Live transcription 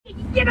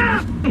Get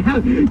up!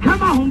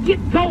 Come on,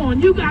 get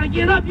going. You gotta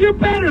get up. You're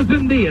better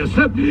than this.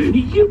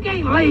 You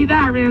can't lay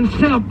there in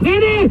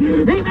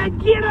self-pity.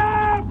 Get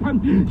up!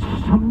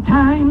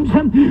 Sometimes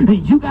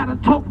you gotta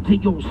talk to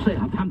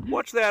yourself.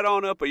 What's that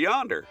on up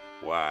yonder?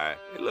 Why,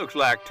 it looks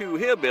like two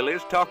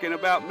hillbillies talking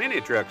about mini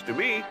trucks to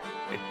me.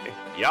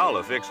 Y'all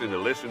are fixing to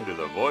listen to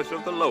the voice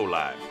of the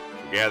lowlife.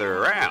 Gather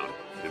around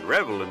and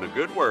revel in the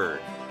good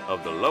word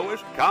of the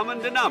Lowest Common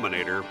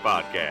Denominator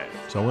podcast.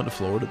 So I went to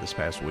Florida this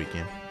past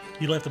weekend.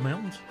 You left the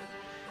mountains?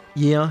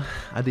 Yeah,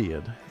 I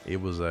did. It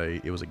was a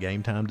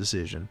game time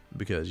decision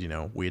because, you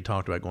know, we had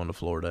talked about going to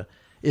Florida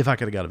if I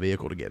could have got a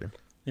vehicle together.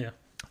 Yeah.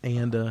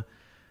 And I'm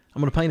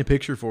going to paint a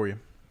picture for you.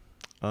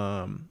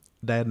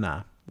 Dad and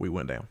I, we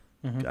went down.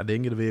 Mm-hmm. I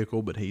didn't get a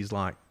vehicle, but he's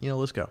like, you know,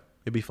 let's go.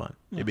 It'd be fun.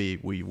 Yeah.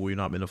 We've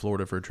not been to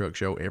Florida for a truck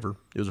show ever.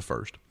 It was a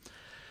first.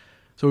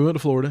 So we went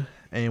to Florida,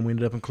 and we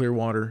ended up in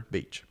Clearwater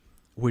Beach,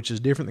 which is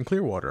different than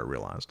Clearwater, I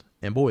realized.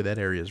 And boy, that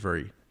area is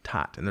very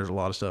tight, and there's a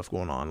lot of stuff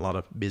going on, a lot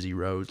of busy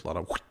roads, a lot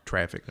of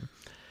traffic.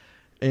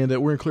 And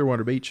we're in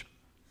Clearwater Beach,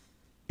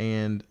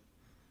 and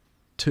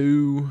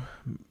one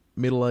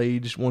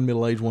middle-aged,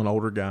 one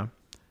older guy,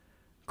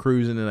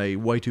 cruising in a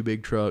way too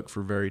big truck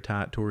for very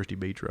tight touristy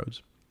beach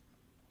roads.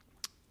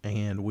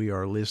 And we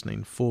are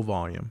listening full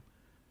volume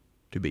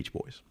to Beach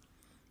Boys.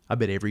 I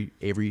bet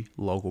every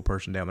local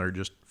person down there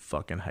just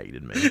fucking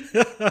hated me.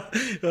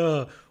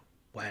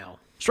 Wow.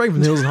 Straight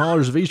from the hills and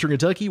hollers of eastern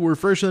Kentucky, we're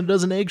fresher than a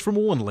dozen eggs from a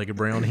one-legged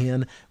brown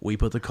hen. We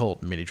put the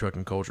cult in mini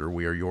trucking culture.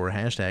 We are your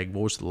hashtag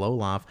voice of the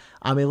lowlife.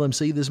 I'm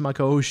LMC. This is my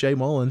co-host, Shay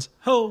Mullins.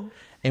 Ho!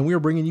 And we are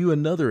bringing you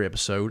another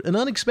episode, an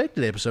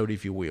unexpected episode,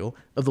 if you will,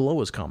 of the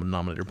Lowest Common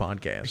Denominator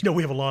podcast. You know,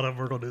 we have a lot of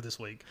we're going to do this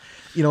week.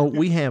 You know,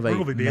 we have a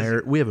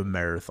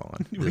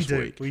marathon this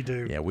week. We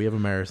do. Yeah, we have a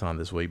marathon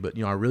this week. But,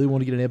 you know, I really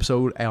want to get an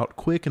episode out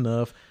quick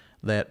enough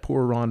that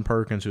poor Ron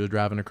Perkins, who is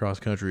driving across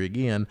country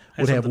again,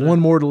 would have one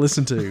more to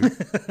listen to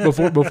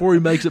before he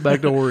makes it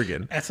back to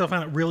Oregon. I still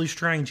found it really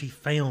strange he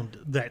found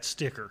that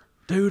sticker.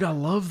 Dude, I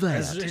love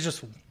that. It's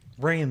just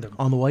random.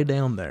 On the way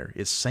down there,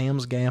 it's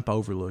Sam's Gap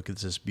Overlook.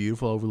 It's this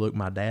beautiful overlook.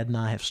 My dad and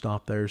I have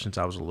stopped there since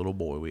I was a little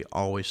boy. We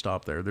always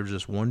stop there. There's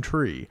just one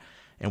tree,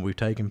 and we've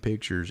taken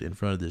pictures in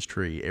front of this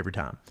tree every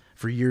time.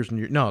 For years and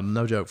years.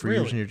 No joke. For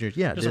years and years.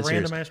 Yeah, just a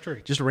random-ass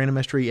tree. Just a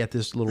random-ass tree at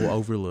this little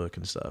overlook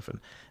and stuff.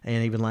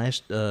 And even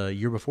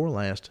year before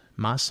last,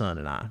 my son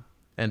and I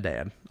and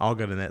Dad all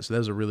got in that. So that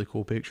was a really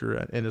cool picture.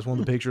 And it's one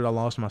of the pictures I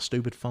lost my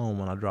stupid phone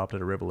when I dropped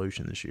at a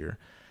Revolution this year.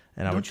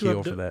 And I would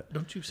kill for that.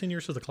 Don't you send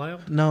yours to the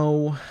cloud?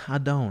 No, I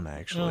don't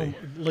actually.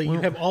 Lee, you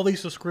have all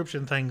these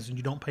subscription things and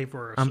you don't pay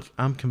for it.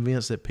 I'm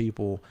convinced that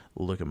people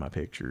look at my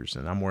pictures,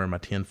 and I'm wearing my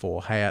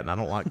tinfoil hat, and I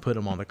don't like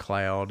putting them on the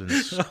cloud and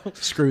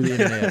screw the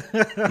internet.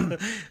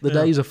 The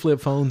days of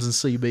flip phones and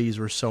CBs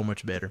were so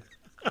much better.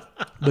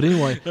 But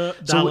anyway,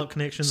 dial-up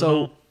connections.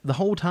 So the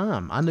whole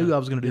time, I knew I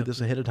was going to do this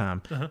ahead of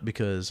time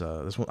because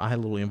I had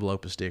a little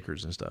envelope of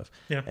stickers and stuff.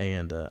 Yeah.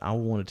 And I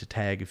wanted to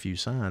tag a few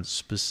signs.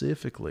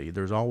 Specifically,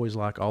 there's always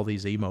like all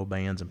these emo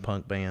bands and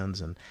punk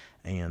bands and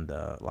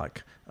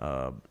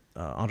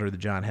Andre the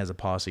Giant has a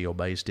posse,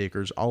 Obey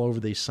stickers all over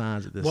these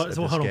signs at this. What?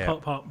 So hold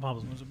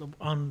on,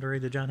 Andre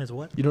the Giant has a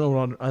what? You don't know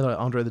what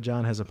Andre the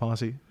Giant has a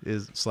posse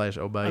is /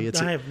 Obey.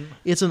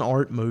 It's an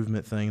art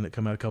movement thing that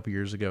came out a couple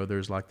years ago.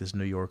 There's like this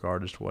New York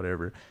artist,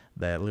 whatever,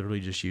 that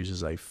literally just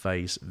uses a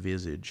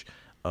visage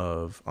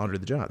of Andre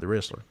the Giant, the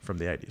wrestler from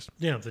the 80s.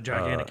 Yeah, the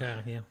gigantic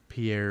guy. Yeah,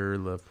 Pierre,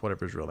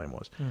 whatever his real name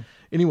was.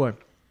 Anyway.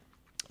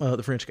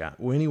 The French guy.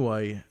 Well,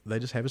 anyway, they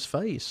just have his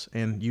face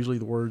and usually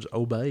the words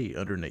obey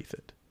underneath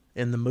it.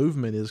 And the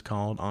movement is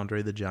called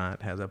Andre the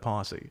Giant Has a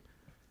Posse.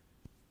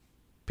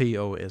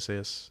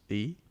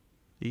 P-O-S-S-E?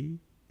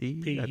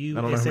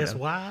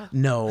 P-U-S-S-Y?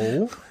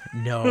 No.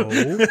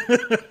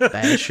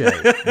 Bad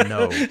shape.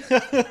 No.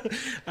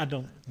 I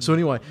don't. So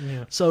anyway,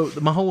 so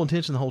my whole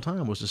intention the whole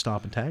time was to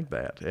stop and tag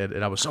that.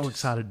 And I was so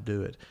excited to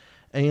do it.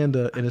 And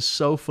it's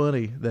so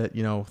funny that,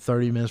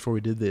 30 minutes before we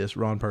did this,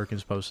 Ron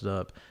Perkins posted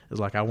up. It's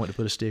like, I went to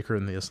put a sticker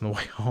in this on the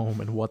way home,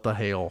 and what the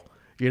hell?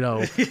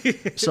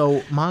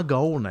 So my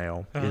goal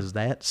now is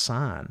that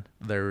sign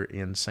there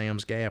in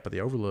Sam's Gap at the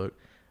Overlook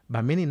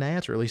by Mini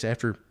Nats, or at least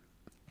after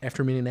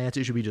Mini Nats,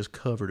 it should be just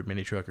covered in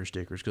mini trucker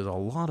stickers because a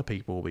lot of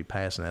people will be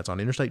passing that. It's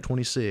on Interstate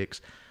 26,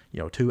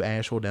 to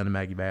Asheville down to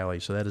Maggie Valley.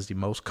 So that is the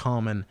most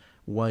common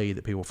way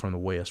that people from the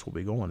West will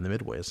be going, the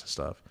Midwest and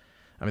stuff.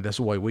 I mean, that's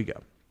the way we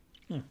go.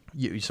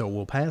 So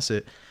we'll pass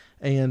it.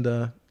 And,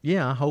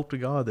 I hope to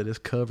God that it's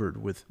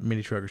covered with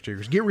mini trucker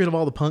stickers. Get rid of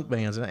all the punk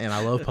bands, and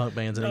I love punk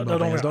bands and emo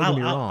bands. Don't get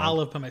me wrong. I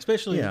love punk bands,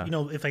 especially,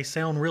 if they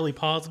sound really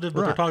positive,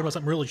 but they're talking about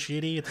something really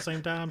shitty at the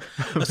same time.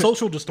 The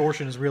Social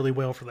Distortion is really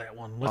well for that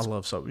one. I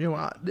love so.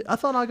 I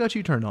thought I got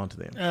you turned on to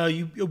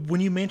them. When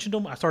you mentioned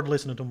them, I started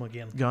listeing to them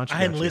again. I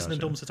hadn't listened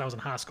to them since I was in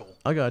high school.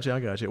 I got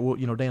you. Well,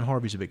 Dan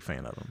Harvey's a big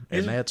fan of them,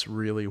 and that's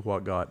really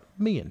what got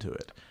me into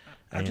it.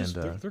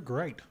 They're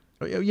great.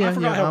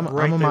 I'm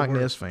a Mike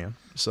Ness fan.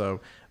 So,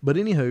 but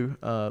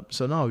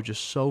anywho,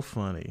 just so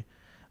funny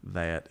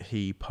that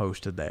he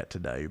posted that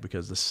today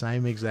because the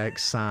same exact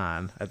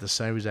sign at the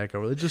same exact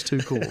over. It's just too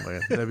cool,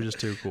 man. That was just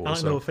too cool. I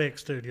like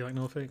NoFX too. Do you like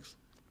NoFX?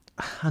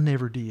 I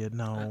never did.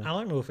 No, I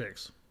like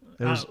NoFX.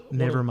 It was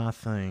never my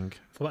thing.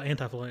 What about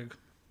Anti-Flag?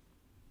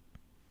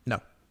 No.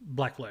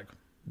 Black Flag.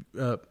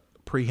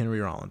 Pre-Henry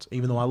Rollins.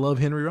 Even though I love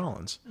Henry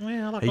Rollins.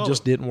 Yeah, I like he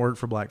just didn't work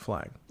for Black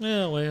Flag.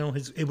 Yeah, well,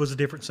 it was a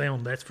different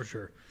sound, that's for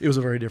sure. It was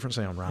a very different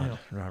sound, right?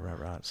 Yeah.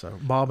 Right. So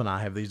Bob and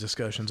I have these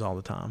discussions all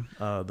the time.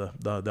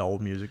 The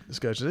old music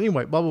discussions.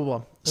 Anyway, blah, blah,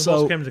 blah. We've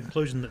also come to the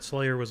conclusion that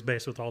Slayer was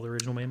best with all the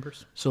original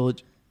members. So,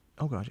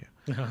 oh, God, yeah.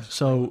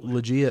 So,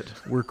 legit,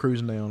 we're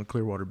cruising down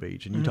Clearwater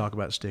Beach, and you talk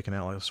about sticking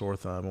out like a sore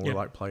thumb, and we're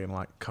like playing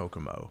like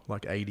Kokomo,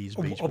 like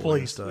 80s Beach Boys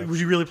and stuff.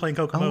 Was you really playing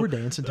Kokomo? Oh, we're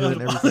dancing to it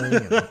and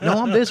everything.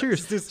 No, I'm dead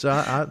serious.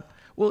 So,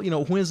 well,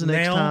 when's the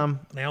next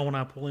time? Now, when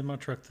I pull in my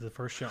truck to the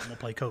first shop, I'm going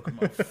to play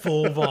Kokomo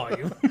full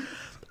volume.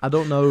 I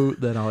don't know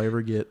that I'll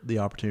ever get the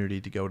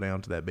opportunity to go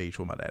down to that beach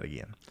with my dad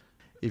again.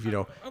 If you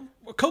know,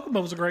 Kokomo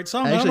was a great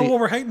song. Actually, I don't know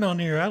what we're hating on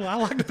here. I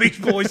like the Beach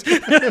Boys.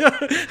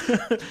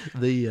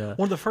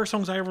 One of the first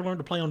songs I ever learned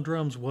to play on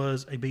drums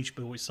was a Beach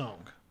Boys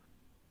song.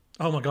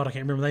 Oh my God, I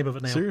can't remember the name of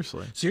it now.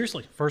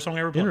 Seriously, first song I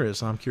ever played.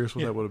 Interesting. I'm curious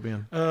what that would have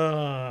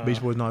been.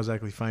 Beach Boys not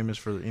exactly famous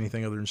for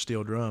anything other than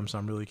steel drums. So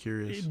I'm really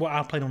curious. Well,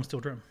 I played on a steel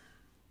drum.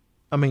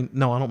 I mean,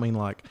 no, I don't mean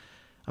like,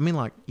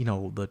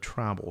 the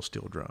tribal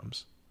steel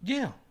drums.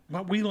 Yeah,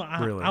 really?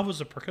 I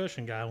was a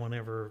percussion guy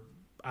whenever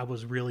I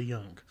was really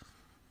young.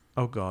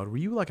 Oh God, were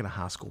you like in a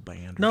high school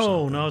band?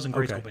 No, I was in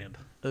grade school band.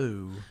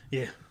 Oh,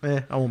 yeah.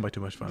 I won't make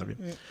too much fun of you.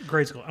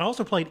 Grade school. I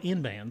also played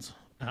in bands.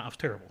 I was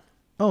terrible.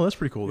 Oh, that's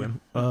pretty cool then.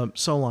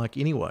 So like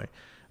anyway,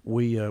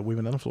 we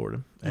went down to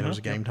Florida, and it was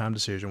a game time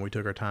decision. We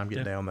took our time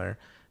getting down there,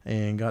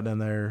 and got down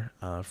there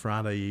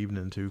Friday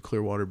evening to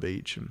Clearwater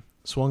Beach, and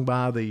swung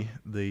by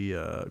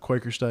the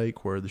Quaker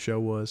Steak where the show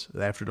was,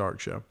 the After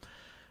Dark show.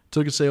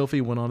 Took a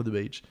selfie, went onto the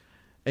beach,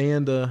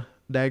 and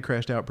Dad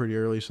crashed out pretty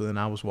early. So then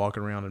I was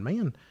walking around, and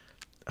man,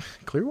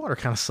 Clearwater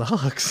kind of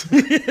sucks.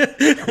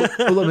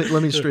 Well,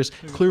 let me stress,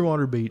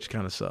 Clearwater Beach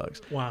kind of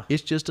sucks. Why?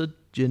 It's just a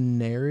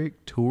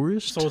generic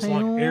tourist So it's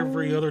town. like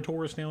every other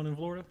tourist town in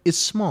Florida? It's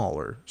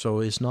smaller, so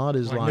it's not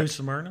as like New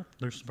Smyrna?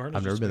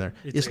 I've never been there.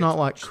 It's not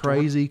like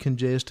crazy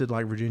congested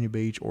like Virginia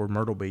Beach or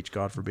Myrtle Beach,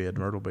 God forbid,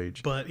 Myrtle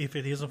Beach. But if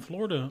it is a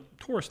Florida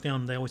tourist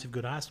town, they always have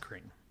good ice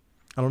cream.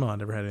 I don't know. I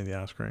never had any of the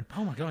ice cream.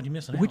 Oh my God, you're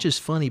missing out. Which is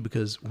funny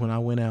because when I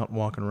went out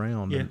walking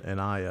around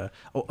and I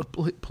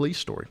police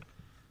story.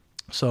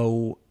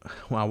 So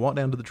when I walked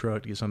down to the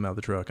truck to get something out of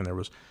the truck, and there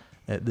was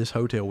at this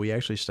hotel, we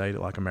actually stayed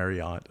at like a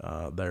Marriott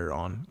there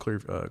on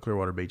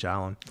Clearwater Beach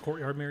Island.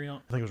 Courtyard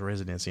Marriott? I think it was a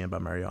Residence Inn by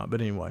Marriott.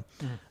 But anyway,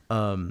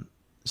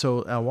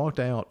 so I walked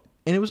out,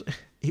 and it was,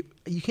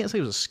 you can't say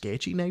it was a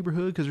sketchy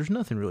neighborhood because there's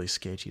nothing really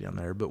sketchy down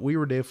there. But we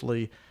were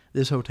definitely,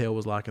 this hotel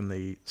was like in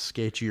the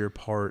sketchier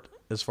part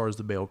as far as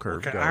the bell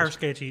curve goes. Our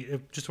sketchy,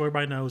 just so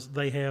everybody knows,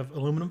 they have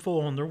aluminum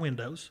foil on their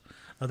windows.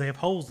 They have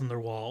holes in their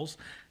walls.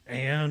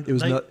 And it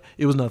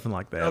was nothing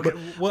like that. Okay,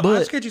 but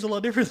our sketchy's a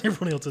lot different than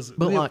everyone else's.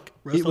 But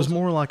it was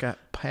more like a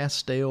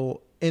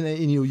pastel.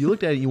 And you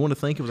looked at it, you want to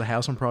think it was a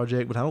housing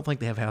project, but I don't think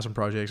they have housing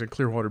projects in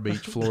Clearwater Beach,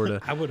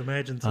 Florida. I would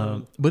imagine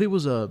so. But it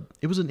was an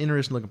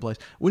interesting looking place.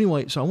 Well,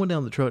 anyway, so I went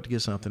down the truck to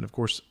get something. Of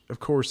course,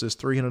 this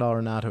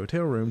 $300 night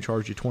hotel room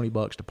charged you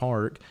 $20 to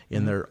park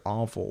in their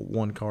awful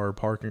one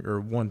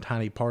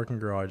tiny parking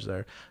garage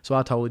there. So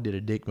I totally did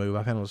a dick move.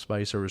 I found a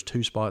space. There was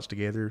two spots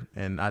together,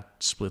 and I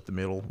split the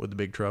middle with the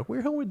big truck.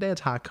 We're home with Dad's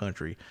high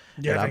country.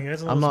 Yeah,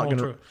 that's I'm not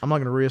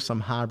gonna risk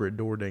some hybrid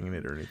door dinging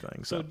it or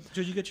anything. So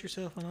did you get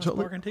yourself a nice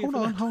parking ticket? Hold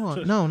on.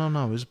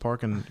 No. It was a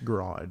parking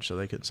garage, so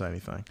they couldn't say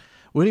anything.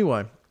 Well,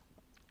 anyway,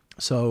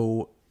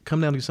 so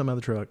come down to get something out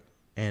of the truck,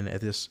 and at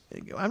this,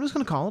 I'm just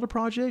going to call it a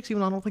project,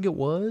 even though I don't think it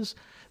was.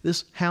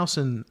 This house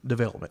and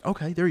development.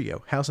 Okay, there you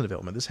go. House and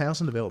development. This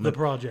house and development. The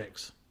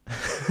projects.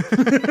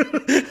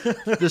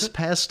 This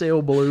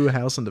pastel blue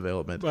house and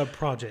development.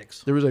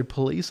 Projects. There was a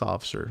police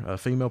officer, a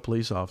female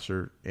police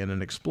officer, and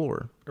an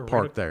Explorer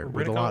parked there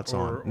with the lights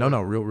on.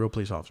 No, real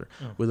police officer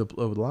with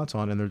the lights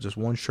on, and there's just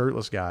one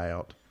shirtless guy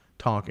out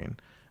talking.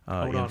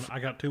 Hold on, I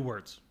got two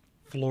words.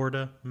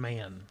 Florida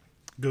man.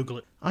 Google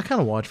it. I kind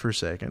of watched for a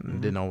second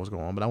and didn't know what was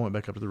going on, but I went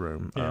back up to the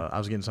room. Yeah. I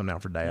was getting something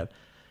out for Dad.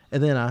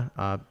 And then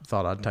I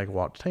thought I'd take a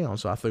walk to town,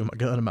 so I threw my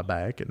gun in my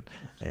back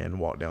and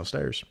walked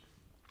downstairs.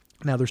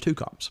 Now, there's two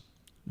cops.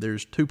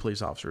 There's two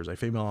police officers, a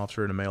female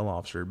officer and a male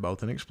officer,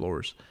 both in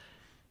Explorers.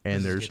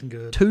 And there's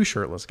two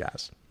shirtless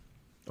guys.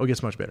 Oh, it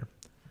gets much better.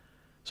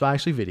 So I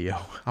actually video.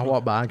 I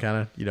walk by and kind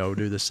of,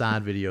 do the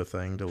side video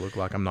thing to look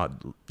like I'm not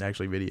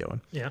actually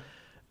videoing. Yeah.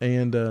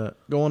 And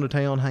go on to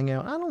town, hang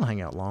out. I don't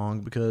hang out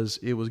long because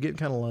it was getting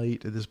kind of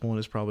late. At this point,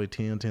 it's probably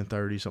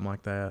 10:30, something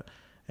like that.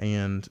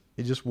 And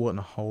it just wasn't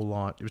a whole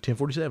lot. It was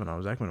 10:47. I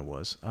was exactly when it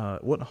was.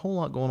 Wasn't a whole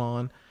lot going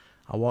on.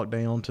 I walked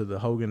down to the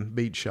Hogan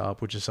Beach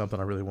Shop, which is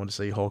something I really wanted to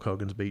see, Hulk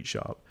Hogan's Beach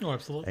Shop. Oh,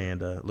 absolutely.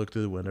 And looked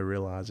through the window,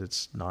 realized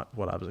it's not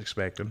what I was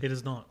expecting. It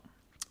is not.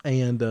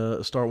 And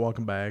start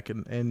walking back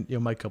and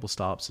make a couple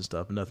stops and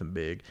stuff, nothing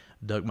big.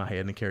 Duck my head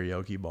in a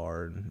karaoke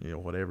bar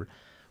and, whatever.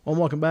 Well, I'm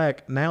walking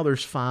back. Now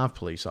there's 5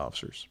 police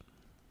officers.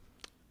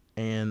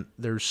 And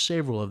there's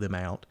several of them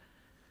out.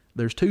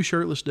 There's 2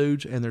 shirtless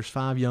dudes, and there's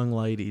 5 young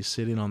ladies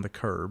sitting on the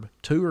curb.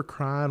 2 are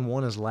crying.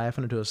 1 is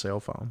laughing into a cell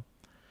phone.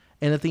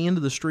 And at the end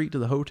of the street to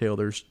the hotel,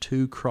 there's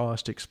 2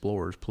 crossed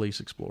explorers, police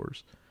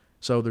explorers.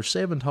 So there's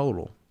 7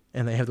 total,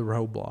 and they have the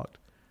road blocked.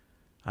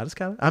 I'm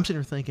sitting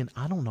here thinking,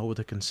 I don't know what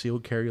the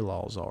concealed carry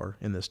laws are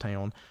in this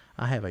town.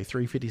 I have a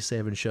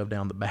 .357 shoved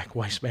down the back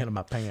waistband of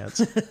my pants,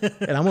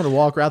 and I'm going to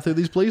walk right through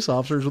these police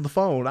officers with the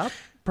phone. I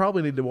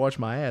probably need to watch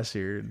my ass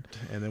here.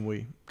 And then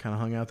we kind of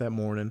hung out that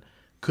morning.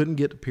 Couldn't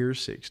get to Pier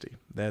 60.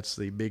 That's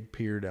the big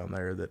pier down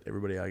there that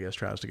everybody, I guess,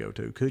 tries to go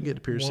to. Couldn't get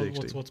to Pier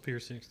 60. What's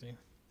Pier 60?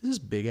 This is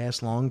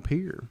big-ass long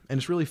pier. And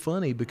it's really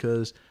funny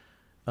because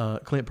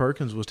Clint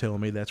Perkins was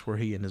telling me that's where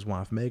he and his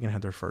wife Megan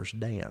had their first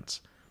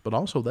dance. But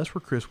also, that's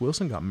where Chris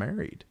Wilson got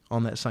married,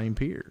 on that same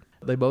pier.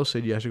 They both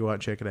said you have to go out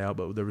and check it out,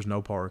 but there was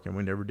no park, and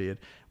we never did.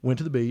 Went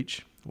to the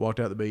beach, walked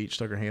out the beach,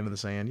 stuck our hand in the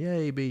sand.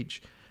 Yay,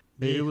 beach.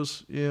 It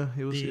was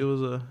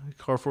a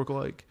Carfork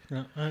Lake.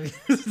 No,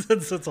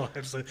 that's all I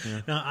have to say.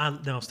 Yeah.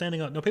 Now,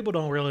 standing up. No, people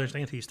don't really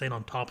understand until you stand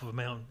on top of a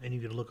mountain and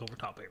you get to look over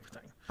top of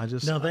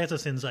everything. Now, that's a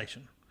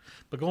sensation.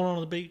 But going on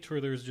the beach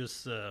where there's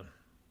just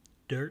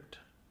dirt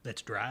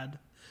that's dried,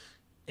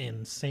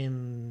 and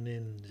sand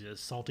and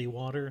just salty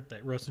water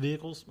that rusts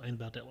vehicles, ain't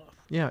about that life.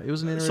 Yeah, it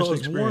was an interesting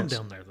experience. So it's warm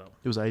down there, though.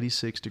 It was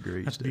 86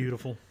 degrees. That's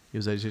beautiful. It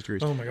was 86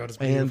 degrees. Oh, my God, it's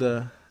beautiful.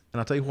 And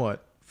I'll tell you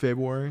what,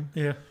 February,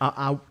 yeah.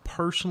 I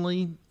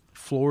personally,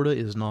 Florida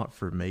is not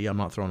for me. I'm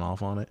not thrown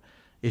off on it.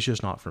 It's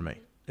just not for me.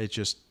 It's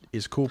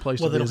a cool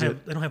place to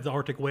visit. They don't have the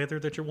Arctic weather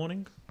that you're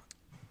wanting?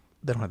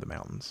 They don't have the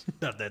mountains.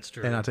 No, that's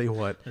true. And I'll tell you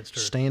what,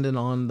 standing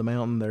on the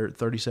mountain there at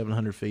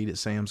 3,700 feet at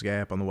Sam's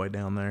Gap on the way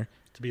down there,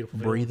 it's a beautiful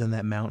breathing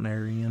that mountain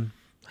air in.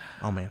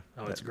 Oh man,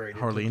 it's great.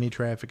 Hardly any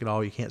traffic at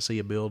all. You can't see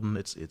a building.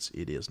 It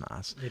is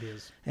nice. It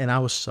is. And I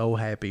was so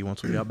happy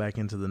once we got back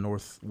into the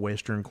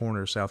northwestern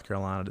corner of South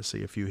Carolina to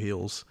see a few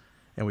hills,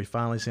 and we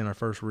finally seen our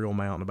first real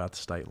mountain about the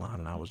state line.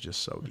 And I was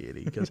just so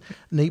giddy because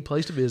neat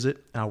place to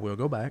visit. I will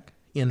go back.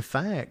 In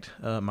fact,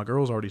 my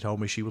girl's already told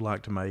me she would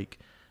like to make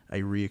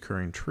a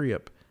reoccurring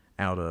trip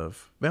out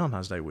of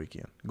Valentine's Day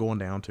weekend, going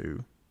down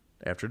to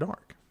After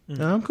Dark.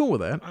 And I'm cool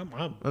with that.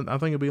 I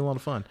think it'll be a lot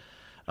of fun.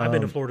 I've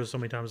been to Florida so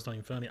many times, it's not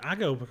even funny. I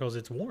go because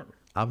it's warm.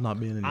 I've not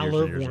been in years. I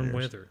love and years warm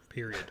weather,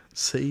 period.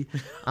 See,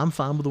 I'm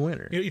fine with the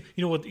winter. You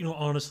know what?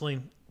 Honestly,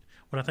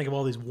 when I think of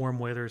all these warm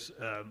weathers,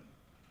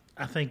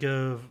 I think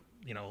of,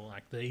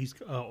 like the East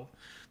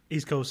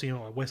Coast,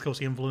 like West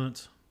Coast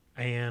influence,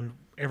 and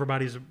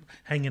everybody's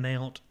hanging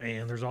out,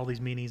 and there's all these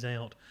minis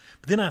out.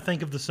 But then I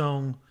think of the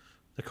song,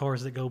 The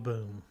Cars That Go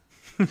Boom.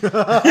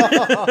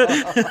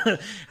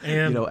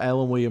 And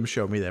Alan Williams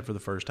showed me that for the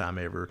first time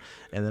ever,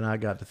 and then I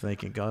got to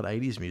thinking, God,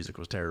 80s music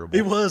was terrible.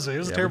 It was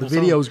a terrible the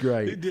video's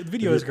great. The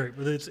video is great,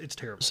 but it's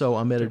terrible. So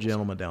I met a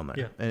gentleman down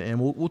there, yeah.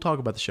 and we'll talk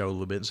about the show a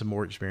little bit and some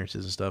more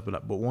experiences and stuff,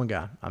 but one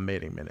guy, I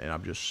met him, and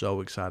I'm just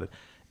so excited.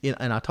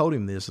 And I told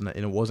him this, and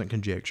it wasn't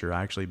conjecture.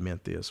 I actually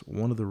meant this.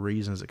 One of the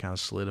reasons that kind of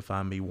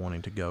solidified me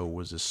wanting to go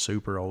was this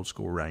super old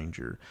school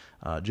Ranger.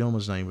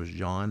 Gentleman's name was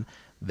John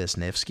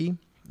Vesnevsky.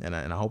 And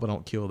I hope I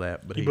don't kill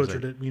that, but he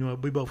butchered it. We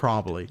both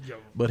probably.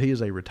 But he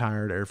is a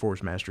retired Air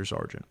Force Master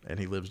Sergeant, and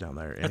he lives down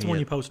there. That's when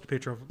you posted a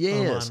picture of yes.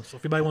 online. So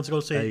if anybody wants to go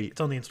see it,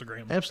 it's on the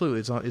Instagram.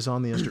 Absolutely, it's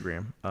on the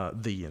Instagram,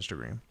 the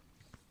Instagram.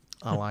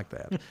 I like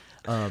that.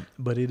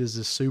 But it is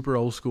this super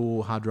old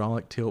school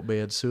hydraulic tilt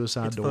bed,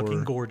 suicide door. It's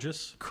fucking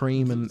gorgeous.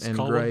 Cream and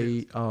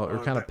gray, or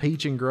kind of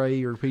peach and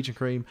gray, or peach and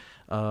cream.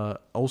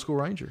 Old school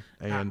Ranger.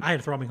 And I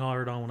had throbbing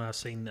hard on when I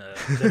seen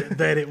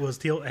that it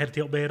was had a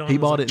tilt bed on. He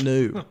bought it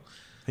new.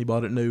 He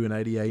bought it new in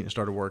 '88 and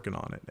started working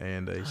on it,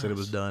 and he said it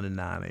was done in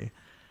 '90,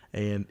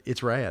 and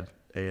it's rad.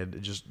 And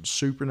just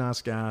super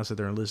nice guy. Sit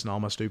there and listen to all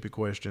my stupid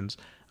questions,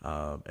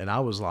 and I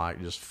was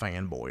like just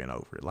fanboying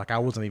over it. Like I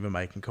wasn't even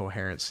making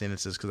coherent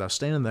sentences because I was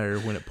standing there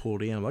when it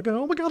pulled in. I'm like,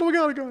 oh my god,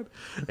 and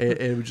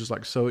it was just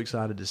like so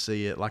excited to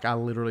see it. Like I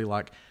literally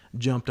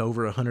jumped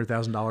over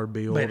 $100,000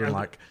 bill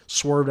and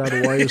swerved out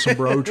of the way of some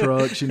bro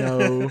trucks,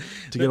 to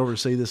get over to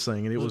see this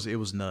thing, and it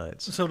was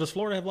nuts. So does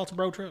Florida have lots of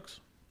bro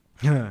trucks?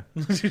 I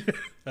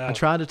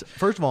tried to.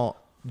 First of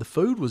all, the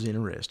food was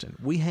interesting.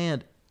 We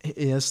had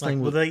this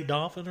thing with 8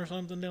 dolphin or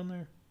something down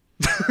there.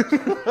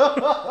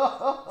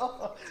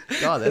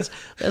 God,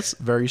 that's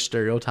very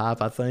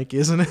stereotype, I think,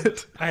 isn't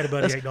it? I had a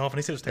buddy ate dolphin.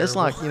 He said it was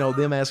terrible. It's like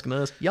them asking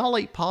us, "Y'all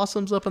eat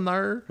possums up in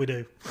there?" We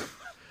do.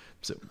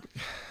 So,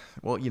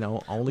 well,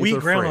 only we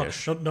if they're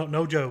fresh.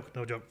 No joke.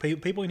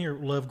 People in here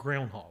love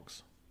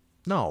groundhogs.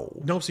 No,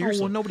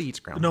 seriously. Oh, well, nobody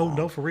eats groundhog.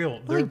 No, for real.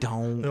 They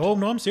don't. Oh,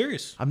 no, I'm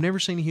serious. I've never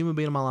seen a human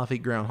being in my life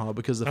eat groundhog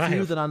because the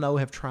few that I know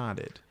have tried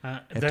it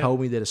have told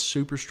me that it's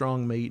super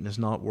strong meat and it's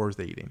not worth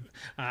eating.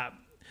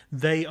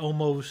 They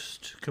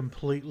almost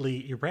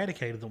completely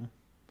eradicated them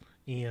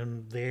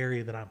in the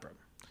area that I'm from.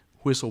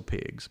 Whistle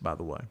pigs, by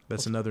the way.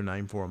 That's another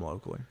name for them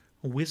locally.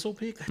 Whistle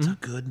pig? That's a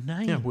good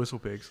name. Yeah, whistle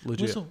pigs.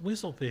 Legit.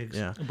 Whistle pigs.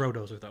 Yeah.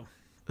 Brodozer, though.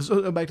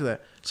 So back to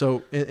that.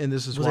 So, and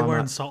this is Was why they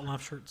wearing Salt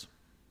Life shirts?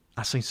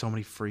 I've seen so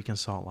many freaking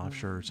Salt Life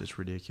shirts. It's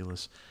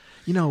ridiculous.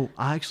 You know,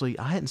 I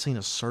hadn't seen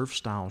a surf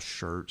style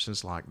shirt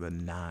since like the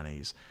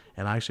 90s.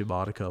 And I actually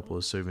bought a couple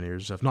of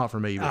souvenirs and stuff. Not for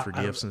me, but for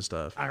gifts and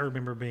stuff. I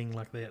remember being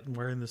like that and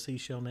wearing the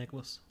seashell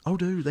necklace. Oh,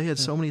 dude, they had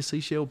so many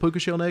puka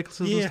shell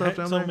necklaces and stuff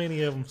down there. So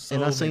many of them.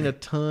 And I've seen a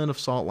ton of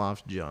Salt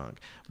Life junk.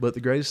 But the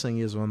greatest thing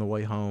is on the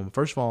way home,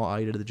 first of all, I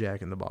ate at the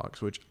Jack in the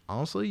Box, which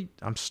honestly,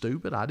 I'm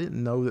stupid. I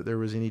didn't know that there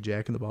was any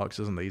Jack in the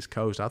Boxes on the East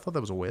Coast. I thought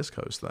that was a West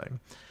Coast thing.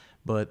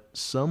 But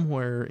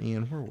somewhere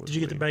where was Did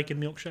you get the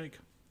bacon milkshake?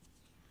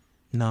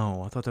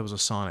 No, I thought that was a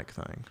Sonic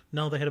thing.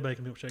 No, they had a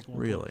bacon milkshake.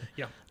 Really?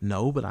 Yeah.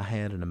 No, but I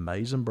had an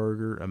amazing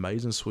burger,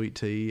 amazing sweet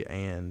tea,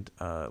 and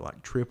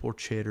like triple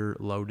cheddar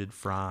loaded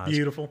fries.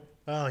 Beautiful.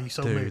 Oh, you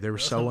so Dude, they were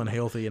so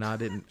unhealthy, and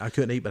I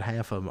couldn't eat but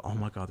half of them. Oh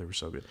my God, they were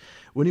so good.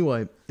 Well,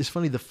 anyway, it's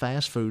funny. The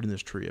fast food in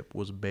this trip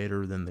was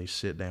better than the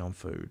sit down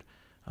food.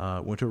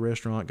 Went to a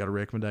restaurant, got a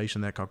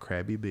recommendation that called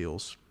Krabby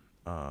Bill's.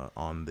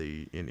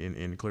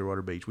 In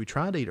Clearwater Beach. We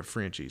tried to eat at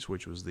Frenchie's,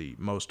 which was the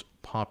most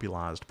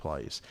popularized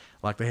place.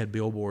 Like they had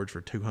billboards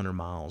for 200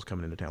 miles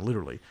coming into town.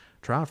 Literally,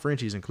 try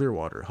Frenchie's in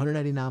Clearwater,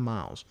 189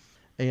 miles.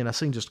 And I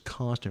seen just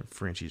constant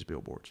Frenchie's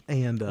billboards.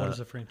 And what is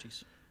a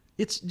Frenchie's?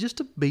 It's just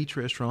a beach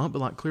restaurant, but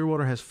like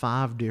Clearwater has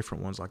 5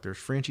 different ones. Like there's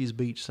Frenchie's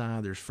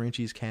Beachside, there's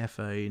Frenchie's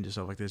Cafe, and just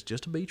stuff like this.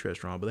 Just a beach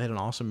restaurant, but they had an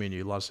awesome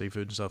menu, a lot of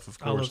seafood and stuff. Of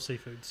course, I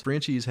love seafoods.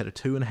 Frenchie's had a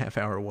 2.5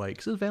 hour wait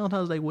because it was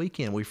Valentine's Day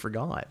weekend. We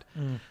forgot.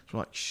 So we're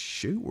like,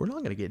 shoot, we're not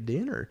going to get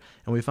dinner.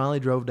 And we finally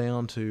drove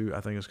down to,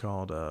 I think it's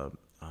called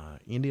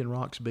Indian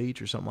Rocks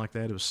Beach or something like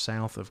that. It was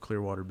south of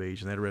Clearwater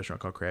Beach, and they had a restaurant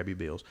called Krabby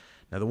Bill's.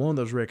 Now, the one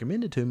that was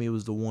recommended to me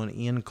was the one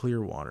in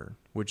Clearwater,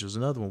 which is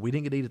another one. We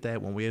didn't get to eat at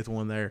that one. We ate the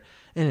one there,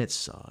 and it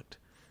sucked.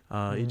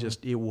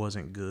 It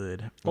wasn't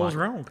good. What was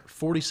wrong?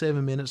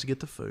 47 minutes to get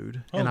the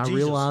food. Oh, and I Jesus.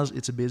 realized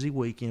it's a busy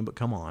weekend, but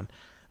come on.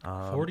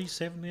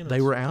 47 minutes? They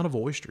were out of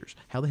oysters.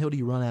 How the hell do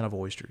you run out of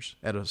oysters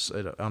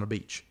on a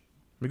beach?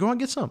 I mean, go out and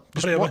get some.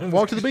 Just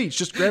walk to the beach.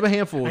 Just grab a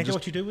handful. Ain't that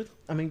what you do with them?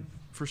 I mean,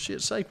 for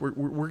shit's sake, we're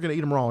going to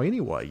eat them raw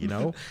anyway, you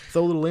know?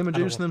 Throw a little lemon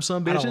juice in them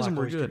some bitches and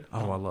we're good.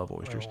 Oh, I love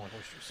oysters. I don't like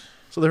oysters.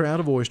 So they're out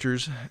of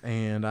oysters,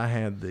 and I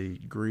had the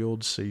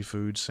grilled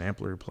seafood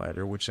sampler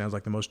platter, which sounds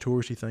like the most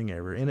touristy thing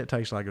ever, and it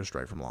tastes like it was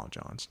straight from Long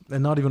John's.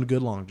 And not even a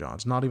good Long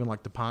John's, not even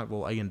like the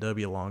Pikeville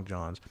A&W Long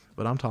John's,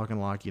 but I'm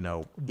talking like, you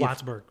know...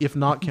 Whitesburg. If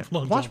not...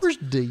 Whitesburg's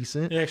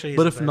decent,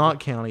 but if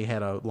not County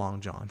had a Long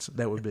John's,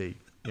 that would be...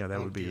 Yeah,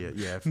 that would be it.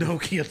 Yeah, no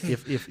kidding.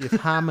 If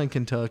Hyman,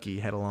 Kentucky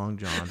had a Long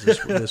John's,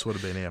 this would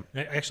have been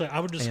it. Actually, I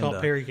would just call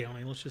it Perry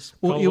County. Let's just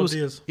call it what it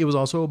is. It was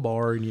also a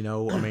bar, and, you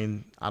know, I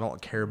mean, I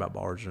don't care about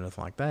bars or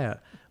nothing like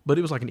that, but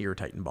it was like an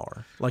irritating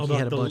bar. Like, you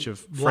had a bunch of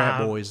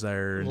frat boys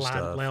there and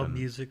stuff. Loud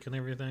music and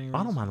everything.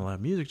 I don't mind the loud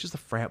music, just the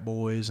frat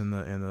boys and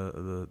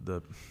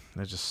the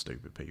they're just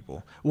stupid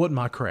people. Wasn't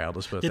my crowd,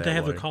 let's put it that way. Did they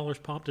have the collars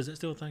popped? Is it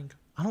still a thing?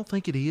 I don't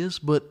think it is,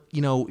 but,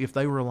 you know, if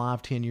they were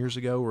alive 10 years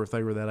ago, or if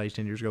they were that age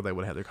 10 years ago, they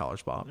would have their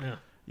collars popped. Yeah.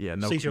 Yeah,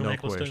 no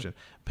question. Too.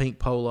 Pink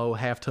polo,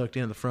 half tucked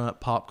in the front,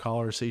 pop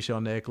collar, seashell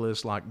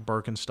necklace, like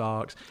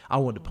Birkenstocks. I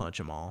wanted to punch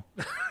them all.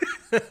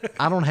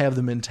 I don't have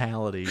the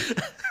mentality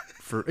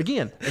for,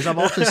 again, as I've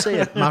often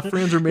said, my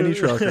friends are mini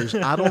truckers.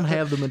 I don't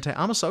have the mentality.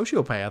 I'm a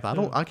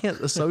sociopath. I can't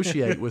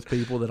associate with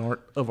people that aren't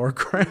of our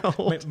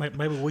crowd.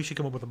 Maybe we should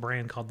come up with a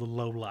brand called the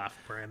Low Life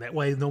brand. That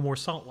way, no more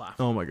Salt Life.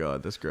 Oh my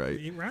God, that's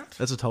great. Right?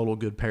 That's a total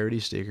good parody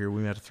sticker.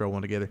 We may have to throw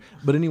one together.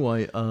 But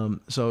anyway,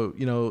 so,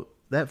 you know,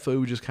 that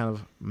food just kind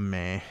of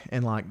meh,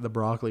 and like the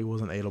broccoli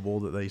wasn't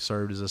edible that they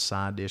served as a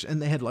side dish,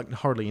 and they had like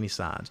hardly any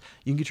sides.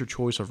 You can get your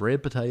choice of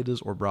red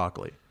potatoes or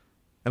broccoli,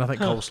 and I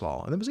think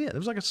coleslaw, and that was it. It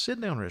was like a sit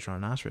down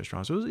restaurant, a nice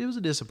restaurant. So it was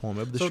a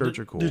disappointment. But the shirts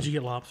are cool. Did you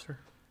get lobster?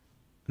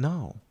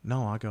 No,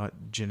 I got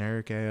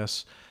generic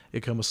ass.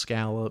 It come with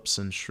scallops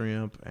and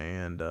shrimp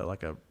and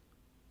like a,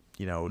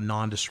 you know,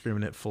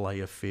 non-discriminate fillet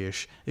of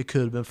fish. It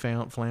could have been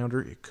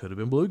flounder. It could have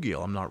been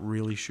bluegill. I'm not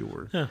really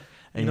sure. Huh.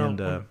 And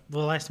the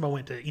last time I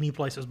went to any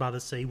place that was by the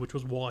sea, which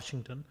was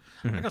Washington,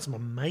 I got some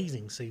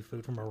amazing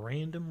seafood from a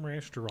random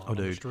restaurant on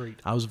the street.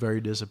 I was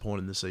very disappointed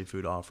in the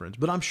seafood offerings,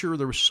 but I'm sure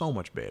there was so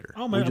much better.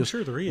 Oh man, I'm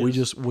sure there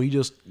is. We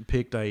just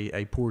picked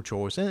a poor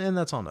choice, and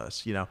that's on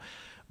us, you know.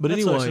 But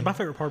anyway, my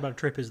favorite part about a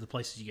trip is the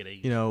places you get to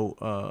eat. You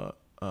know,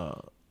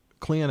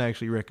 Clint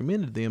actually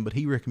recommended them, but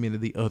he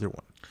recommended the other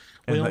one.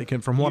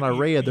 And from what I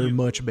read, they're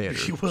much better.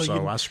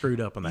 So I screwed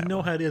up on that. You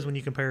know how it is when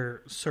you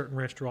compare certain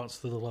restaurants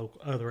to the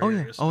local other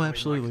areas. Oh,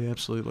 absolutely.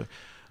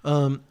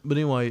 But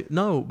anyway,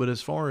 but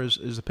as far as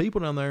the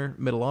people down there,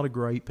 met a lot of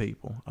great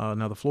people.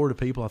 Now, the Florida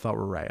people I thought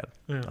were rad.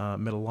 Yeah.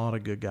 Met a lot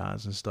of good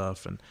guys and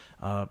stuff. And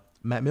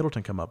Matt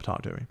Middleton come up and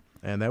talked to me.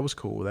 And that was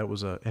cool.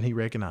 And he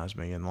recognized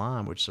me in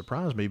line, which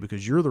surprised me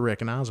because you're the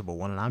recognizable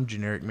one, and I'm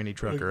generic mini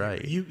trucker A.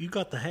 You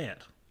got the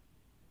hat.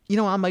 You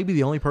know, I may be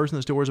the only person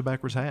that still wears a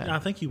backwards hat. I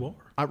think you are.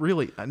 I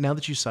really, now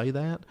that you say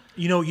that,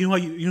 you know how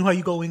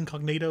you go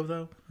incognito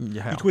though.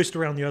 Yeah. You twist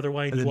around the other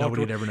way, and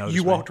nobody ever noticed.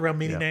 You walked around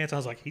mini Nance. I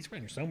was like, he's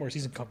around here somewhere.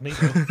 He's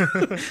incognito.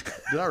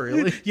 Did I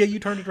really? Yeah, you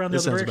turned it around the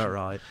other direction. That sounds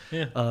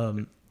about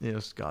right. Yeah.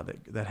 Yes, God,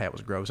 that hat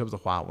was gross. That was a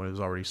white one. It was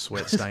already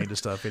sweat stained and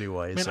stuff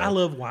anyway. Man, so. I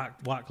love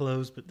white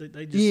clothes, but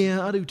they just...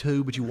 Yeah, I do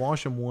too, but you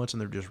wash them once and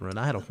they're just ruined.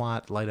 I had a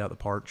white laid out the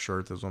park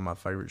shirt that was one of my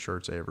favorite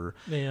shirts ever.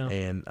 Yeah.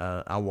 And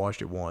I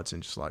washed it once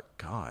and just like,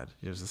 God,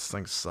 this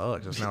thing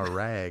sucks. It's now a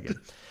rag. And,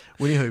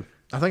 well, anywho,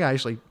 I think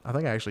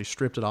I actually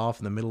stripped it off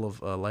in the middle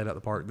of laid out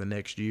the park the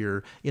next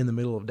year in the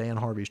middle of Dan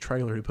Harvey's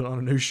trailer. He put on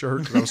a new shirt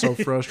because I was so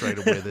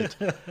frustrated with it.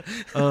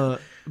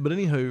 But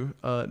anywho,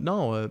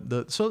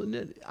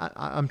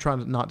 I'm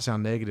trying not to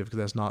sound negative because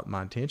that's not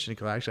my intention.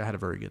 Because I actually had a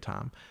very good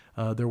time.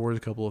 There were a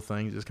couple of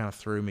things that just kind of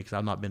threw me because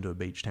I've not been to a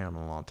beach town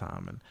in a long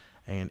time,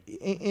 and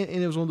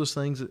it was one of those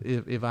things that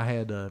if I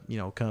had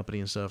company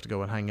and stuff to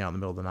go and hang out in the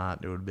middle of the night,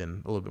 it would have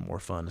been a little bit more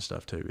fun and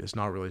stuff too. It's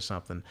not really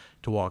something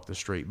to walk the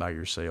street by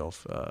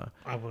yourself.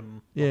 I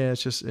wouldn't. Yeah,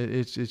 it's just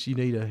it's you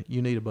need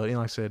a buddy. And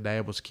like I said,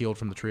 Dad was killed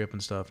from the trip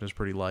and stuff, and it's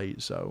pretty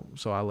late, so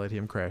I let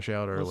him crash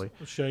out early.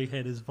 Shay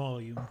had his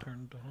volume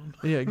turned on.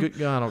 Yeah,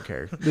 good. I don't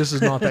care. This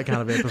is not that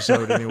kind of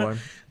episode anyway.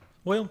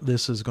 Well,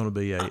 this is going to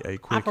be a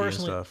quickie and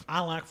stuff.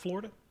 I like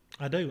Florida.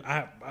 I do.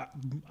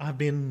 I've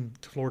been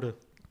to Florida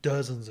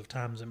dozens of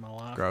times in my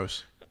life.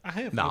 Gross. I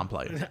have. No, I'm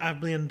playing.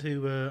 I've been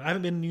to. I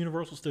haven't been to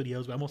Universal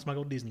Studios, but most of them I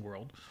go to Disney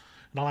World,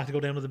 and I like to go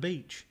down to the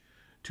beach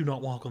to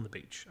not walk on the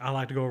beach. I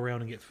like to go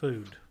around and get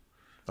food.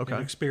 Okay.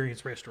 And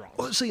experience restaurants.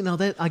 Well, see, now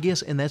that I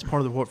guess, and that's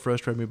part of what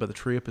frustrated me about the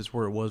trip is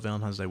where it was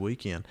Valentine's Day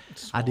weekend.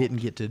 I didn't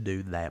get to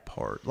do that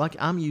part. Like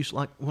I'm used,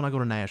 like when I go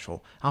to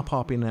Nashville, I'll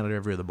pop in and out of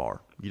every other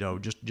bar,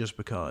 just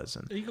because.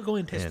 And you can go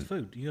in and test the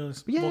food.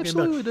 Yeah,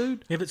 absolutely,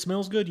 dude. If it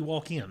smells good, you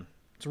walk in.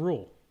 It's a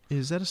rule.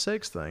 Is that a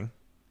sex thing?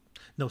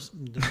 No,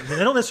 they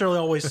don't necessarily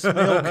always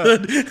smell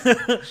good.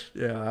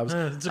 Yeah,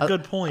 it's a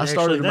good point.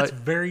 That's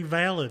very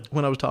valid.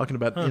 When I was talking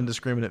about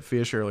indiscriminate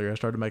fish earlier, I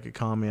started to make a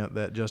comment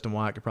that Justin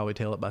White could probably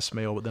tell it by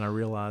smell, but then I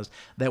realized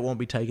that won't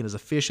be taken as a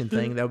fishing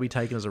thing. That will be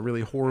taken as a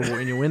really horrible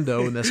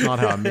innuendo, and that's not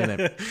how I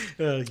meant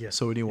it. Yes.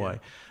 So anyway,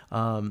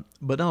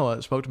 but no, I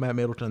spoke to Matt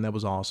Middleton. That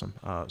was awesome.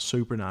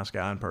 Super nice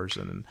guy in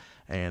person,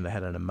 and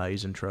had an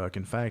amazing truck.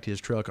 In fact, his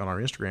truck on our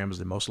Instagram is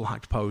the most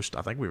liked post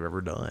I think we've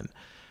ever done.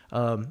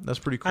 That's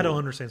pretty cool. I don't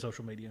understand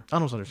social media. I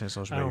don't understand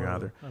social media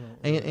either.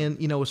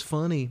 And what's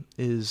funny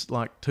is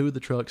like two of the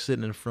trucks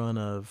sitting in front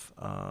of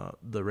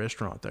the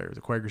restaurant there,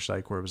 the Quaker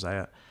Steak where it was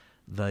at.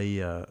 They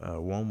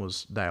one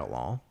was the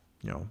Outlaw,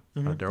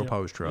 Daryl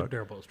Poe's truck.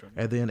 Daryl Poe's truck.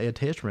 And then Ed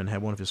Testerman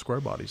had one of his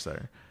square bodies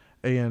there,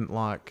 and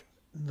like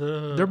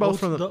they're both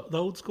from the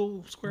old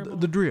school square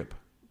body? The drip,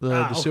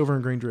 the silver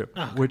and green drip.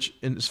 Okay. Which,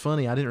 and it's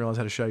funny, I didn't realize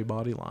it had a shaved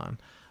body line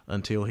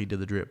until he did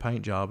the drip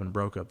paint job and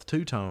broke up the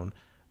two-tone.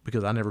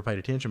 Because I never paid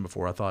attention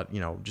before. I thought,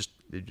 just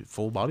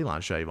full body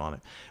line shave on it.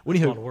 That's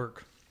a lot of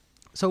work.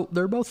 So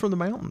they're both from the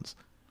mountains.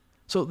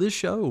 So this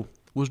show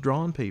was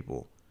drawing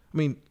people. I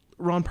mean,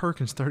 Ron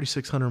Perkins,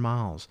 3,600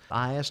 miles.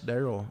 I asked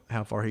Daryl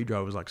how far he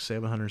drove. It was like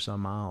 700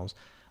 some miles.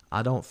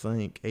 I don't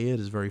think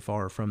Ed is very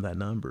far from that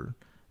number.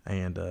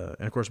 And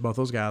of course, both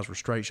those guys were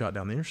straight shot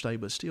down the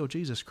interstate, but still,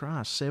 Jesus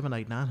Christ,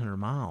 700, 800, 900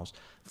 miles,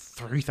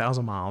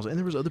 3,000 miles. And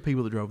there was other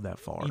people that drove that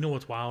far. You know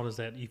what's wild is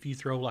that if you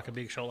throw like a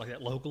big show like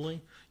that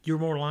locally, you're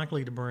more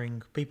likely to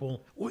bring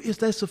people. Well,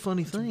 that's the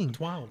funny thing. It's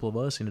wild. Couple of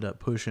us ended up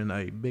pushing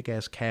a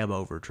big-ass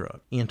cab-over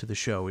truck into the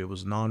show. It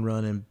was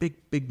non-running,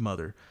 big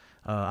mother.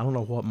 I don't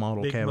know what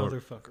model big cab-over.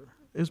 Big motherfucker.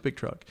 It was a big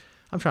truck.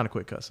 I'm trying to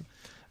quit cussing.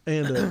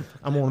 And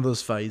I'm one of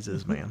those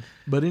phases, man.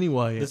 But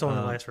anyway. This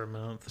only lasts for a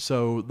month.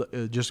 So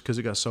just because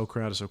it got so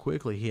crowded so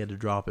quickly, he had to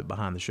drop it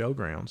behind the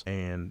showgrounds.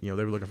 And, they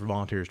were looking for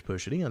volunteers to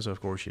push it in. So, of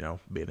course,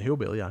 being a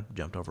hillbilly, I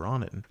jumped over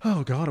on it. And,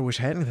 oh, God, I wish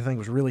I hadn't. The thing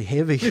was really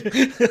heavy.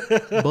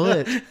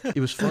 But it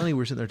was funny. We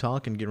were sitting there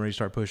talking, getting ready to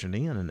start pushing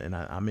in. And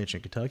I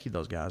mentioned Kentucky to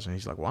those guys. And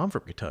he's like, well, I'm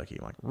from Kentucky.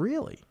 I'm like,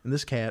 really? And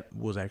this cat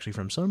was actually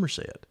from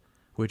Somerset,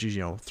 which is,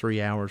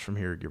 3 hours from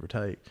here, give or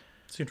take.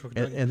 Central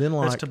Kentucky. And then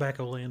that's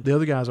tobacco land. The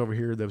other guys over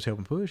here that was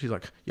helping push, he's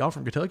like, y'all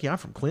from Kentucky? I'm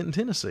from Clinton,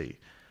 Tennessee.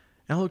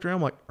 And I looked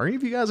around like, are any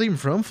of you guys even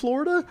from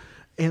Florida?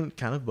 And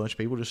kind of a bunch of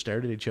people just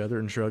stared at each other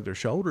and shrugged their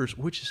shoulders,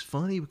 which is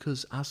funny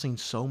because I've seen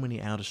so many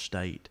out of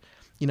state.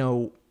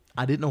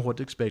 I didn't know what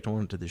to expect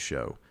on to this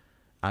show.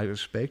 I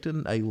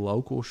expected a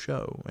local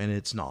show, and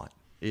it's not.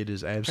 It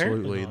is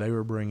absolutely, they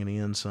were bringing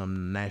in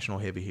some national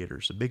heavy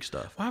hitters, the big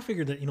stuff. Well, I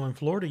figured that, in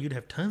Florida, you'd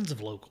have tons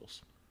of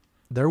locals.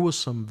 There was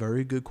some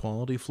very good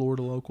quality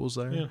Florida locals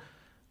there. Yeah.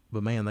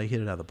 But, man, they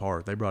hit it out of the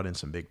park. They brought in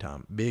some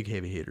big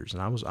heavy hitters,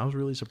 and I was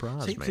really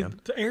surprised, man.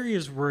 The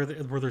areas where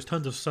there's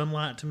tons of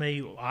sunlight, to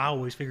me, I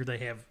always figured they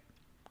have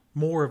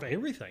more of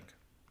everything.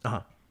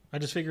 Uh-huh. I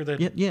just figured that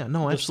no, the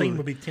absolutely. scene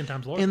would be 10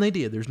 times larger. And they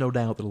did. There's no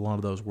doubt that a lot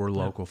of those were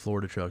local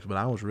Florida trucks, but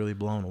I was really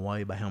blown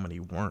away by how many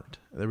weren't.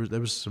 There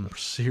was some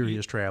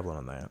serious traveling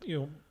on that.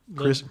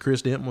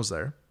 Chris Denton was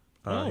there.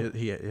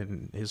 He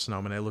and his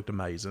snowman, they looked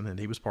amazing, and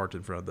he was parked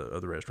in front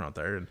of the restaurant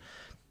there. And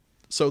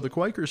so the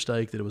Quaker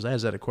Steak that it was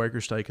at a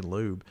Quaker Steak and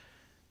Lube.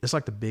 It's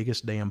like the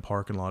biggest damn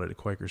parking lot at a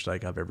Quaker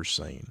Steak I've ever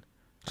seen.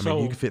 I mean,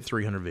 you could fit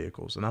 300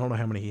 vehicles, and I don't know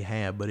how many he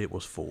had, but it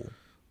was full.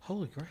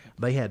 Holy crap!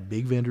 They had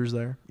big vendors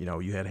there.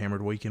 You had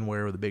Hammered Weekend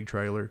Wear with a big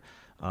trailer.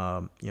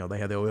 They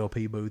had the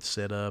OLP booth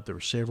set up. There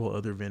were several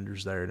other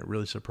vendors there, and it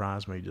really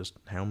surprised me just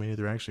how many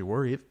there actually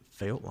were. It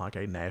felt like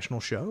a national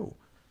show,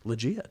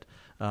 legit.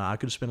 I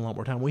could have spent a lot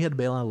more time. We had to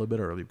bail out a little bit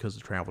early because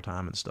of travel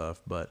time and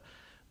stuff, but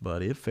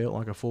it felt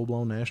like a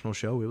full-blown national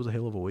show. It was a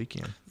hell of a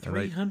weekend.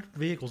 300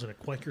 vehicles in a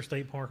Quaker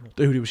State parking lot.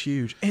 Dude, it was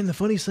huge. And the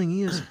funniest thing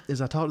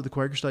is I talked to the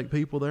Quaker State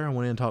people there. I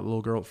went in and talked to the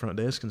little girl at the front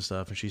desk and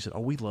stuff, and she said,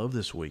 we love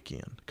this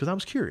weekend. Because I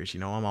was curious.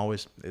 I'm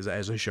always,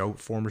 as a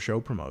former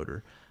show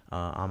promoter,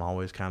 I'm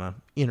always kind of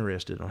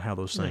interested on how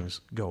those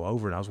things go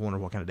over, and I was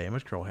wondering what kind of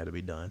damage control had to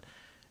be done.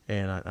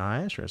 And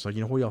I asked her, it's like,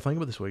 what do y'all think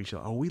about this week? She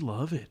said, we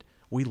love it.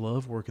 We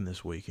love working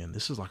this weekend.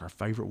 This is like our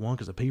favorite one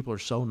because the people are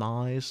so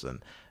nice,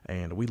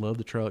 and we love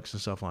the trucks and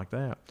stuff like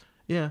that.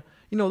 Yeah,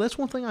 that's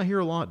one thing I hear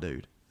a lot,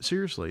 dude.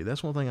 Seriously,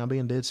 that's one thing I'm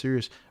being dead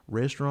serious.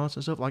 Restaurants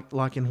and stuff,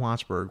 like in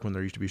Whitesburg when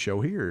there used to be a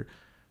show here,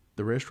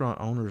 the restaurant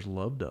owners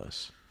loved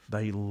us.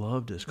 They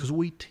loved us because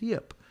we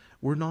tip.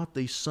 We're not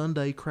the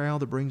Sunday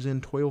crowd that brings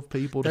in 12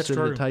 people to sit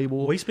at the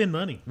table. We spend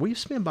money. We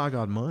spend, by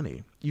God,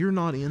 money. You're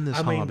not in this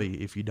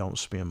hobby if you don't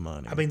spend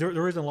money. I mean,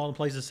 there isn't a lot of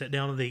places to sit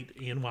down and eat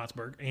in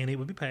Whitesburg, and it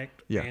would be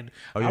packed. Yeah. And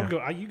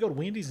you go to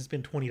Wendy's and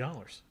spend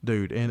 $20.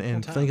 Dude,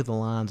 and think of the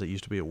lines that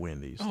used to be at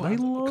Wendy's. They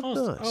loved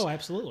us. Oh,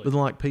 absolutely. But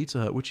like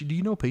Pizza Hut, do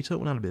you know Pizza Hut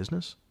went out of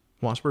business?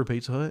 Whitesburg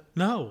Pizza Hut?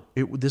 No.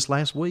 This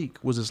last week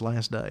was its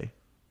last day.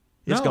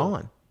 It's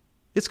gone.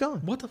 It's gone.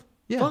 What the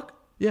fuck?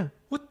 Yeah.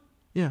 What?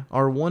 Yeah,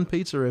 our one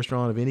pizza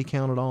restaurant of any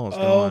count at all is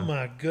gone. Oh,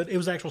 my good. It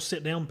was actual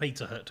sit-down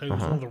Pizza Hut, too. It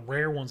was one of the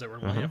rare ones that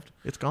were left.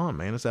 It's gone,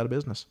 man. It's out of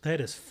business.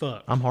 That is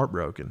fucked. I'm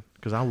heartbroken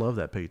because I love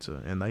that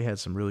pizza, and they had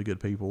some really good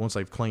people. Once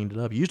they've cleaned it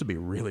up, it used to be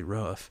really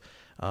rough,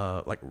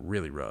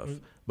 really rough.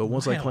 But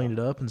once they cleaned it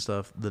up and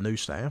stuff, the new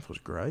staff was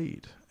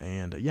great.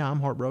 And, I'm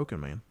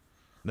heartbroken, man.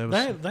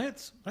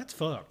 That's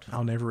fucked.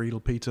 I'll never eat a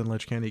pizza in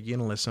Letcher County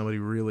again unless somebody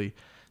really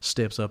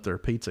steps up their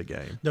pizza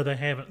game. No, they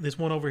haven't. This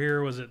one over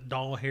here was at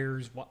Doll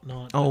Hair's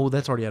whatnot. Oh,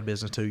 that's already out of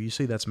business too. You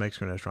see, that's a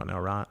Mexican restaurant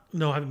now, right?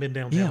 No, I haven't been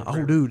downtown. Yeah.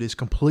 Oh, dude, it's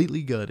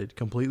completely gutted,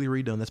 completely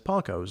redone. That's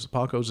Paco's.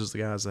 Paco's is the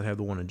guys that have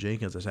the one in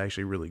Jenkins. That's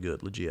actually really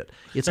good, legit.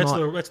 That's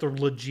the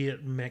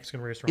legit Mexican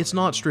restaurant. It's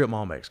not strip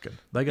mall Mexican.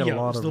 They got a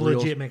lot of the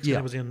legit Mexican.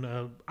 That was in.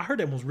 I heard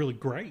that one was really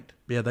great.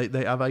 Yeah,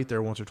 I've ate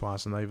there once or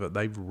twice, and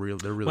they're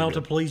really well, good.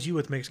 To please you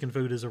with Mexican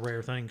food is a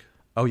rare thing.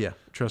 Oh, yeah.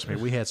 Trust me.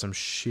 We had some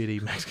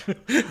shitty Mexican.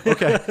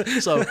 Okay.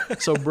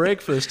 So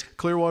breakfast,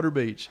 Clearwater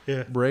Beach.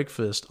 Yeah.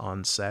 Breakfast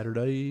on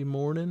Saturday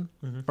morning.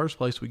 Mm-hmm. First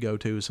place we go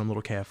to is some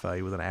little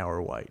cafe with an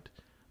hour wait.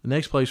 The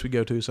next place we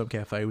go to is some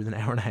cafe with an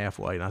hour and a half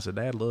wait. And I said,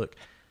 Dad, look,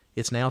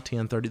 it's now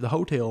 10:30. The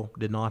hotel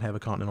did not have a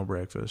continental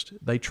breakfast.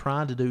 They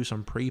tried to do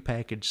some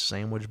prepackaged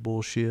sandwich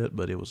bullshit,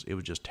 but it was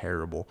just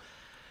terrible.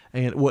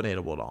 And it wasn't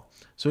edible at all.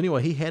 So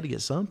anyway, he had to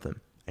get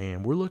something.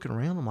 And we're looking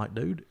around. I'm like,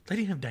 dude, they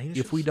didn't have Danish.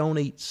 If we don't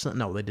eat something,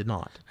 no, they did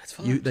not. That's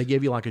fine. They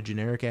give you like a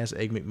generic ass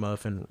egg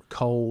McMuffin,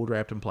 cold,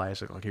 wrapped in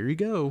plastic. Like, here you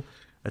go.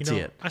 That's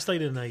it. I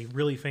stayed in a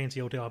really fancy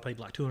hotel. I paid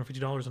like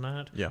 $250 a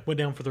night. Yeah. Went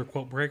down for their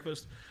quote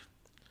breakfast.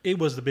 It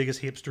was the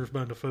biggest hipster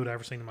bundle of food I've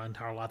ever seen in my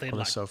entire life. They had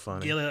that's so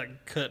funny. Yeah, they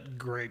had cut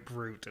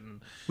grapefruit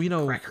and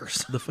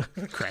crackers.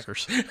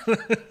 Crackers.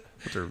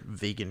 They're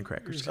vegan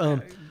crackers.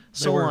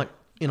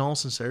 In all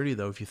sincerity,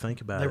 though, if you think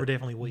about it, they were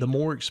definitely weak. The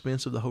more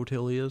expensive the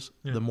hotel is,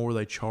 the more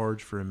they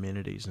charge for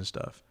amenities and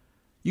stuff.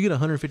 You get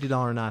a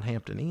 $150 a night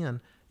Hampton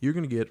Inn, you're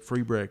going to get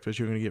free breakfast,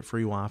 you're going to get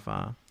free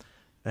Wi-Fi,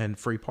 and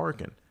free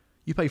parking.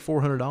 You pay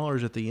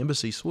 $400 at the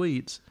Embassy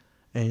Suites,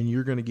 and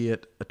you're going to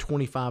get a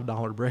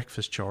 $25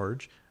 breakfast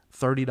charge,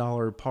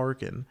 $30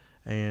 parking,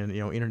 and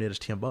internet is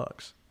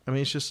 $10. I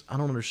mean, it's just, I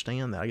don't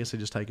understand that. I guess they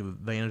just take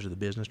advantage of the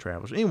business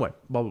travelers. Anyway,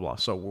 blah blah blah.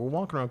 So we're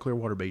walking around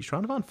Clearwater Beach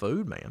trying to find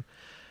food, man.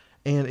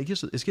 And it's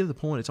getting to the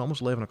point, it's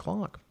almost 11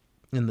 o'clock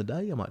in the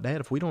day. I'm like,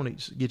 Dad, if we don't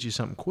get you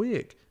something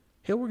quick,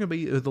 hell, we're going to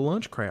be the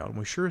lunch crowd, and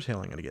we sure as hell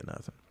ain't going to get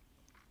nothing.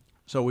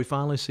 So we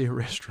finally see a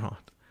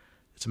restaurant.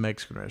 It's a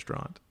Mexican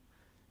restaurant,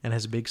 and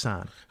has a big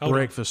sign,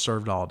 breakfast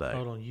served all day.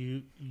 Hold on,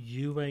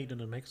 you ate in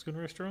a Mexican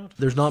restaurant?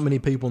 There's not many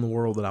people in the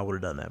world that I would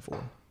have done that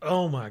for.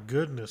 Oh, my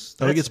goodness.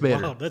 It gets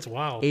better. Wild. That's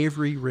wild.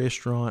 Every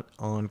restaurant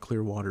on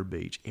Clearwater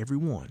Beach, every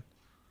one,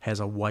 has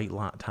a wait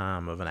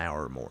time of an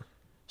hour or more.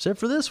 Except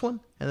for this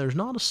one, and there's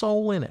not a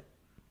soul in it.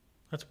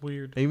 That's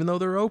weird. Even though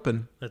they're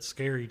open. That's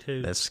scary,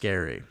 too. That's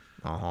scary.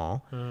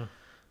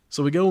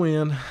 So we go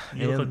in.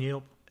 You look on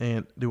Yelp?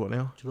 And do what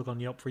now? Did you look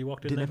on Yelp before you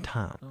walked in Didn't have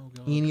time. Oh,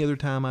 God. Any other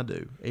time I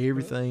do.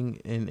 Everything,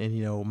 and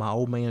my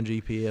old man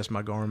GPS,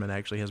 my Garmin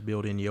actually has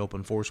built-in Yelp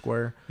and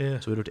Foursquare.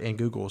 Yeah. And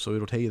Google, so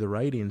it'll tell you the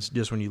ratings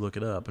just when you look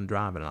it up and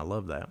driving, and I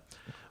love that.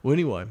 Well,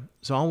 anyway,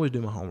 so I always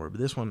do my homework,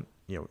 but this one,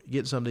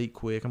 getting something to eat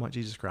quick. I'm like,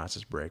 Jesus Christ,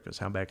 it's breakfast.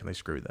 How bad can they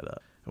screw that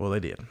up? Well,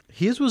 they did.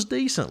 His was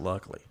decent,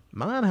 luckily.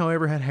 Mine,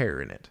 however, had hair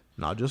in it.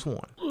 Not just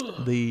one.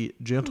 The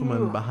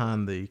gentleman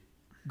behind the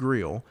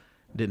grill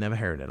didn't have a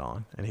hairnet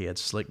on, and he had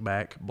slick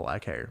back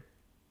black hair,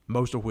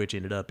 most of which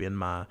ended up in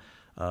my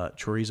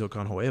chorizo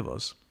con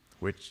huevos.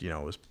 which,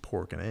 was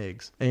pork and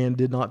eggs, and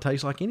did not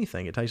taste like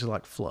anything. It tasted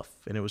like fluff,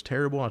 and it was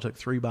terrible. I took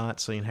 3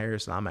 bites, seen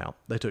Harris, and I'm out.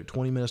 They took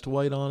 20 minutes to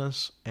wait on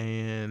us,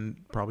 and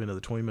probably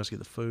another 20 minutes to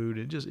get the food.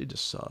 It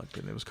just sucked,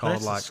 and it was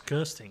called That's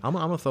disgusting. I'm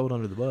gonna throw it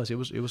under the bus. It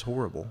was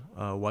horrible.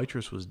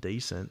 Waitress was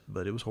decent,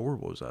 but it was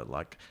horrible. It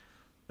was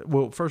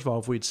well, first of all,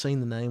 if we'd seen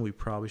the name, we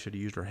probably should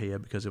have used our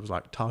head, because it was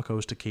like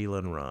Tacos, Tequila,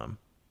 and Rum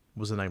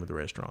was the name of the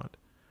restaurant.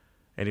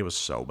 And it was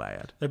so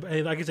bad.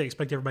 I guess they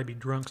expect everybody to be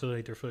drunk so they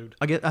ate their food.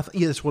 Yeah,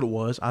 that's what it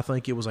was. I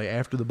think it was a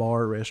after the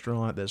bar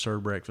restaurant that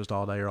served breakfast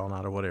all day or all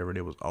night or whatever, and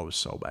it was always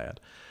so bad.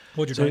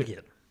 What'd your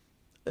dad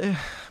get?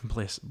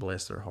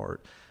 Bless their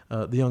heart.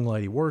 The young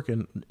lady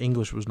working,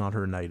 English was not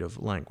her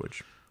native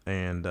language,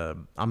 and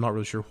I'm not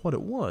really sure what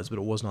it was, but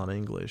it was not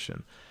English,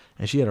 and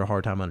she had a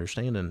hard time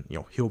understanding,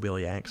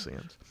 hillbilly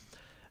accents.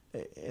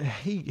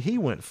 He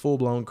went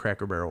full-blown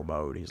Cracker Barrel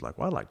mode. He's like,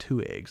 well, I'd like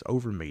 2 eggs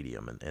over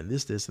medium and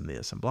this, and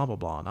this, and blah, blah,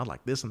 blah, and I'd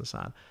like this on the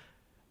side.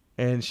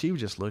 And she was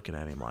just looking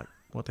at him like,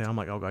 what the hell? I'm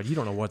like, oh, God, you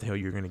don't know what the hell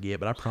you're going to get,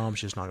 but I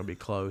promise you it's not going to be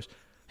close.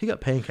 He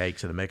got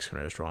pancakes at a Mexican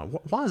restaurant.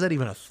 Why is that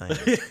even a thing?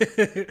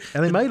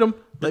 And they made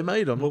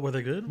them. What, were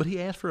they good? But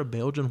he asked for a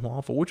Belgian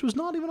waffle, which was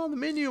not even on the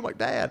menu. I'm like,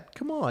 Dad,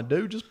 come on,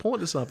 dude, just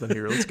point to something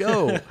here. Let's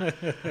go.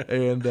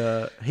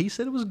 And he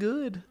said it was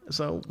good.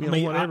 So,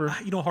 whatever.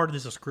 You know how hard it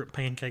is to script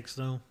pancakes,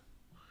 though?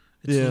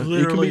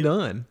 It can be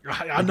done.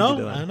 I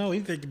know.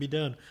 Anything can be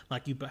done.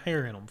 Like you put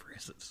hair in them, for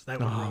instance.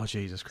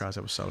 Jesus Christ,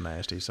 that was so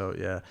nasty. So,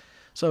 yeah.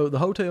 So, the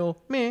hotel,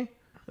 meh.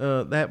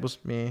 That was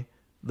meh.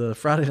 The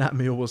Friday night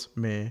meal was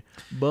meh.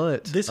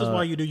 But this is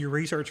why you do your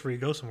research before you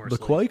go somewhere. The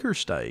Quaker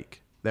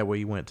Steak that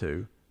we went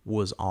to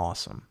was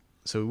awesome.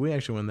 So, we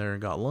actually went there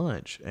and got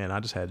lunch, and I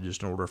just had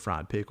to order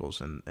fried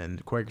pickles.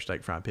 And Quaker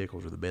Steak fried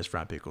pickles are the best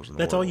fried pickles in the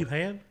world. That's all you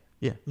had?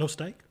 Yeah. No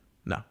steak?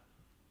 No.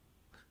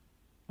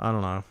 I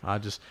don't know.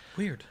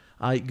 Weird.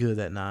 I ate good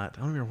that night.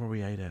 I don't remember where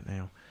we ate at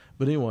now.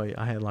 But anyway,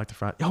 I had like the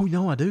fried... Oh,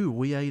 no, I do.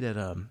 We ate at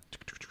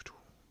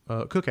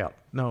Cookout.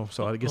 No,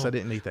 so I guess I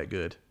didn't eat that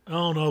good.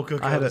 Oh, no,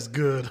 Cookout is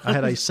good. I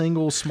had a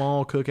single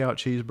small Cookout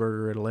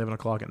cheeseburger at 11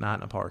 o'clock at night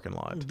in a parking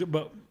lot.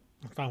 But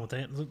I'm fine with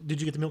that.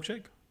 Did you get the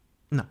milkshake?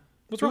 No.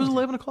 What's wrong? It was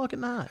 11 o'clock at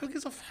night.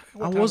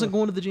 I wasn't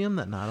going to the gym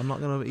that night. I'm not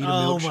going to eat a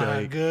milkshake. Oh,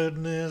 my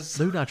goodness.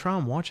 Dude, I try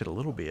and watch it a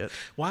little bit.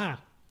 Why?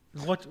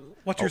 Watch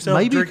yourself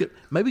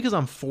maybe because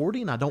I'm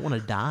 40 and I don't want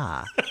to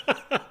die.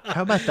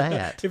 How about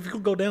that? If you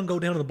could go down to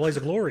the blaze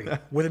of glory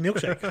with a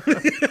milkshake.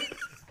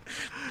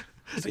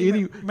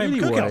 Anyway,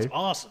 Cookout's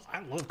awesome.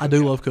 I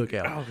do love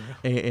Cookout.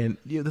 Oh, and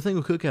the thing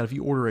with Cookout, if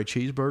you order a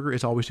cheeseburger,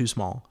 it's always too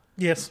small.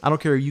 Yes. I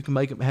don't care. You can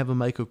have them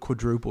make a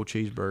quadruple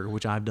cheeseburger,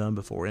 which I've done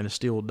before, and it's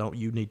still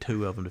you need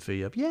 2 of them to fill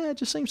you up. Yeah, it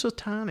just seems so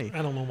tiny.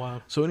 I don't know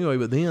why. So anyway,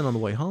 but then on the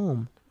way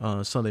home,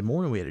 Sunday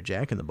morning, we had a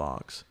Jack in the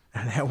Box.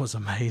 And that was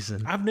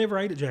amazing. I've never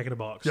ate a Jack in the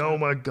Box. Oh,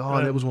 my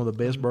God. That was one of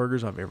the best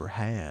burgers I've ever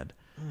had.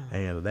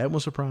 And that one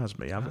surprised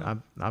me.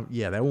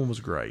 Yeah, that one was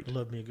great.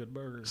 Love me a good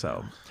burger.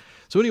 So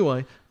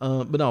anyway,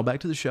 but no, back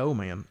to the show,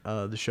 man.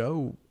 The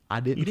show, I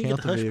didn't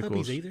count the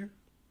vehicles. You didn't get the Hush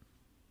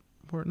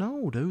Puppies either?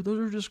 No, dude.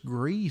 Those are just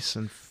grease,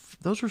 and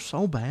those are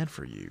so bad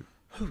for you.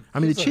 I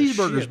mean, the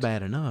cheeseburger's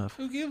bad enough.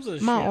 Who gives a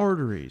shit? My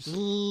arteries.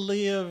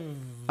 Live.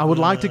 I would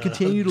like to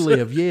continue to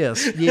live.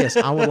 Yes.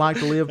 I would like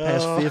to live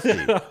past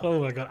 50. Oh,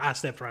 my God. I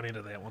stepped right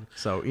into that one.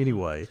 So,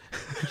 anyway,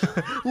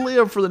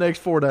 live for the next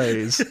 4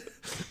 days.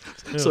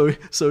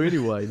 So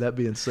anyway, that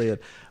being said,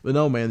 but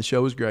no, man, the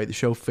show was great. The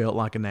show felt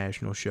like a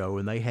national show,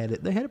 and they had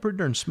it pretty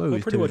darn smooth.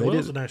 Well, pretty much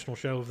was a national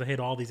show if they had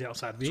all these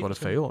outside vehicles.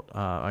 That's what it felt.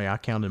 I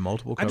counted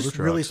multiple cover trucks. I just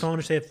really saw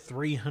they had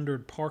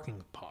 300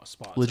 parking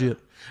spots. Legit.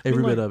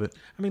 Every bit of it.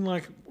 I mean,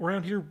 like,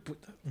 around here,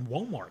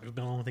 Walmart has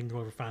been the only thing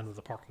you'll ever find with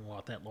a parking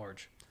lot that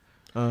large.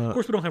 Of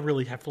course, we don't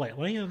really have flat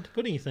land to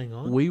put anything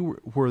on.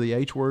 Where the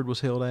H word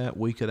was held at,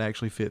 we could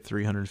actually fit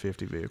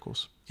 350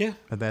 vehicles. Yeah,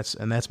 and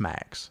that's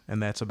max,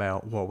 and that's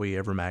about what we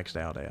ever maxed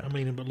out at. I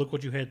mean, but look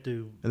what you had to.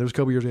 And there was a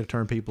couple years we had to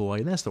turn people away,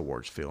 and that's the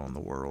worst feeling in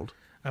the world.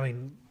 I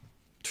mean,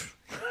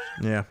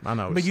 yeah, I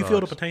know. But you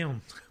filled up a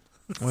town.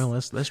 Well,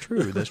 that's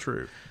true. That's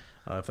true.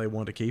 If they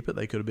wanted to keep it,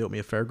 they could have built me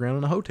a fairground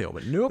and a hotel,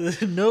 but nope.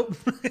 Nope.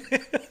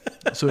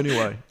 So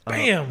anyway,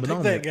 bam!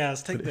 Take that,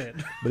 guys. Take that.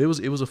 But it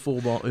was a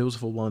full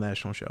blown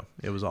national show.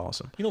 It was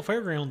awesome. You know,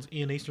 fairgrounds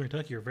in Eastern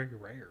Kentucky are very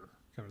rare.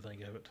 Come to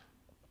think of it.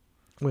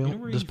 Well,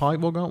 does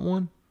Pikeville got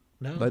one?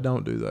 No, they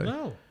don't. Do they?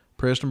 No.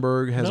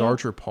 Prestonburg has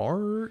Archer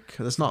Park.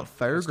 That's not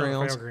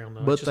fairgrounds. It's not a fairground,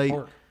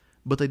 though.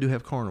 But they do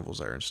have carnivals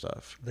there and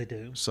stuff. They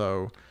do.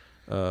 So,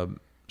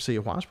 see,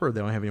 at Whitesburg, they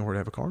don't have anywhere to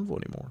have a carnival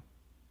anymore.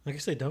 I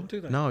guess they don't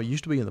do that. No, it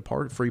used to be in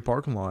the free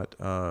parking lot,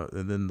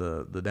 and then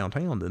the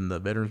downtown. Then the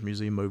Veterans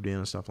Museum moved in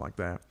and stuff like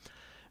that,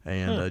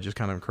 and just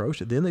kind of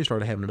encroached it. Then they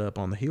started having it up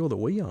on the hill that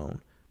we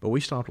own, but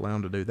we stopped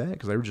allowing them to do that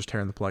because they were just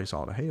tearing the place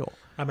all to hell.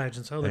 I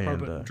imagine so. They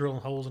probably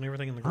drilling holes and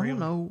everything in the ground. I don't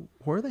know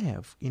where they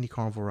have any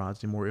carnival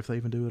rides anymore, if they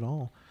even do at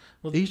all.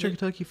 Well, Eastern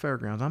Kentucky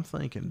Fairgrounds, I'm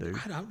thinking, dude.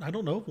 I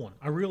don't know of one.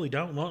 I really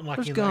don't. Not like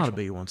there's got to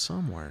be one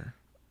somewhere.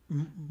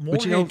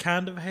 Moorhead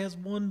kind of has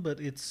one, but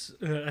it's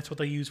that's what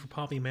they use for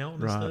Poppy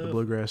Mountain and right, stuff. the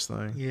bluegrass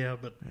thing. Yeah,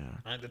 but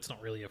it's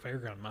not really a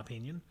fairground in my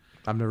opinion.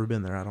 I've never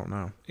been there. I don't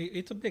know.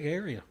 It's a big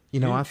area. You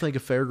know, I think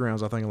of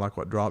fairgrounds. I think of like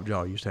what Drop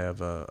Jaw used to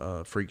have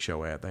a freak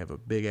show at. They have a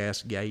big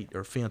ass gate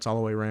or fence all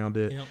the way around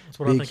it. Yeah, that's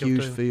what I big, think huge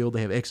of too. field.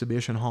 They have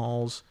exhibition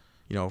halls.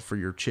 You know, for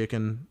your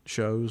chicken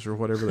shows or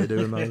whatever they do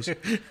in those.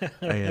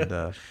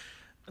 And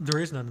there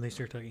is none in East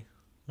Kentucky.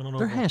 I don't know.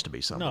 There has to be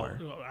somewhere.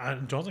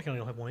 No, Johnson County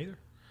don't have one either.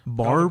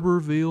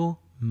 Barberville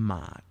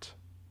might.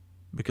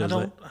 Because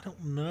I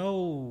don't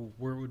know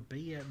where it would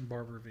be at in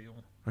Barberville.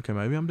 Okay,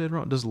 maybe I'm dead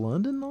wrong. Does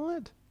London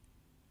not?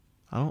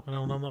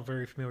 I'm not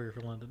very familiar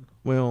with London.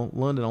 Well,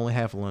 London, only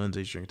half of London's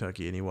Eastern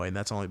Kentucky anyway, and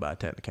that's only by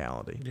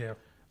technicality. Yeah.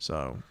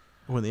 So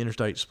when the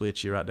interstate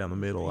splits you right down the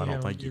middle, I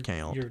don't think you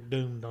count. You're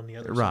doomed on the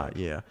other right, side.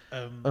 Yeah.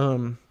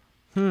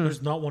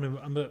 There's not one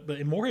but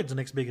in Moorhead's the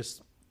next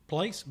biggest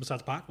place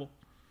besides Pikeville.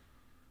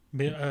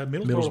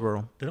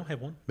 Middlesboro. They don't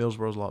have one.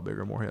 Middlesboro's a lot bigger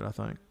than Moorhead, I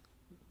think.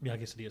 Yeah, I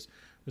guess it is.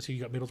 Let's see,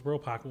 you got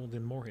Middlesboro, Pikeville,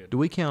 then Moorhead. Do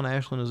we count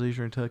Ashland as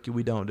Eastern Kentucky?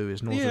 We don't do.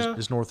 It's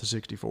north of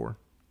 64.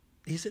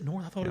 Is it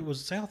north? I thought it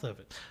was south of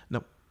it.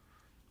 Nope.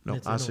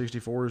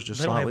 I-64 is just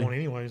they slightly.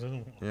 They don't have one anyways.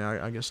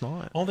 Yeah, I guess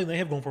not. Only thing they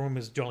have going for them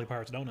is Jolly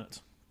Pirates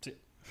Donuts.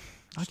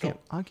 That's it.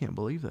 I can't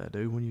believe that,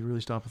 dude, when you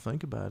really stop and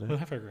think about it. Well,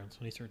 have fairgrounds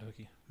in Eastern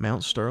Kentucky.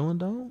 Mount Sterling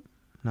don't?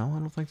 No, I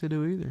don't think they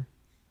do either.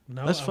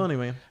 No, that's funny,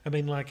 man. I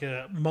mean, like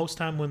most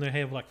time when they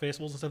have like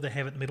festivals and stuff, they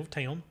have it in the middle of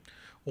town,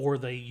 or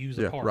they use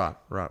a park.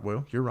 Right.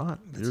 Well, you're right.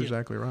 You're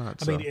exactly right.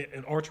 I mean,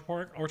 at Archer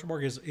Park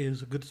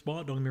is a good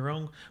spot. Don't get me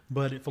wrong,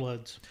 but it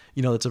floods.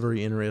 You know, that's a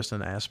very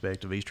interesting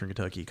aspect of Eastern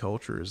Kentucky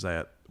culture. Is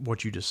that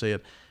what you just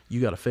said?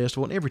 You got a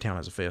festival, and every town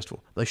has a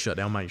festival. They shut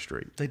down Main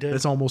Street. They do.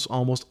 It's almost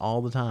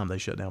all the time they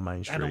shut down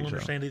Main Street. I don't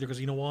understand either,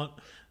 because you know what?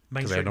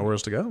 Main Street, they have nowhere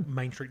else to go.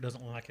 Main Street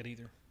doesn't like it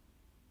either.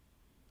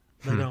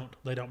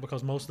 They don't,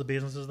 because most of the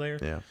businesses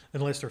there,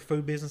 unless they're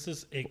food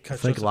businesses, it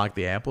cuts. Think like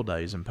the Apple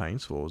Days in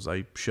Paintsville,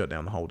 they shut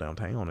down the whole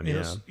downtown, and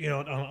you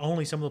know,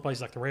 only some of the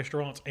places like the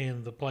restaurants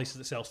and the places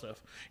that sell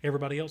stuff.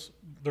 Everybody else,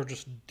 they're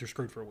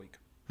screwed for a week.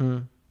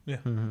 Yeah.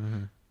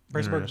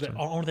 Pressburg, the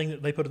only thing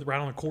that they put it right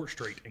on Court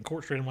Street, and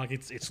Court Street, I'm like,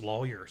 it's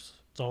lawyers.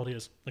 That's all it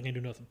is. They can't do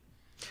nothing.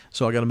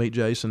 So I got to meet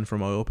Jason from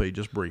OLP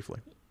just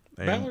briefly.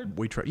 And Ballard?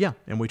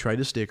 we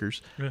traded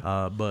stickers,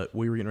 but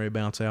we were getting ready to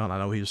bounce out, and I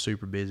know he was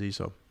super busy,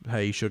 so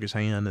hey, he shook his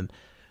hand, and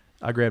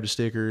I grabbed a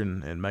sticker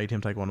and made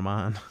him take one of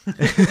mine. Did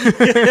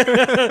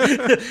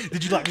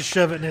you like to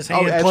shove it in his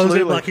hand, close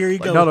it, like, here you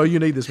go? No, you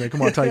need this, man.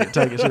 Come on, take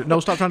it. No,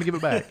 stop trying to give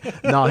it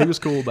back. No, he was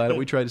cool about it.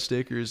 We traded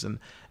stickers, and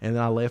then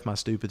I left my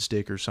stupid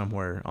stickers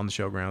somewhere on the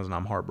showgrounds, and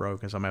I'm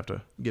heartbroken, so I'm going to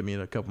have to get me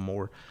a couple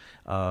more.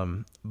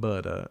 But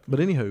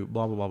anywho,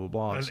 blah, blah, blah, blah,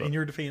 blah. So, in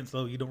your defense,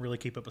 though, you don't really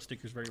keep up with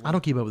stickers very well. I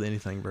don't keep up with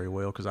anything very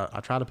well, because I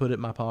try to put it in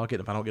my pocket.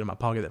 If I don't get it in my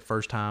pocket that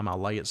first time, I'll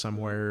lay it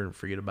somewhere and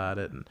forget about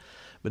it.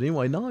 But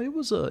anyway, no, it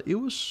was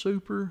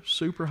super,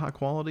 super high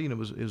quality, and it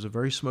was a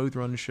very smooth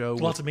running show.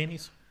 Lots of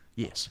minis.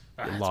 Yes,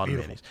 a lot of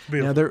minis.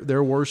 Beautiful. Now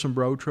there were some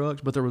bro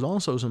trucks, but there was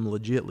also some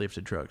legit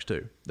lifted trucks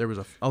too. There was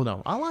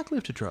I like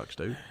lifted trucks,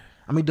 dude.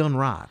 I mean, done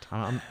right.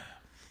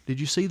 Did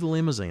you see the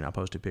limousine I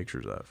posted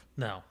pictures of?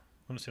 No.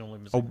 I didn't see a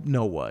limousine. Oh,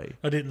 no way.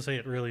 I didn't see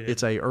it, really.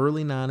 It's a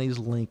early 90s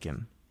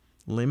Lincoln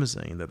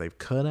limousine that they've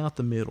cut out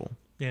the middle.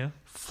 Yeah.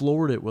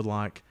 Floored it with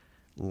like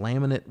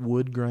laminate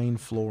wood grain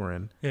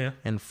flooring. Yeah.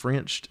 And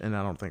Frenched, and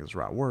I don't think it's the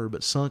right word,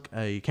 but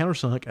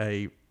countersunk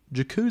a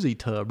jacuzzi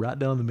tub right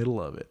down the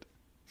middle of it.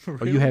 Really?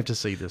 Oh, you have to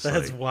see this.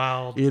 That's thing.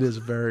 wild. It is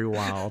very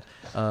wild.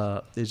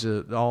 It's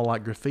all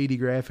like graffiti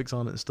graphics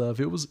on it and stuff.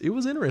 It was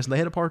interesting. They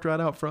had it parked right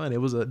out front. It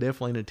was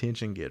definitely an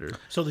attention getter.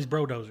 So these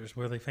brodozers,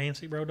 were they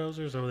fancy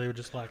brodozers, or were they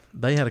just like?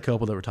 They had a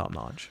couple that were top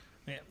notch.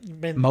 Yeah,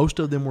 most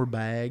of them were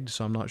bagged,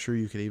 so I'm not sure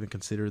you could even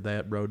consider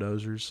that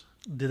brodozers.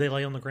 Did they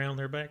lay on the ground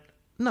there back?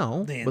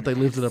 No, but they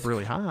lifted up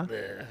really high.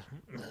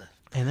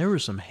 And there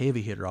was some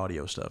heavy hitter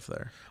audio stuff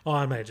there. Oh,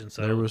 I imagine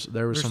so. There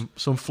was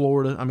some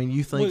Florida. I mean,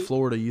 you think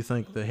Florida, you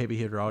think the heavy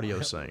hitter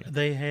audio scene.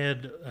 They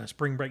had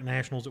Spring Break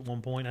Nationals at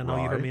one point. I know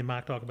you heard me and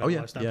Mike talk about it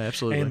last time. Yeah,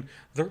 absolutely. And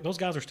those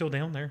guys are still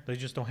down there. They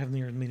just don't have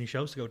near as many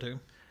shows to go to.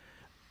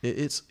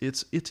 It's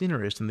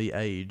interesting. The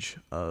age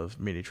of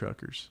mini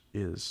truckers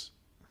it's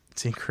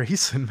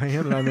increasing,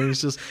 man. I mean,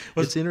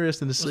 it's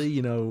interesting to see,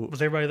 you know.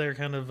 Was everybody there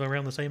kind of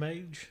around the same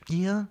age?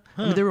 Yeah.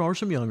 Huh. I mean, there are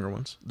some younger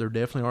ones. There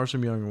definitely are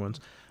some younger ones.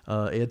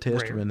 Ed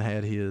Testerman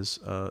had his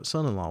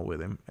son-in-law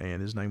with him,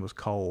 and his name was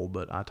Cole,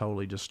 but I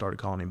totally just started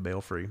calling him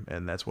Belfry,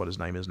 and that's what his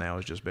name is now,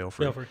 is just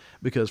Belfry.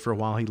 Because for a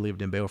while he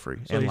lived in Belfry.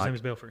 So his name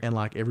is Belfry. And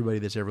like everybody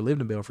that's ever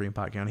lived in Belfry in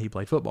Pike County, he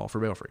played football for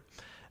Belfry.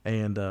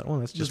 And well,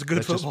 that's just a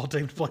good football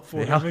team to play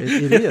for. Yeah,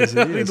 it is.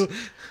 It is.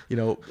 You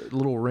know, a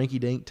little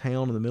rinky-dink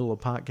town in the middle of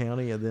Pike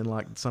County, and then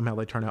like somehow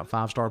they turn out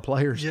 5-star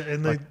players. Yeah,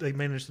 and they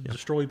manage to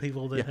destroy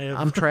people that have.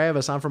 I'm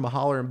Travis. I'm from a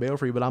holler in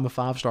Belfry, but I'm a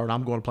 5-star, and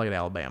I'm going to play at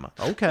Alabama.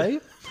 Okay,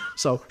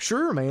 so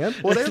sure, man,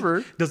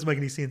 whatever. Doesn't make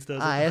any sense,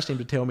 does it? I asked him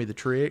to tell me the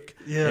trick,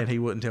 and he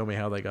wouldn't tell me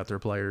how they got their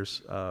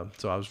players.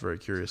 So I was very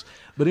curious.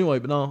 But anyway,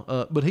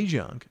 but he's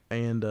young,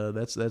 and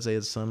that's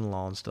Ed's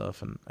son-in-law and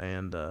stuff,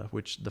 and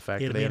which the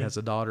fact that Ed has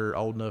a daughter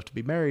old enough to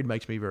be married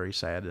makes me very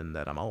sad in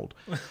that I'm old.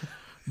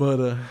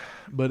 But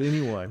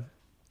anyway,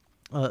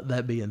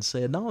 that being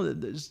said, no,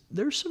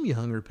 there's some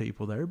younger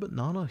people there, but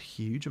not a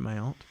huge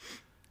amount,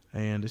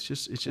 and it's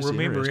just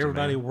remember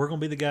everybody, we're gonna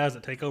be the guys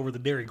that take over the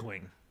Dairy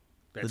Queen.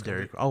 That's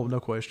oh, no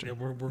question. Yeah,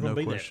 we're gonna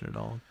be no question that.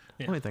 at all.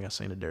 Yeah. I don't think I've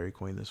seen a Dairy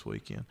Queen this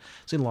weekend.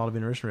 Seen a lot of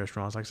interesting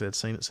restaurants. Like I said,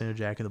 seen a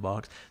Jack in the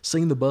Box.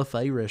 Seen the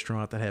buffet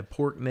restaurant that had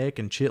pork neck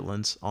and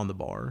chitlins on the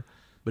bar,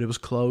 but it was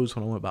closed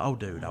when I went by. Oh,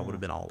 dude, I would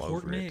have been all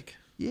over pork neck. it.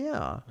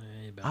 Yeah,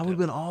 I would have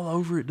been all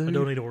over it, dude. I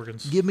don't eat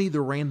organs. Give me the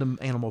random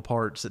animal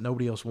parts that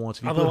nobody else wants.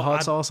 If you put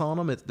hot sauce on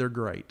them, they're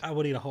great. I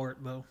would eat a heart,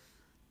 though.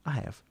 I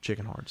have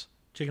chicken hearts.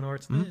 Chicken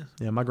hearts?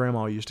 Mm-hmm. Yeah, my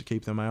grandma used to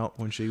keep them out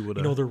when she would.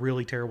 You know, they're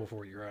really terrible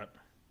for you, right?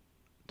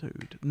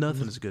 Dude,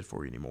 nothing is good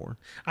for you anymore.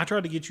 I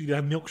tried to get you to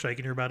have milkshake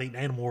and you're about eating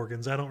animal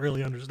organs. I don't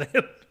really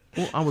understand.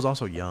 Well, I was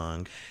also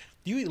young.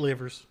 Do you eat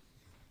livers?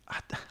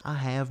 I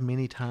have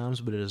many times,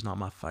 but it is not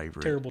my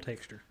favorite. Terrible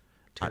texture.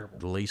 Terrible.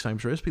 The Lee's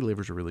Famous Recipe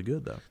livers are really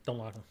good, though. Don't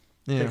like them.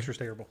 Yeah. Texture's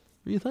terrible.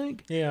 You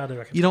think? Yeah, I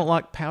do. You don't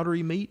like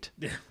powdery meat?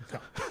 Yeah,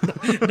 no,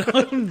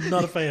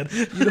 not a fan.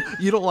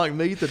 You don't like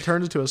meat that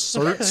turns into a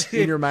certs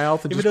in your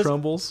mouth and just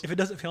crumbles? If it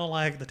doesn't feel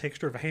like the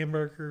texture of a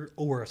hamburger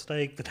or a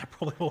steak, then I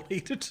probably won't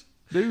eat it.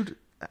 Dude,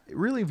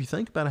 really, if you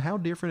think about it, how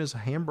different is a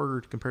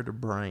hamburger compared to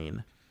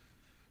brain?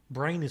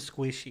 Brain is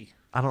squishy.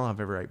 I don't know if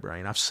I've ever ate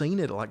brain. I've seen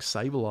it like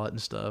Save-A-Lot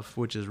and stuff,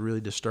 which is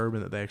really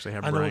disturbing that they actually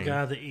have brain. I know a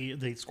guy that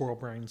eats squirrel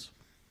brains.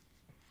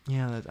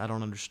 Yeah, I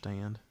don't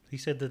understand. He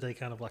said that they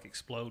kind of like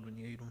explode when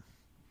you eat them.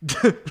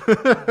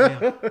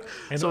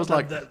 So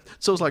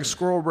it's like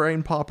squirrel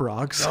brain pop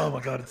rocks. Oh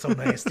my god, it's so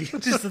nasty.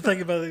 Just to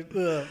think about it.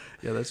 Ugh.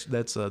 Yeah,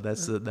 that's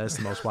the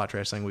most white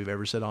trash thing we've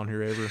ever said on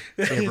here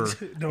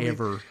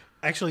ever.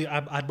 Actually,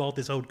 I bought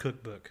this old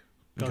cookbook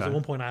because at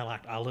one point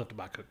I love to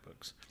buy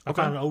cookbooks. I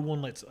found an old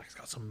one that's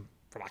got some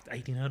for like the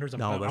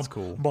 1800s. That's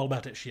cool. I'm all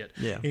about that shit.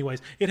 Yeah.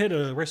 Anyways, it had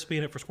a recipe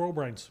in it for squirrel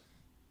brains.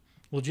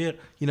 Legit.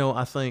 You know,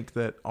 I think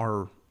that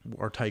our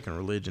take on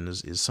religion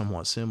is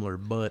somewhat similar,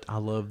 but I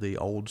love the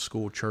old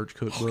school church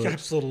cookbooks.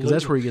 Absolutely. Because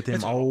that's where you get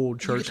them old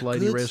church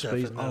lady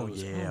recipes. Oh,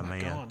 yeah,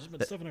 man. God,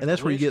 and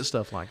that's where you get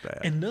stuff like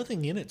that. And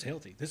nothing in it's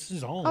healthy. This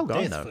is all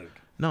death food.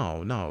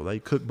 No, they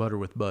cook butter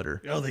with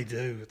butter. Oh, they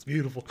do. It's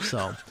beautiful.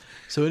 So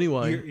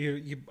anyway,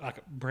 you like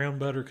a brown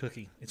butter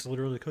cookie. It's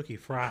literally a cookie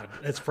fried.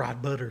 That's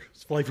fried butter.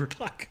 It's flavored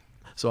like.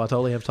 So I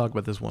totally have to talk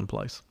about this one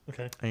place.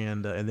 Okay.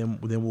 And then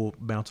we'll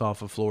bounce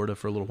off of Florida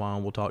for a little while,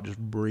 and we'll talk just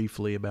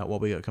briefly about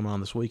what we got coming on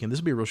this weekend. This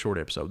will be a real short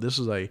episode. This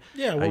is we're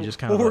going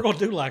to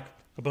do like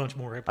a bunch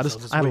more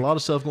episodes. I had a lot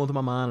of stuff going through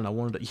my mind, and I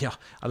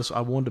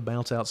wanted to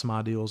bounce out some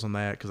ideas on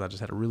that because I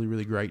just had a really,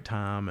 really great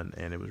time,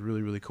 and it was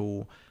really, really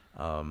cool.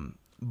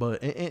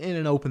 But in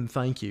an open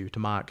thank you to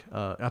Mike,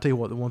 I'll tell you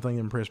what, the one thing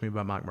that impressed me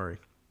about Mike Murray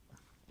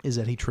is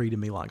that he treated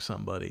me like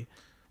somebody.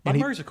 Mike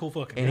Murray's a cool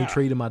fucking guy. And he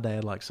treated my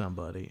dad like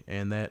somebody,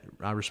 and that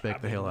I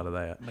respect the hell out of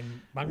that.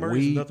 Mike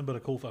Murray's nothing but a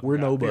cool fucking guy. We're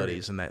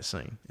nobodies in that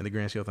scene, in the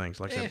grand scale of things.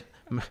 Like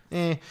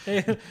I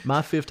said,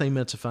 my 15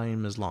 minutes of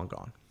fame is long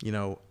gone. You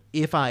know,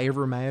 if I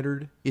ever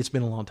mattered, it's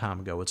been a long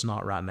time ago. It's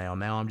not right now.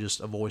 Now I'm just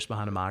a voice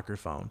behind a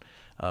microphone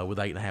with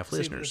 8.5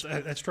 listeners.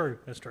 That's true.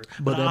 That's true.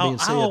 But that being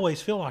said, I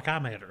always feel like I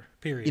matter,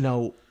 period. You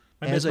know,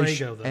 as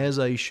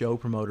a show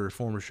promoter,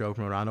 former show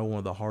promoter, I know one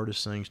of the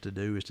hardest things to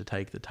do is to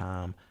take the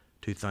time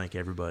to thank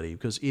everybody,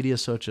 because it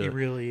is such a... It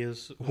really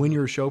is. When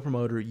you're a show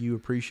promoter, you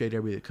appreciate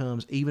everybody that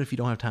comes, even if you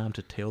don't have time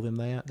to tell them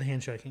that. The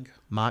handshaking.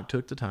 Mike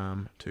took the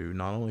time to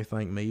not only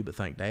thank me, but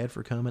thank Dad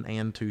for coming,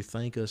 and to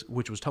thank us,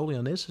 which was totally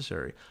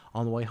unnecessary.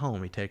 On the way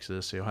home, he texted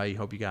us, said, hey,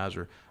 hope you guys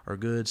are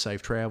good,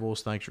 safe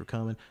travels, thanks for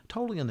coming.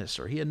 Totally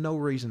unnecessary. He had no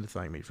reason to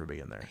thank me for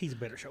being there. He's a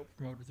better show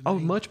promoter than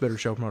me. Much better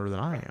show promoter than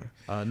I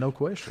am. No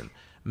question.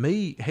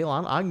 Me, hell,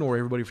 I ignore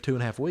everybody for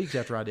 2.5 weeks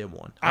after I did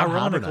one.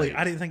 Ironically,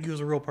 I didn't think he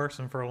was a real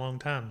person for a long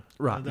time.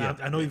 Right.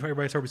 I know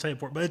everybody's heard me say it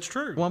before, but it's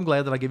true. Well, I'm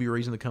glad that I give you a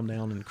reason to come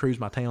down and cruise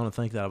my town and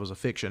think that I was a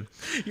fiction.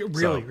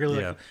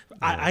 Really. Yeah.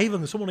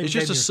 It's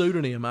just a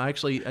pseudonym. I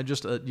actually,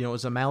 it's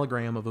an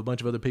amalgam of a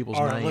bunch of other people's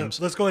names.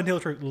 Let's go ahead and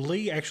tell the truth.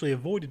 Lee actually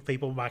avoided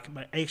people by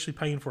actually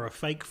paying for a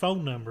fake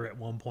phone number at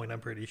one point, I'm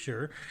pretty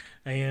sure.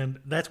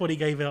 And that's what he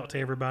gave out to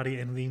everybody,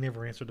 and he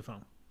never answered the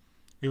phone.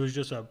 It was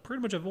just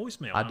pretty much a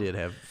voicemail. I did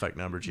have fake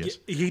numbers, yes.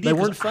 They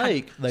weren't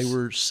fake. They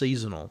were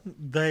seasonal.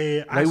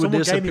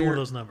 Someone gave me one of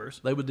those numbers.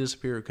 They would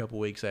disappear a couple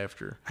weeks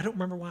after. I don't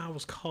remember why I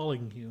was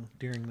calling you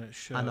during that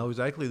show. I know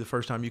exactly the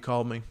first time you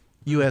called me.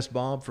 You asked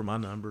Bob for my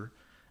number,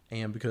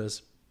 and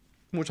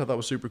which I thought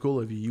was super cool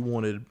of you, you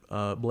wanted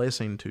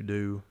Blessing to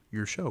do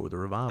your show, The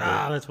Revival.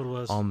 That's what it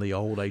was. On the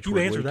old H-Word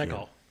You answered weekend. that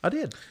call. I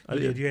did.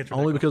 You answered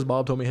only that because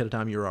Bob told me ahead of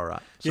time you were all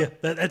right. So. Yeah,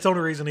 that's the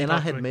only reason. And I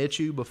had met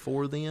you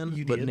before then,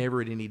 You but did.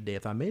 never at any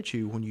depth. I met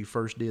you when you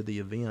first did the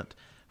event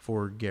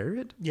for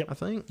Garrett. Yep. I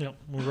think. Yep.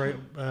 Right.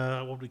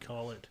 What would we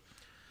call it?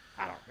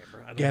 I don't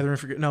remember. Gathering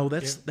for no,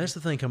 that's the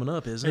thing coming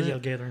up, isn't Yeah,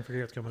 it? Gathering for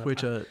Garrett's coming up.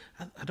 Which I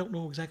don't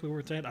know exactly where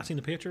it's at. I seen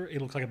the picture.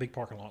 It looks like a big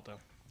parking lot though.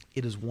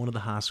 it is one of the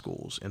high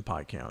schools in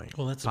Pike County.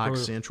 Well, that's Pike part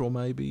of- Central,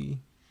 maybe.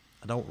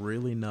 I don't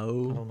really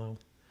know. I don't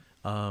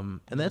know.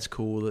 And that's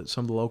cool that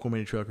some of the local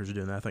mini truckers are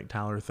doing that. I think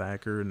Tyler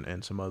Thacker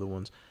and some other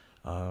ones.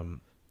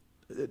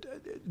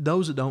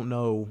 Those that don't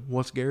know,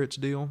 what's Garrett's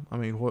deal? I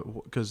mean,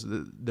 because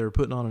they're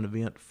putting on an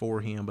event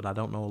for him, but I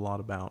don't know a lot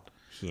about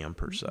him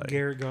per se.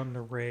 Garrett got in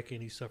a wreck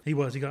and he suffered. He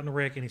got in a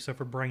wreck and he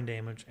suffered brain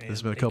damage. And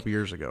It's been a couple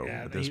years ago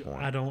at this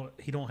point.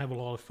 He don't have a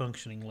lot of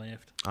functioning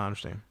left. I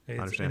understand.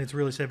 And it's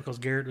really sad because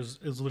Garrett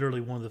is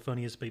literally one of the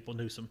funniest people.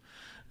 Newsom.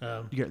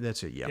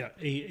 That's it. Yeah. Yeah.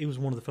 He was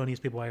one of the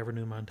funniest people I ever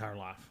knew in my entire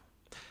life.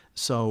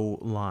 So,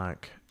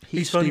 like,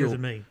 He's funnier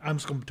than me. I'm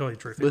just going to tell you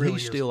the truth. But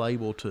he's still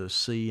able to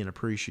see and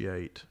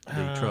appreciate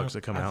the trucks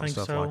that come out and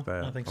stuff like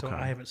that. I think so.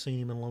 I haven't seen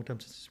him in a long time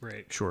since his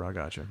wreck. Sure, I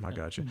got you.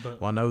 But,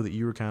 Well, I know that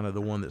you were kind of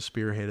the one that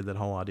spearheaded that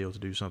whole idea to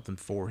do something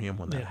for him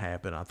when that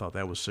happened. I thought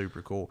that was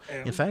super cool.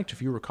 In fact,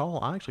 if you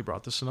recall, I actually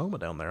brought the Sonoma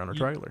down there on a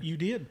trailer. You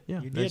did.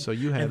 Yeah. You did. So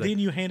you had and then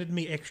you handed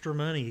me extra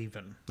money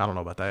even. I don't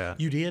know about that.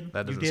 You did?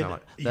 That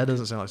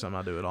doesn't sound like something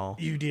I do at all.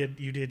 You did.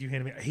 You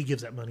handed me. He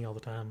gives that money all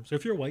the time. So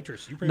if you're a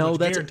waitress, you pretty No, much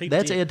guaranteed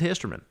that's to Ed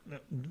Testerman.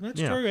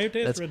 That's true. Ed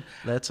Testerman.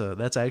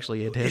 That's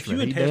actually Ed If you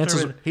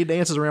Testerman. and He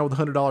dances around with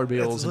 $100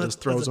 bills and just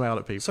throws them out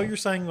at people. So you're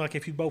saying like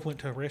if you both went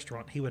to a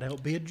restaurant, he would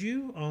outbid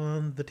you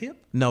on the tip?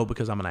 No,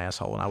 because I'm an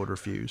asshole and I would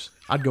refuse.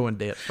 I'd go in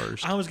debt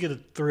first. I always get a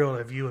thrill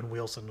of you and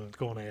Wilson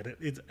going at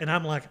it. And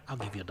I'm like, I'll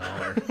give you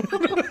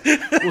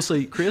 $1. Well,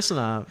 see, Chris and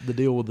I, the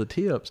deal with the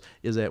tips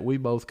is that we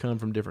both come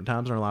from different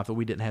times in our life that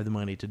we didn't have the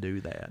money to do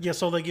that. Yeah,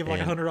 so they give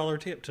like $100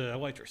 tip to a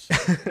waitress.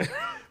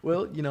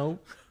 Well,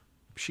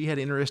 she had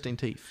interesting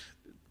teeth.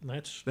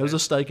 That was a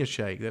steak and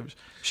shake.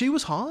 She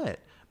was hot,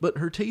 but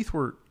her teeth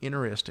were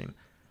interesting.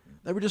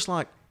 They were just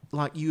like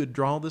you would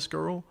draw this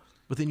girl,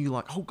 but then you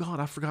like, oh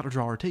God, I forgot to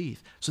draw her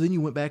teeth. So then you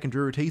went back and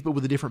drew her teeth, but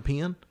with a different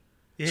pen.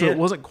 Yeah. So it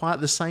wasn't quite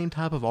the same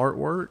type of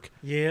artwork.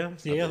 Yeah.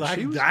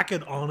 I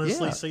could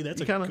honestly see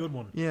that's a good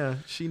one. Yeah,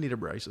 she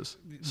needed braces.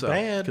 So,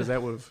 bad. Because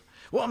that would have.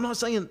 Well, I'm not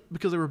saying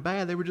because they were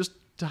bad. They were just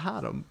to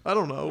hide them. I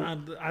don't know.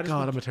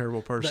 God, I'm a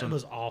terrible person. That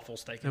was awful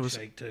steak and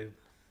shake too. It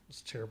was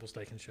a terrible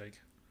steak and shake.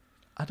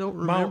 I don't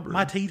remember.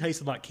 My tea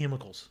tasted like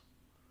chemicals.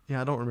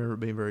 Yeah, I don't remember it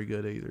being very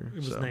good either. It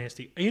was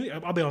nasty.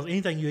 I'll be honest,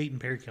 anything you eat in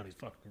Perry County is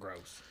fucking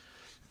gross.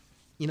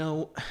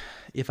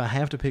 If I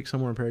have to pick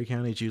somewhere in Perry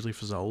County, it's usually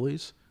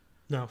Fazoli's.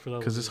 No, for those.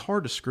 Because it's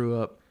hard to screw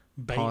up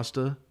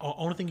pasta.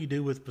 Only thing you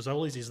do with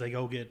Fazoli's is they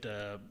go get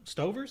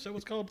Stovers. Is that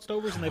what's called?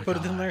 Stovers, and they put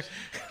it in there.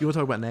 You want to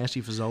talk about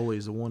nasty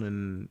Fazoli's? The one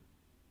in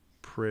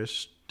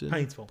Preston?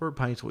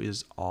 Paintsville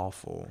is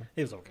awful.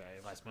 It was okay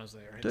last month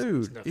there.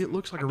 Dude, it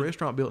looks like a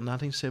restaurant built in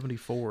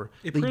 1974.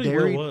 It pretty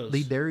well was.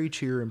 The Dairy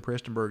Cheer in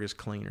Prestonburg is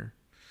cleaner.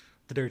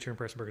 The Dairy Cheer in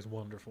Prestonburg is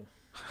wonderful.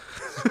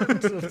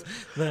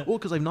 Well,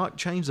 because they've not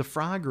changed the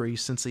fry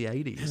grease since the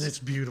 80s. And it's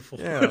beautiful.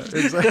 Yeah,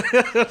 exactly.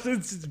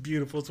 It's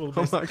beautiful. It's one of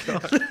oh, my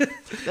God.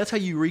 That's how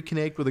you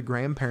reconnect with a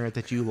grandparent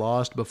that you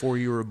lost before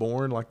you were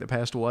born, like that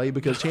passed away,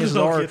 because chances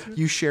are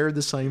you shared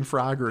the same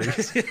fry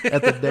grease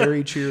at the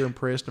Dairy Cheer in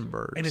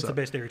Prestonburg. And it's the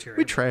best Dairy Cheer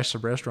We trashed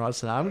some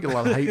restaurants tonight. I'm going to get a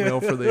lot of hate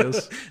mail for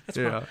this.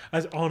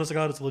 Honest to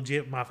God, it's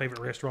legit my favorite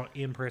restaurant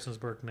in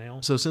Prestonsburg now.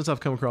 So since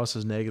I've come across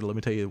as negative, let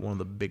me tell you one of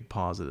the big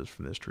positives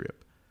from this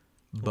trip.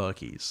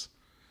 Buc-ee's.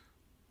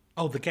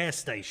 Oh, the gas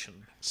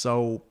station.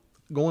 So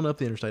going up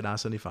the interstate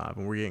I-75,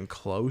 and we're getting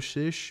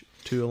close-ish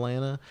to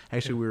Atlanta.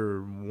 Actually, we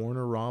were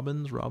Warner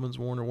Robins,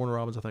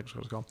 I think is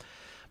what it's called.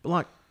 But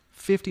like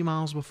 50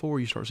 miles before,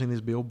 you start seeing these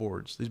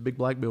billboards, these big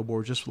black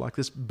billboards, just like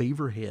this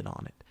beaver head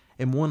on it,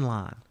 in one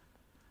line.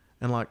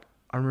 And like,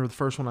 I remember the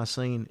first one I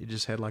seen, it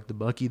just had like the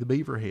Buc-ee the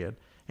beaver head,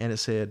 and it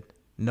said,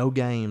 "No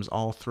games,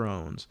 all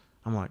thrones."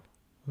 I'm like,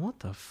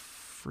 what the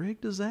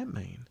frig does that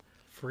mean?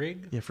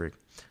 Frig? Yeah, frig.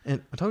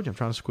 And I told you I'm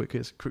trying to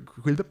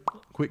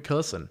quit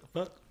cussing.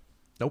 What?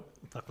 Nope.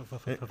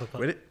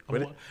 Quit it.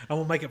 I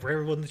won't make it for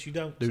everyone that you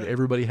don't. Dude,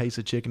 everybody hates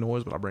the chicken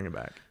noise, but I'll bring it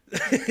back.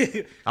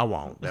 I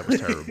won't. That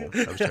was terrible.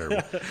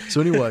 So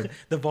anyway.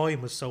 The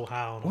volume was so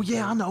high on it. Oh,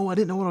 yeah, I know. I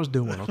didn't know what I was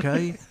doing,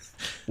 okay?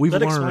 We've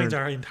that learned explains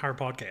our entire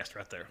podcast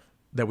right there.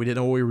 That we didn't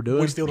know what we were doing?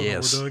 We still don't know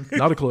what we're doing.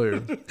 Not a clue.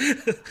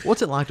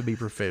 What's it like to be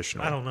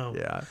professional? I don't know.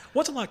 Yeah.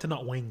 What's it like to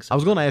not wing something? I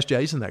was going to ask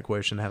Jason that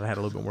question had I had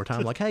a little bit more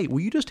time. Like, hey, will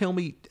you just tell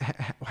me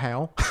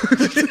how?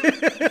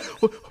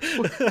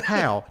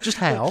 How? Just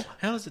how?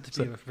 How is it to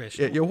be a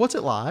professional? Yeah, what's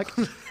it like?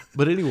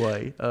 But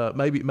anyway,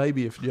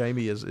 maybe if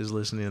Jamie is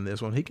listening in this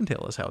one, he can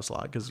tell us how it's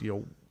like because,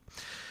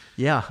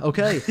 yeah,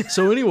 okay.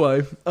 So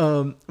anyway,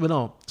 but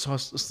no, so I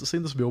was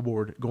seeing this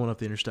billboard going up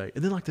the interstate.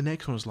 And then like the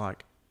next one was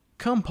like,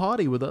 "Come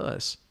potty with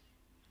us."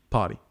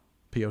 Potty.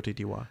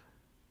 Potty.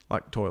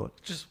 Like toilet.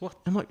 Just what?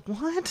 I'm like,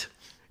 what?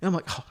 And I'm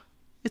like, oh,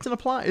 It's an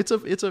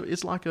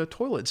it's like a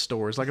toilet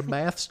store. It's like a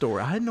bath store.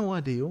 I had no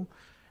idea.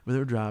 But they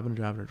were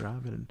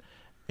driving.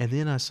 And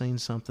then I seen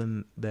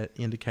something that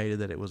indicated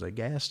that it was a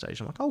gas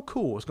station. I'm like, oh,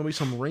 cool. It's going to be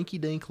some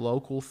rinky-dink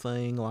local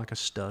thing like a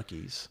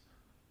Stuckey's.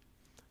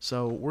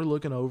 So we're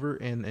looking over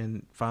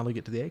and finally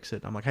get to the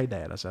exit. I'm like, hey,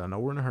 Dad. I said, I know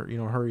we're in a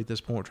hurry at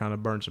this point, trying to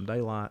burn some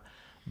daylight,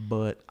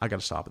 but I got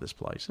to stop at this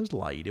place. It was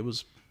late. It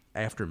was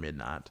after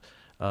midnight.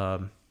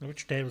 But your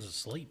dad was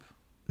asleep.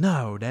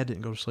 No, Dad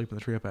didn't go to sleep on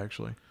the trip,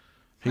 actually.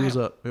 He was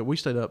up. We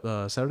stayed up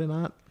Saturday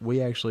night.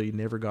 We actually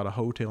never got a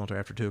hotel until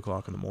after 2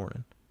 o'clock in the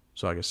morning.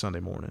 So I guess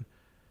Sunday morning.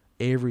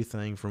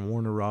 Everything from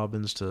Warner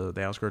Robins to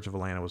the outskirts of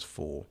Atlanta was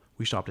full.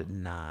 We stopped at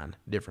 9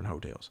 different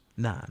hotels.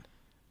 9.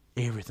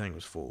 Everything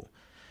was full.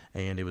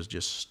 And it was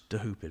just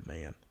stupid,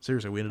 man.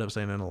 Seriously, we ended up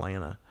staying in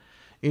Atlanta.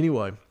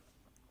 Anyway,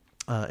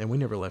 and we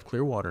never left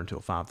Clearwater until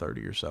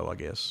 5:30 or so, I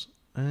guess.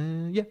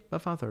 Yeah,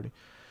 about 5:30.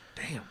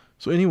 Damn.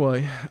 So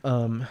anyway,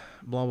 blah,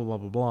 blah, blah,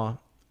 blah,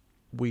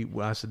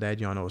 blah. I said,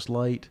 Dad, I know it's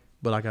late,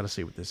 but I got to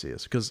see what this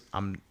is because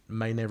I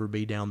may never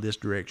be down this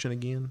direction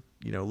again.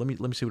 Let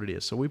me see what it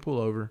is. So we pull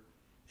over,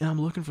 and I'm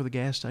looking for the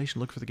gas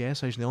station.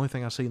 The only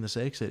thing I see in this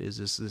exit is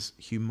this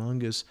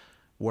humongous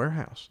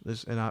warehouse.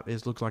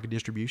 It looks like a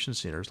distribution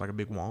center. It's like a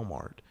big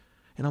Walmart.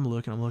 And I'm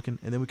looking,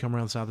 and then we come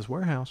around the side of this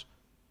warehouse,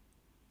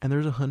 and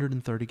there's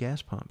 130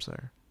 gas pumps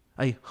there.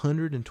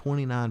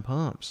 129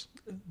 pumps.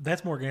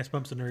 That's more gas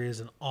pumps than there is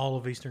in all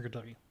of Eastern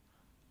Kentucky.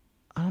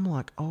 I'm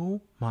like,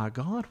 oh my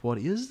God, what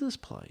is this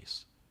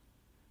place?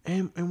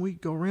 And we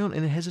go around,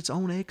 and it has its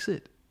own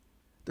exit.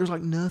 There's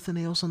like nothing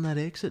else on that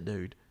exit,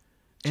 dude.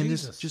 And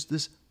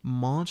this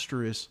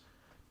monstrous.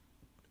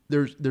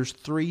 There's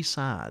 3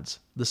 sides.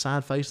 The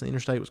side facing the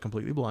interstate was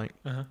completely blank,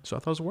 so I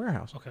thought it was a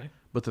warehouse. Okay.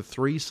 But the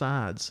 3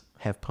 sides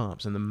have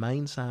pumps, and the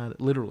main side,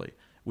 literally,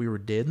 we were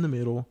dead in the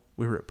middle.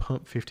 We were at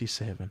pump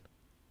 57.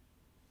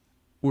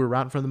 We were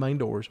right in front of the main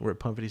doors. We're at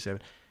pump 57.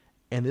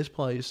 And this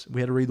place, we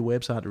had to read the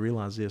website to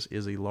realize this,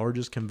 is the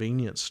largest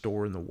convenience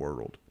store in the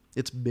world.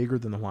 It's bigger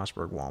than the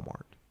Whitesburg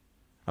Walmart.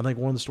 I think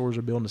one of the stores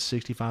are building to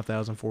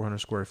 65,400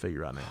 square feet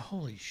right now.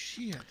 Holy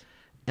shit.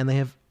 And they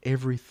have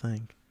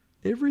everything.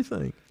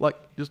 Everything.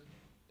 Like, just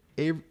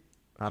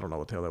I don't know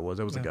what the hell that was.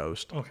 That was a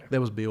ghost. Okay. That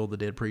was Bill, the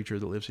dead preacher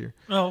that lives here.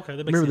 Oh, okay.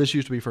 That makes Remember, sense. this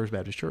used to be First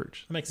Baptist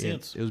Church. That makes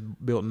sense. It was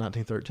built in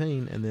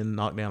 1913 and then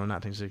knocked down in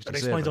 1967. That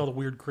explains all the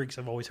weird creaks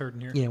I've always heard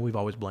in here. Yeah, we've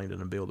always blamed it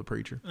on Bill, the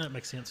preacher. That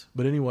makes sense.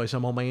 But anyway,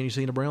 some old man you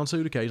see in a brown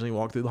suit occasionally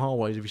walk through the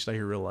hallways if you stay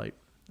here real late.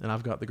 And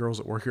I've got the girls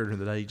that work here during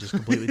the day just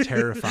completely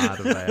terrified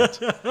of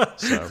that.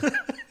 So,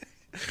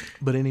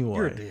 but anyway.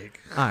 You're a dick.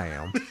 I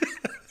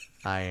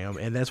am.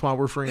 And that's why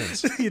we're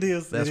friends. It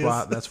is.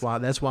 That's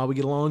why we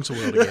get along so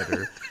well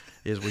together.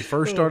 Is we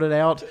first started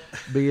out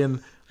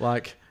being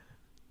like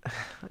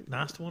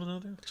nice to one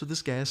another. So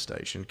this gas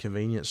station,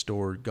 convenience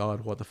store,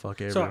 God, what the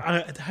fuck ever. So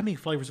how many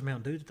flavors of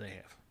Mountain Dew did they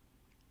have?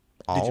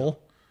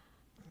 All.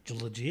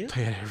 Legit?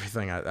 They had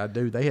everything. I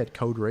do. They had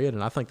Code Red,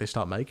 and I think they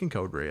stopped making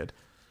Code Red.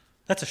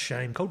 That's a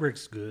shame. Code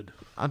Red's good.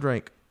 I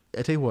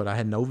tell you what, I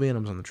had no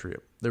Venoms on the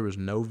trip. There was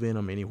no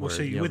Venom anywhere. Well,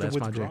 so you went that's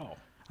my withdrawal.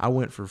 I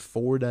went for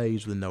 4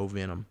 days with no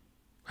Venom.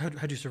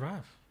 How'd you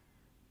survive?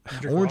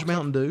 Orange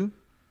Mountain Dew.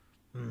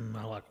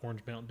 I like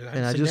Orange Mountain Dew.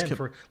 And I just kept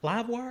for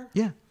Livewire.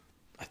 Yeah,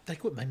 I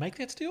think what they make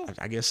that still.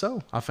 I guess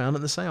so. I found it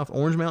in the South.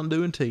 Orange Mountain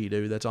Dew and tea,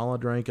 dude. That's all I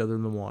drank other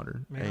than the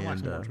water. Man, I like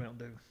some Orange Mountain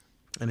Dew.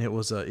 And it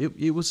was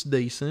it was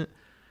decent.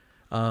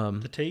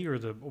 The tea or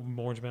the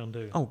Orange Mountain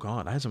Dew? Oh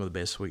God, I had some of the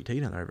best sweet tea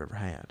down there I've ever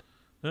had.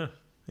 Yeah,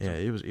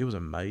 it was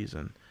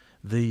amazing.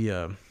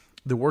 The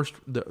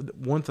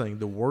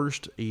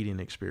worst eating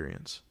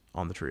experience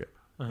on the trip.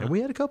 And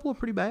we had a couple of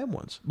pretty bad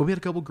ones, but we had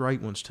a couple of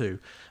great ones too.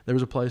 There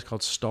was a place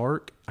called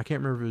Stark. I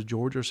can't remember if it was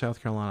Georgia or South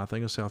Carolina. I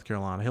think it was South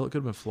Carolina. Hell, it could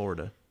have been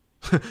Florida.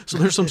 So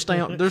there's some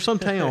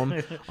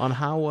town on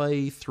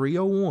Highway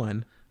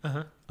 301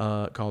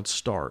 called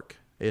Stark,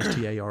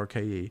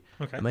 Starke.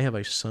 Okay. And they have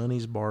a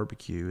Sonny's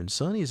barbecue, and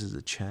Sonny's is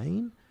a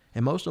chain,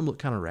 and most of them look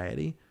kind of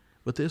ratty,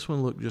 but this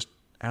one looked just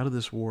out of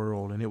this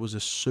world, and it was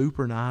just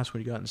super nice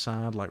when you got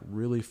inside, like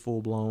really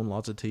full blown,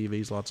 lots of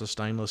TVs, lots of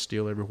stainless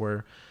steel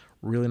everywhere.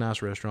 Really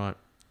nice restaurant.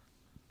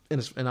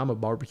 And I'm a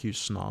barbecue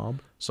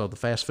snob, so the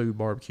fast food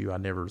barbecue I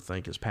never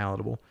think is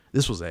palatable.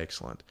 This was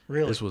excellent.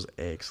 Really? This was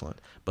excellent.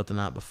 But the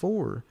night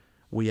before,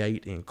 we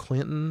ate in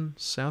Clinton,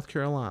 South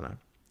Carolina,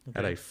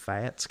 at a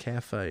Fats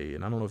Cafe.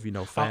 And I don't know if you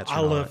know Fats or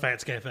not. I love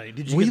Fats Cafe.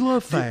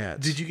 Love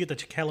Fats. Did you get the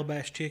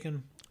calabash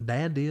chicken?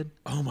 Dad did.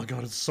 Oh, my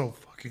God, it's so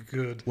fucking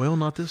good. Well,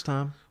 not this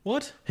time.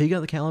 What? He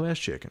got the calabash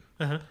chicken.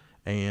 Uh-huh.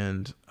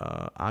 And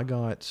I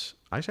got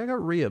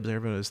ribs.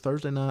 It was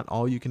Thursday night,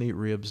 all you can eat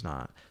ribs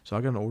night. So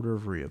I got an order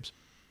of ribs.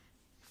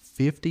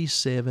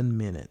 57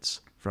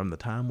 minutes from the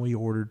time we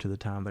ordered to the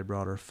time they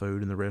brought our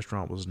food, and the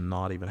restaurant was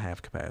not even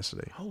half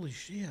capacity. Holy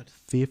shit.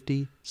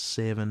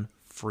 57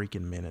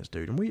 freaking minutes,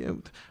 dude.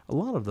 And a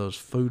lot of those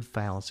food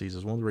fallacies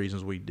is one of the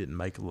reasons we didn't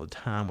make the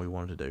time we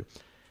wanted to do.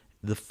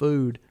 The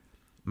food,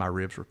 my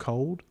ribs were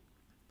cold.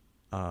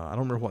 I don't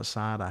remember what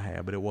side I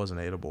had, but it wasn't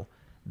edible.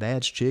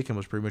 Dad's chicken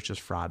was pretty much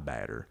just fried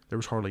batter. There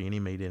was hardly any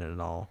meat in it at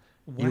all.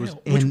 Wow.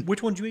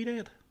 Which one did you eat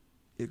at?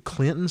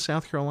 Clinton,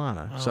 South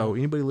Carolina. So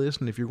anybody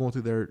listening, if you're going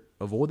through there,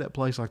 avoid that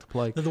place like the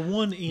plague. The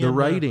one in the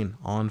rating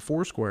on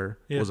Foursquare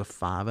was a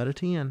 5 out of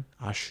 10.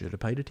 I should have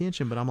paid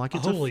attention, but I'm like,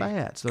 it's a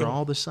Fats. They're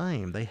all the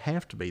same. They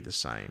have to be the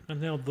same.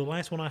 And now the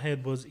last one I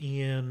had was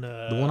in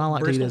the one I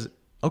like Bristol. to eat is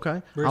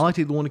okay. Bristol? I like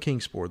to eat the one in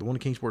Kingsport. The one in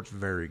Kingsport's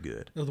very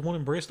good. The one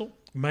in Bristol,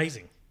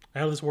 amazing,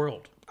 out of this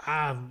world.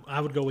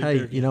 I would go eat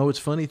there. Hey, you know, it's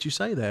funny that you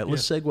say that.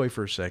 Let's segue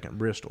for a second.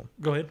 Bristol.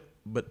 Go ahead.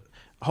 But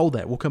hold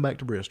that. We'll come back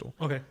to Bristol.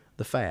 Okay.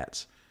 The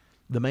Fats.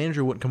 The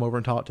manager wouldn't come over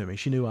and talk to me.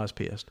 She knew I was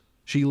pissed.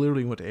 She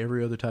literally went to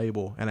every other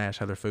table and asked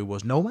how their food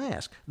was. No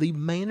mask. The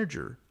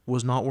manager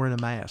was not wearing a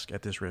mask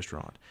at this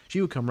restaurant. She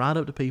would come right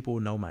up to people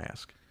with no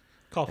mask.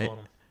 Cough on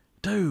them.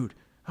 Dude,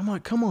 I'm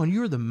like, come on,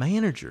 you're the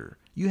manager.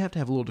 You have to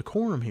have a little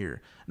decorum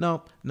here.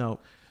 No.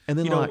 And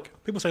then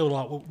people say a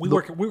lot. We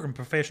work in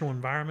professional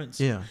environments.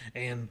 Yeah.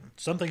 And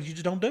some things you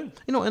just don't do.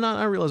 And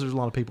I realize there's a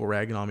lot of people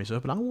ragging on me and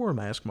stuff, but I wore a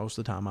mask most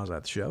of the time I was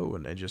at the show,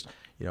 and they just,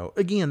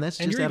 again, that's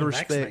and just out of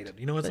respect.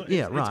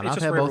 Vaccinated. Right. I've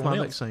had both my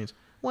vaccines.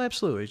 Well,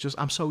 absolutely. It's just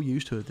I'm so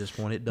used to it at this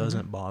point, it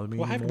doesn't bother me.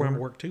 Well, I have to wear them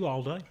to work too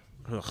all day.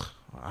 Ugh,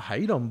 I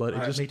hate them, but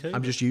me too.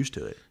 I'm just used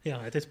to it. Yeah.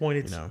 At this point,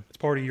 it's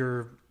part of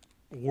your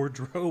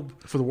wardrobe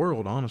for the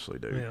world, honestly,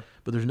 dude. Yeah.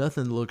 But there's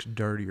nothing that looks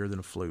dirtier than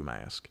a flu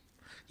mask.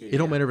 Yeah. It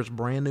don't matter if it's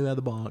brand new out of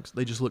the box.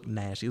 They just look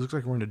nasty. It looks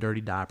like wearing a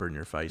dirty diaper in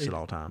your face at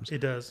all times. It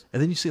does.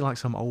 And then you see like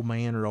some old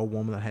man or old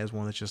woman that has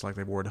one that's just like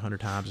they've worn it 100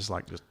 times. It's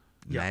like just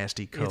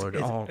nasty colored.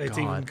 God.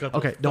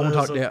 Okay, don't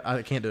want to talk. Yeah,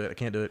 I can't do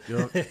it.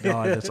 Oh,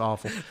 God, that's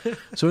awful.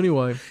 So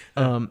anyway,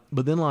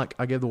 but then like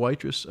I gave the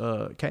waitress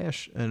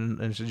cash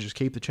and said just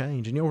keep the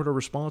change. And you know what her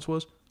response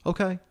was?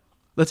 Okay,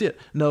 that's it.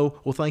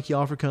 No, well thank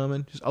y'all for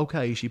coming. Just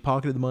okay. She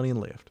pocketed the money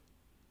and left.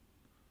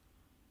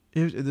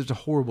 It was a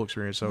horrible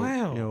experience. So,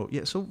 wow.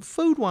 So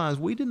food wise,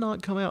 we did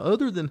not come out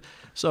other than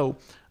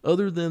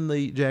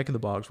the Jack in the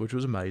Box, which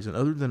was amazing.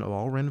 Other than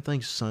all random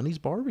things, Sonny's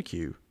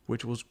Barbecue,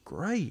 which was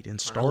great in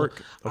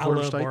Stark,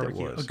 Florida State.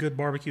 Barbecue. That was a good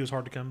barbecue is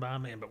hard to come by,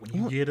 man. But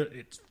when you get it,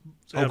 it's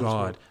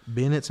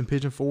Bennett's and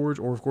Pigeon Forge,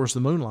 or of course the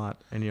Moonlight,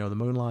 and the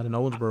Moonlight in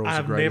Owensboro.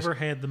 I've never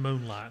had the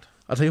Moonlight.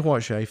 I'll tell you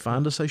what, Shay,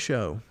 find us a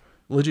show.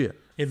 Legit.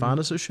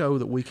 Find us a show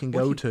that we can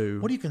go to.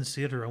 What do you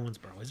consider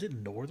Owensboro? Is it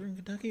northern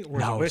Kentucky or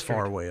no? It's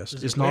far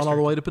west. It's not all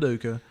the way to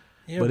Paducah,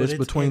 but it's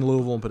between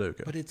Louisville and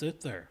Paducah. But it's up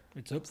there.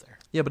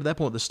 Yeah, but at that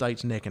point, the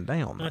state's neck and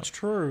down. Though. That's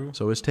true.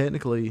 So it's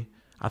technically,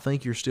 I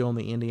think you're still on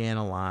the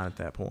Indiana line at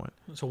that point.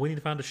 So we need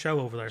to find a show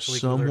over there.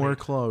 Somewhere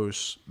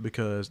close,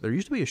 because there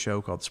used to be a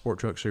show called the Sport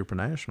Truck Super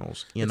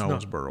Nationals in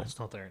Owensboro. It's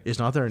not there anymore. It's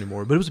not there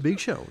anymore, but it was a big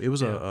show. It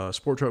was a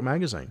Sport Truck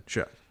Magazine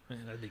show.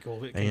 Man, that'd be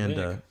cool.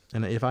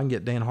 And if I can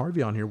get Dan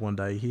Harvey on here one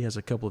day, he has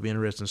a couple of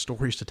interesting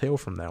stories to tell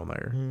from down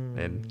there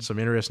and some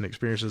interesting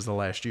experiences the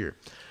last year.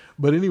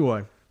 But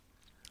anyway,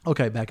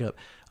 okay, back up.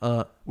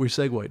 We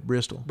segued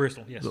Bristol.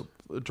 Bristol, yes.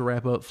 To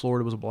wrap up,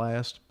 Florida was a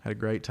blast. Had a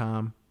great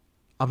time.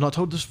 I've not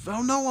told this.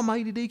 Oh no, my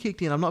ADD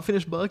kicked in. I've not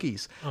finished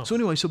Buc-ee's. Oh. So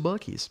anyway,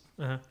 Buc-ee's.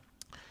 Uh-huh.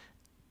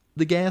 Not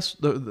the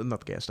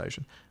gas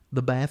station.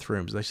 The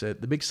bathrooms. They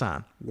said the big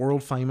sign,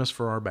 world famous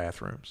for our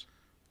bathrooms.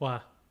 Why?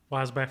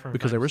 Why is the bathroom?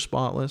 Because famous? They were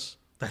spotless.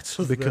 That's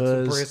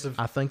impressive.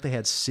 I think they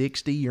had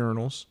 60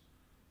 urinals,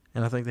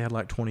 and I think they had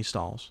like 20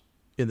 stalls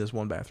in this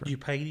one bathroom. You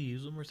pay to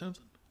use them or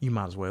something? You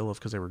might as well have,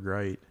 because they were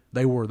great.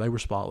 They were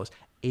spotless.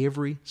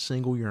 Every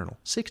single urinal,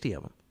 60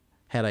 of them,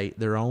 had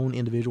their own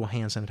individual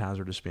hand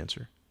sanitizer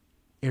dispenser.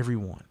 Every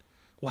one.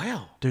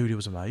 Wow, dude, it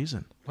was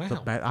amazing.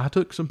 Wow, I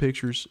took some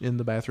pictures in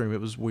the bathroom.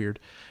 It was weird,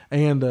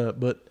 and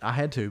but I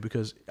had to,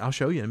 because I'll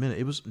show you in a minute.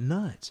 It was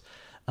nuts.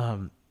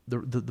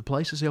 The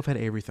place itself had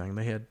everything.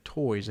 They had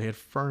toys, they had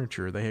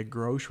furniture, they had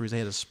groceries, they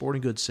had a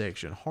sporting goods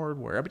section,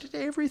 hardware. I mean, just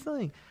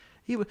everything.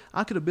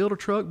 I could have built a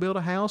truck, built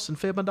a house, and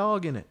fed my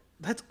dog in it.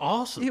 That's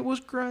awesome. It was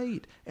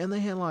great. And they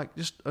had like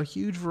just a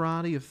huge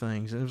variety of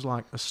things. And it was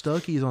like a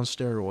Stuckey's on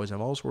steroids. They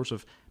have all sorts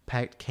of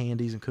packed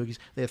candies and cookies.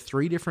 They had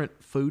 3 different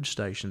food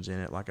stations in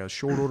it, like a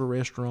short order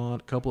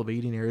restaurant, a couple of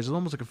eating areas. It was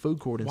almost like a food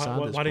court inside this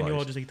place. Why didn't you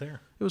all just eat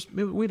there?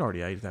 We'd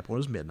already ate at that point. It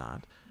was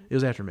midnight. It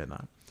was after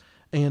midnight.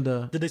 And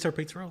did they serve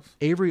pizza rolls?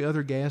 Every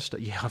other gas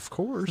station, yeah, of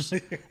course.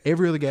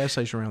 Every other gas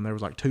station around there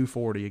was like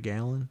 $2.40 a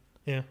gallon.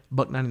 Yeah,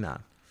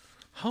 $1.99.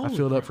 I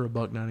filled up for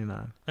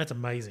 $1.99. That's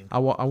amazing. I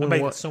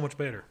made it so much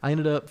better. I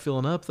ended up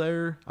filling up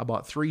there. I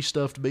bought 3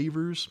 stuffed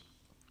beavers.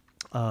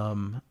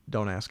 Don't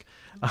ask.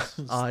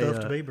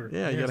 Stuffed beaver.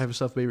 Yeah, you gotta have a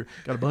stuffed beaver.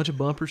 Got a bunch of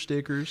bumper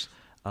stickers.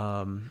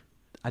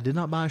 I did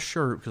not buy a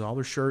shirt, because all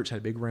their shirts had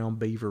a big round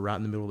beaver right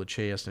in the middle of the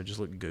chest, and it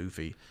just looked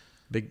goofy.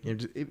 Big,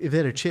 if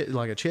it had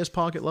like a chest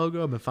pocket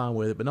logo, I've been fine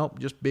with it. But nope,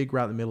 just big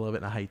right in the middle of it,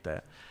 and I hate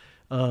that.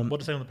 What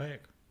did it say on the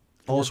back?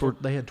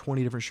 They had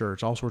 20 different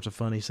shirts, all sorts of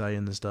funny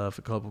sayings and stuff.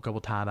 A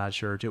couple tie-dyed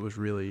shirts. It was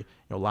really,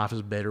 life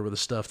is better with a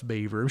stuffed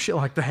beaver and shit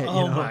like that.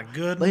 Oh my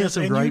goodness! They had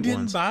some great ones. You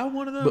didn't buy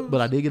one of those? But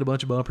I did get a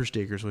bunch of bumper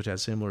stickers, which had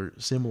similar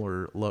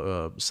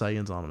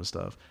sayings on them and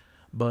stuff.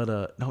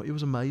 But no, it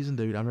was amazing,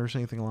 dude. I've never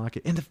seen anything like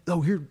it. And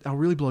here, I'll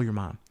really blow your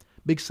mind.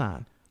 Big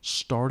sign,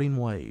 starting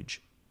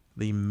wage.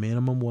 the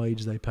minimum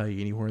wage they pay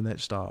anywhere in that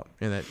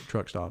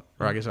truck stop,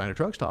 or I guess it ain't a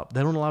truck stop.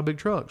 They don't allow big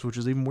trucks, which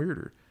is even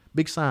weirder.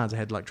 Big signs that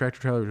had like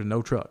tractor trailers and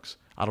no trucks.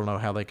 I don't know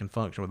how they can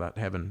function without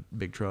having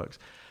big trucks.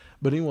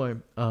 But anyway,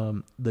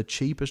 the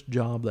cheapest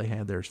job they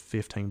had there is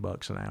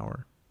 $15 an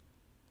hour.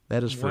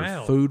 That is for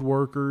food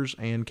workers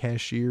and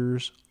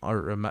cashiers,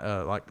 or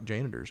like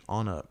janitors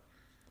on up.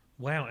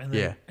 Wow,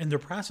 and their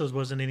prices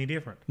wasn't any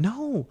different.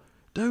 No,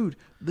 dude.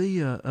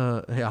 Yeah,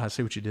 I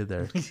see what you did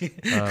there.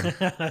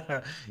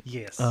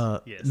 Yes.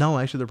 Yes. No,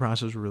 actually, their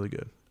prices were really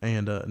good,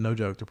 and no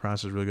joke, their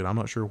prices are really good. I'm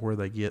not sure where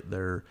they get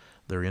their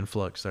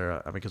influx there.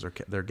 I mean, because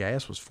their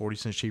gas was 40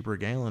 cents cheaper a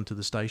gallon to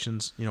the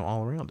stations,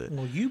 all around it.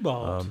 Well, you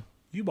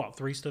bought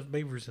 3 stuffed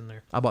beavers in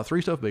there. I bought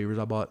 3 stuffed beavers.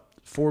 I bought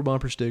 4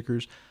 bumper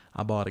stickers.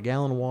 I bought a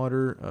gallon of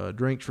water,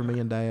 drinks for me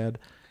and Dad.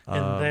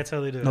 And that's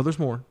how they do it. No, there's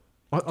more.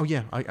 Oh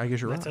yeah, I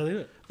guess you're right. That's how they do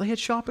it. They had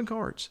shopping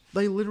carts.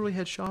 They literally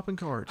had shopping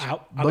carts.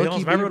 I'll be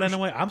honest, if I rode down the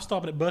way, I'm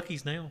stopping at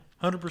Buc-ee's now.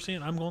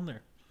 100%, I'm going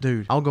there.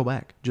 Dude, I'll go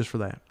back just for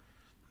that.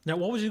 Now,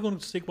 what was you going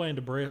to stick way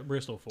into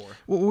Bristol for?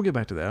 Well, we'll get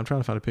back to that. I'm trying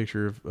to find a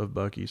picture of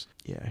Buc-ee's.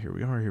 Yeah, here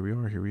we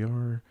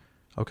are.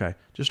 Okay,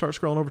 just start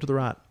scrolling over to the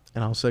right,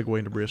 and I'll segue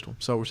into Bristol.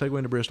 So we're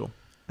segueing to Bristol.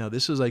 Now,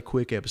 this is a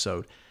quick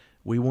episode.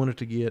 We wanted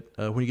to get,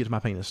 when you get to my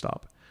penis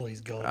stop.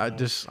 Please go.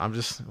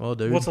 Well,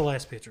 dude. What's the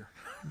last picture?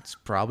 It's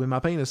probably my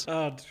penis.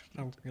 I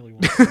don't really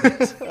want to see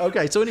this.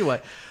 Okay, so anyway,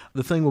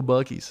 the thing with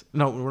Buc-ee's.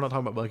 No, we're not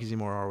talking about Buc-ee's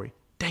anymore, are we?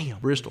 Damn,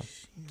 Bristol.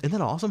 Isn't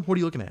that awesome? What are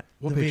you looking at?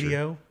 What the picture?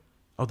 Video.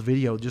 Oh, the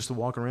video, just the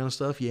walking around and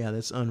stuff? Yeah,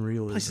 that's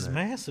unreal, This is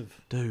massive.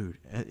 Dude,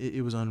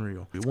 it was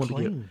unreal. We wanted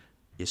to get,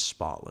 it's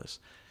spotless.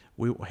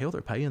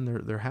 They're paying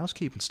their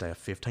housekeeping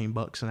staff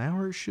 $15 an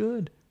hour. It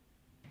should.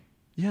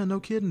 Yeah, no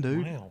kidding,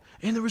 dude. Wow.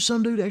 And there was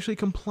some dude actually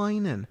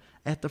complaining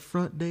at the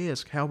front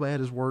desk how bad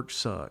his work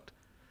sucked.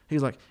 He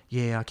was like,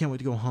 yeah, I can't wait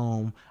to go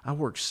home. I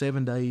worked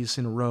 7 days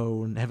in a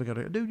row and haven't got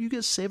to... Dude, you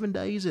get 7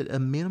 days at a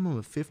minimum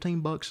of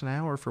 $15 an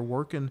hour for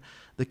working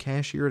the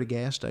cashier at a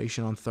gas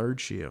station on third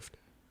shift.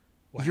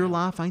 Wow. Your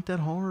life ain't that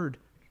hard.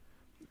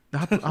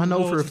 I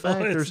know for a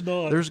fact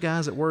there's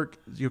guys that work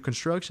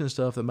construction and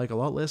stuff that make a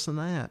lot less than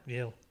that.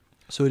 Yeah.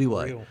 So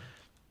anyway,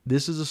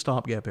 this is a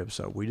stopgap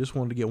episode. We just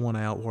wanted to get one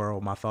out where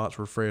my thoughts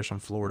were fresh on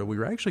Florida. We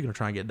were actually going to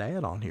try and get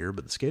Dad on here,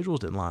 but the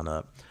schedules didn't line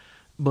up.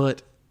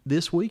 But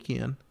this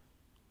weekend,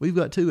 we've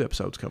got 2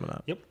 episodes coming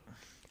up. Yep.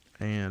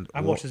 And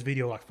I've watched this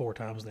video like 4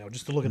 times now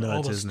just to look at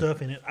all the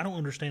stuff in it. I don't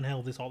understand how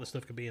all this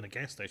stuff could be in a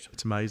gas station.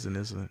 It's amazing,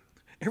 isn't it?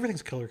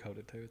 Everything's color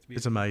coded too.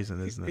 It's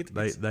amazing, isn't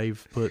it?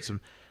 They've put some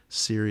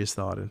serious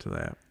thought into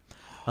that.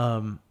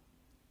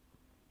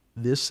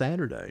 This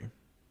Saturday,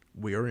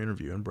 we are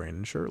interviewing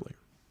Brandon Shirley,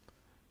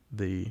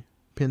 the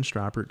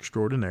pinstriper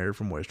extraordinaire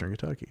from Western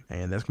Kentucky.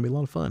 And that's going to be a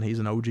lot of fun. He's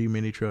an OG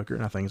mini trucker,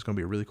 and I think it's going to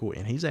be really cool.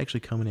 And he's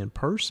actually coming in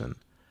person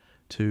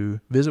to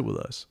visit with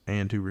us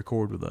and to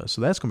record with us.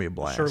 So that's going to be a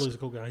blast. Shirley's a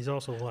cool guy. He's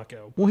also like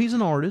he's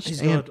an artist,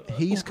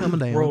 he's coming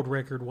down. World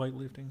record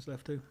weightlifting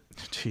stuff, too.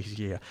 Jeez,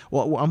 yeah.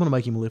 Well, I'm going to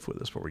make him lift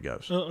with us before he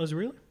goes. Is it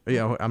really?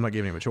 Yeah, I'm not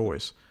giving him a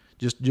choice.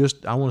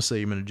 Just I want to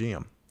see him in a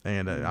gym.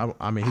 And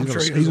I mean,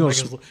 he's going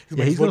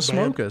to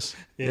smoke us.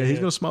 Yeah, he's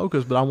going to smoke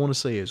us, but I want to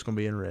see it. It's going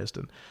to be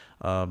interesting.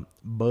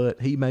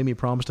 But he made me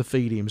promise to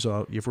feed him,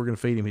 so if we're going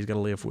to feed him, he's got to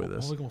live with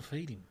us. What are we going to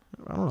feed him?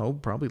 I don't know.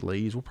 Probably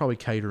Lee's. We'll probably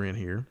cater in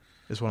here.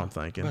 Is what I'm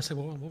thinking. I said,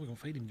 what are we going to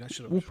feed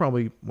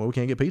him? We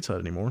can't get Pizza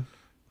Hut anymore.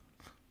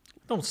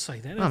 Don't say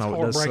that. That's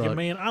heartbreaking,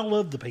 man. I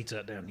love the Pizza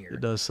Hut down here.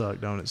 It does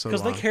suck, don't it?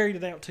 Because they carried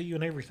it out to you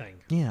and everything.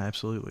 Yeah,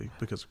 absolutely,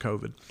 because of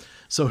COVID.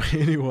 So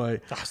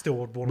anyway, I still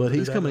would want. But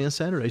he's coming in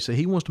Saturday, so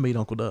he wants to meet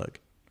Uncle Doug.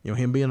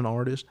 Him being an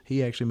artist,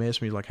 he actually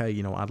messaged me like,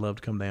 "Hey, I'd love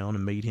to come down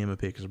and meet him and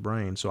pick his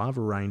brain." So I've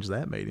arranged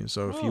that meeting.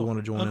 So if you want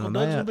to join in on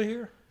Doug's that, will be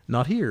here?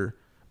 Not here,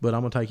 but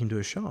I'm gonna take him to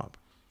his shop.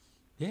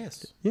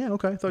 Yes. Yeah,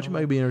 okay. I thought you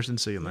may be interested in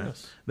seeing that.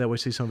 Yes. That way,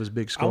 see some of his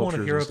big sculptures. I want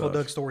to hear Uncle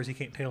Doug stories he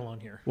can't tell on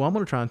here. Well, I'm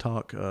going to try and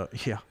talk. I'm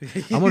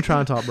going to try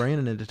and talk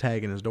Brandon into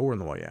tagging his door on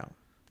the way out.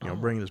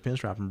 Bringing his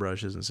pinstriping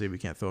brushes and see if we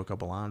can't throw a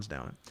couple lines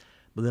down it.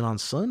 But then on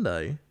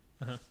Sunday,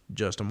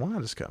 Justin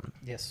White is coming.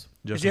 Yes.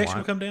 Did he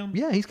actually come down?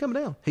 Yeah, he's coming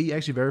down. He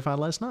actually verified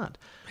last night.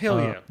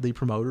 Hell yeah. The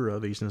promoter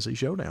of East Tennessee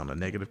Showdown, a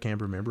Negative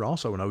Camper member,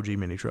 also an OG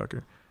mini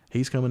trucker.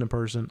 He's coming in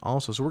person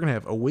also. So we're going to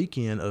have a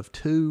weekend of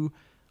 2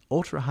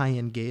 ultra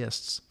high-end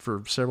guests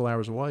for several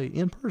hours away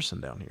in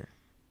person down here.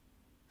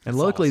 And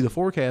luckily, the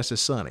forecast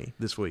is sunny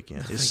this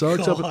weekend. It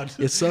sucks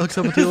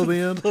up until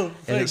then,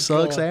 and it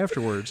sucks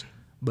afterwards.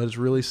 But it's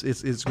really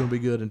it's going to be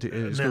good, and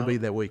it's going to be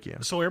that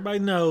weekend. So everybody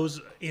knows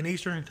in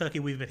Eastern Kentucky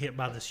we've been hit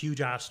by this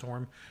huge ice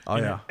storm.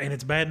 And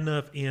it's bad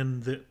enough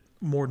in the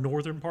more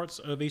northern parts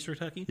of Eastern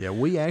Kentucky. Yeah,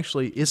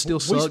 it still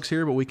sucks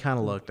here, but we kind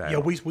of lucked out. Yeah,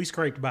 we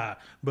scraped by.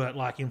 But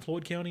like in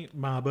Floyd County,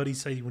 my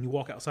buddies say when you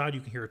walk outside, you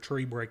can hear a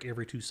tree break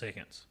every 2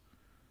 seconds.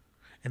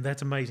 And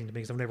that's amazing to me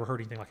because I've never heard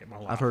anything like it in my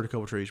life. I've heard a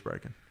couple trees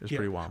breaking. It's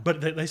pretty wild.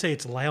 But they say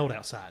it's loud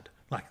outside,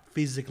 like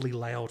physically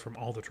loud from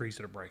all the trees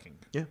that are breaking.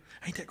 Yeah.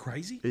 Ain't that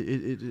crazy?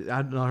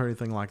 I've not heard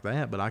anything like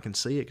that, but I can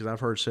see it because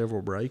I've heard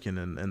several breaking,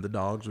 and the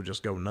dogs would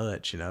just go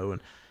nuts,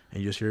 and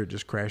you just hear it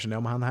just crashing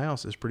down behind the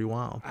house. It's pretty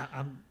wild.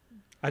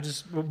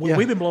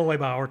 We've been blown away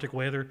by Arctic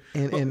weather,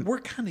 and we're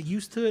kind of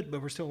used to it,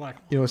 but we're still like,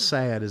 what's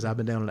sad is I've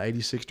been down in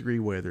 86-degree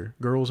weather,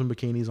 girls in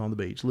bikinis on the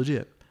beach,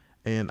 legit.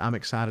 And I'm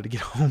excited to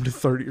get home to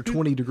 30 or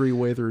 20-degree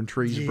weather and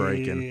trees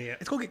breaking. Yeah,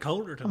 it's gonna get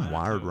colder tonight. I'm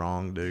wired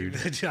wrong, dude.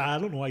 I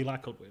don't know why you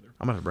like cold weather.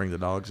 I'm gonna have to bring the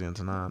dogs in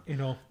tonight.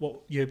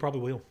 You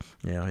probably will.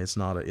 Yeah, it's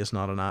not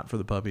a night for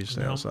the puppies to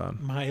stay outside.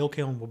 My elk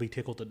hound will be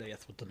tickled to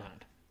death with the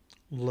night.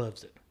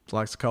 Loves it.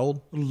 Likes the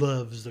cold.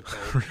 Loves the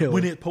cold.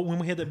 Really? When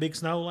we had that big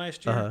snow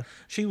last year,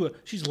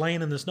 she's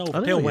laying in the snow. I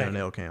didn't get an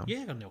elk hound.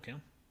 Yeah, I got an elk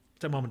hound.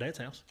 It's at Mom and Dad's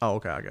house. Oh,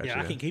 okay, I got you.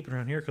 Yeah, I can't keep it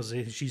around here because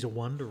she's a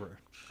wanderer.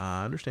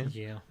 I understand.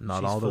 Yeah.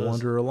 Not all the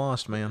wanderer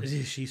lost, man.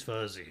 She's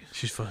fuzzy.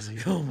 She's fuzzy.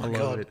 Oh, my God.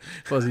 I love it.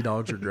 Fuzzy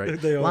dogs are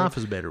great. They are. Life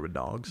is better with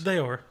dogs. They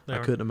are. I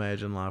couldn't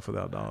imagine life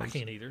without dogs. I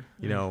can't either.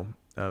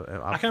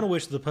 I kind of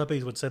wish the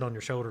puppies would sit on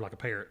your shoulder like a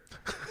parrot.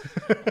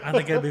 I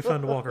think that'd be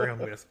fun to walk around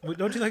with.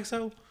 Don't you think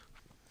so?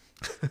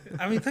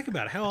 I mean, think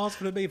about it. How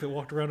awesome would it be if it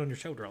walked around on your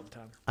shoulder all the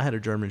time? I had a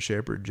German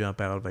Shepherd jump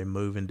out of a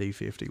moving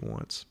D50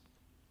 once.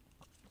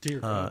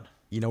 Dear God.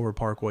 You know where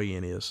Parkway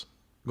Inn is?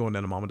 Going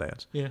down to Mom and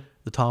Dad's. Yeah.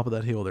 The top of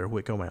that hill there,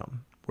 Whitco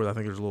Mountain, where I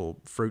think there's a little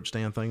fruit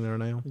stand thing there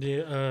now.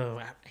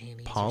 Yeah.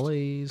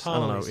 Polly's. I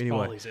don't know.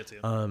 Anyway, Polly's, that's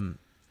it.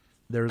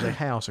 There's a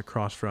house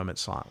across from it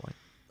slightly.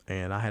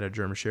 And I had a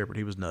German Shepherd.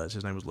 He was nuts.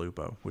 His name was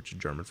Lupo, which is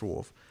German for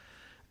wolf.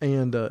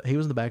 And he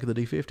was in the back of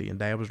the D50, and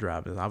Dad was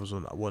driving. I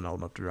wasn't old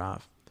enough to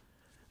drive.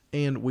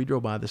 And we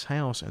drove by this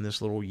house, and this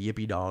little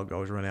yippy dog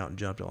always ran out and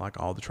jumped at like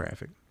all the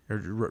traffic, or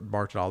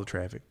barked at all the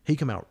traffic. He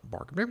come out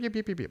barking, yip, yip,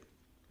 yip, yip, yip.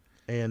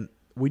 And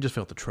we just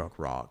felt the truck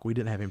rock. We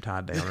didn't have him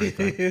tied down or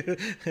anything.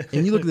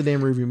 And you look in the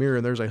damn rearview mirror,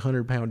 and there's a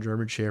 100-pound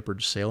German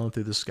Shepherd sailing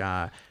through the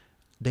sky.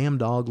 Damn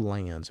dog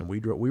lands, and we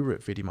were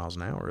at 50 miles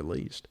an hour at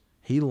least.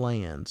 He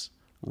lands,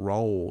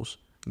 rolls,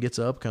 gets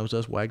up, comes to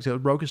us, wags his tail,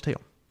 broke his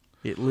tail.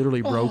 It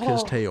literally broke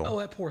his tail. Oh,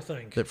 that poor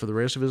thing. That for the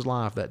rest of his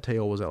life, that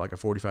tail was at like a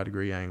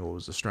 45-degree angle. It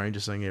was the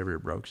strangest thing ever.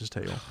 It broke his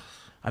tail.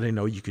 I didn't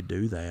know you could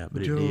do that,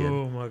 but it did.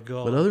 Oh, my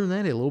God. But other than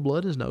that, he had a little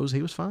blood in his nose.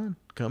 He was fine.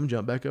 Come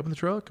jump back up in the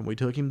truck, and we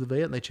took him to the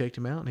vet, and they checked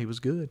him out, and he was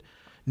good.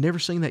 Never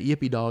seen that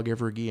yippy dog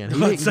ever again. He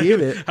didn't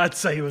give it. I'd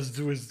say it was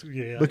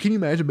yeah. But can you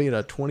imagine being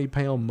a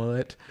 20-pound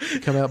mutt,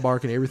 come out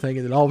barking everything,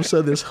 and then all of a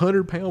sudden this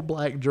 100-pound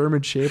black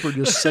German Shepherd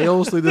just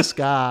sails through the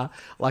sky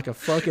like a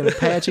fucking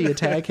Apache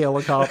attack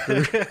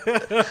helicopter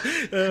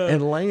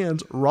and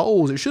lands,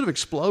 rolls. It should have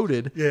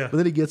exploded. Yeah. But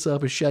then he gets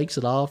up and shakes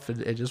it off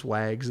and just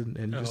wags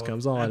and just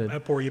comes on.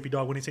 That poor yippy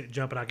dog, when he seen it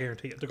jumping, I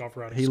guarantee it took off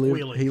running. He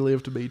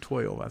lived to be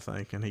 12, I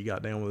think, and he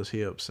got down with his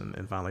hips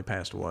and finally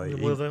passed away.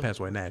 He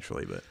passed away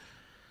naturally, but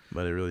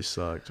it really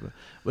sucked.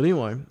 But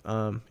anyway,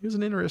 he was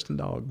an interesting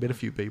dog. Bit a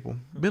few people.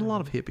 Bit a lot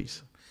of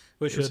hippies.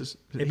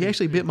 He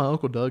actually bit my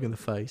Uncle Doug in the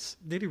face.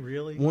 Did he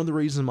really? One of the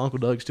reasons my Uncle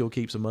Doug still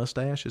keeps a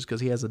mustache is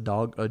because he has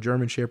a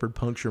German Shepherd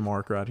puncture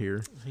mark right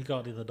here. He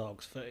got in the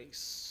dog's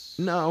face.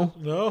 No.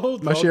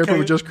 My Shepherd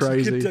was just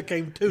crazy. It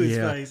came to his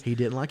face. He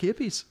didn't like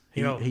hippies.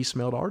 He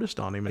smelled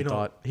artist on him and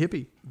thought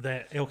hippie.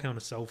 That elk hound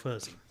is so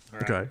fuzzy.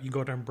 Right? Okay. You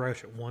go out there and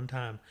brush it one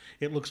time.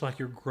 It looks like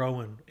you're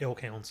growing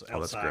elk hounds outside. Oh,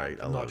 that's great.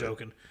 I'm not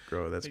joking.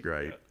 That's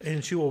great.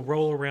 And she will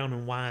roll around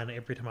and whine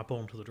every time I pull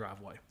them to the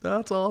driveway.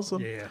 That's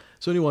awesome. Yeah.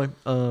 So anyway,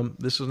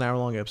 this is an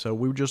hour-long episode.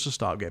 We were just a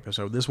stopgap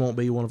episode. This won't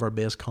be one of our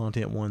best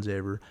content ones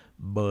ever,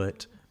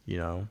 but,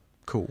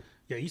 cool.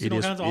 Yeah, you see all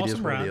kinds of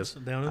awesome rides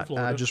down in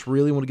Florida. I just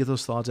really want to get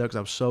those thoughts out because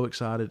I was so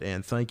excited,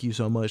 and thank you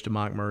so much to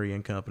Mike Murray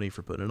and company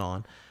for putting it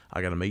on.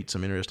 I got to meet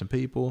some interesting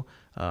people.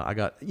 I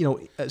got,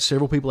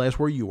 several people asked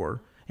where you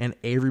were. And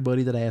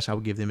everybody that asked, I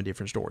would give them a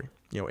different story.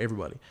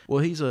 Everybody. Well,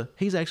 he's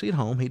actually at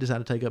home. He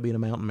decided to take up being a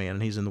mountain man,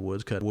 and he's in the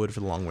woods cutting wood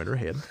for the long winter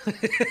ahead.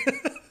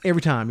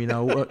 Every time,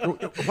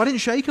 why didn't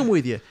Shay come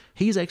with you?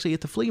 He's actually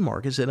at the flea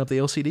market setting up the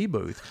LCD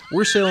booth.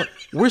 We're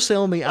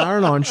selling the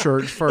iron-on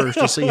shirts first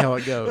to see how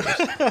it goes.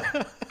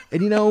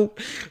 And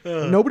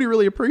nobody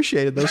really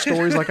appreciated those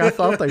stories like I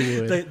thought they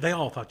would. They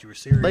all thought you were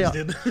serious,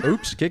 didn't they?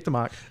 Oops, kick the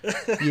mic.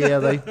 Yeah,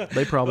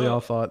 they probably all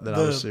thought that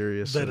I was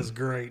serious. That is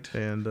great.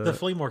 And the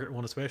flea market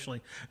one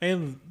especially,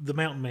 and the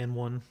mountain man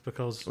one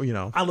because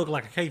I look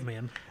like a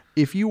caveman.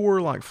 If you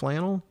were like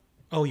flannel,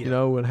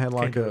 and had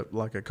like a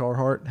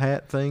Carhartt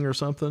hat thing or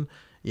something,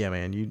 yeah,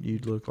 man,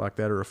 you'd look like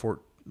that or a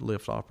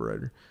forklift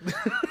operator.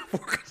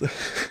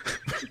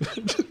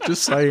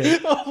 Just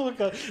saying. Oh my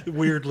God,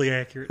 weirdly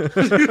accurate.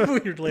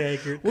 Weirdly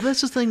accurate. Well,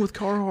 that's the thing with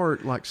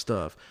Carhartt like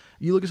stuff.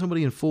 You look at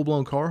somebody in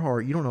full-blown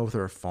Carhartt, you don't know if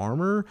they're a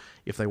farmer,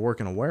 if they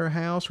work in a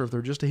warehouse, or if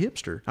they're just a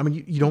hipster. I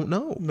mean, you don't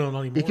know. No,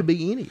 not anymore. It could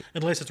be any.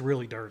 Unless it's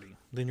really dirty.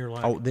 Then you're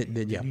like... Oh,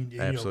 then yeah,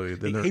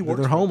 absolutely. Then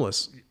they're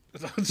homeless.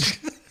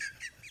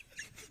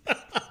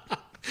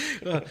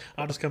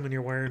 I'll just come in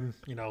here wearing,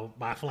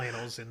 my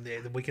flannels, and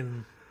we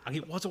can... I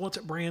get what's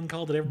that brand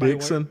called that everybody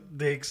wears?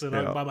 Dixon.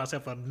 Yeah. I buy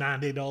myself a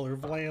 $90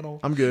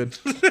 flannel. I'm good.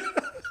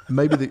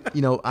 Maybe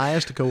I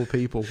asked a couple of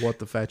people what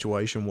the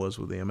infatuation was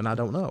with them, and I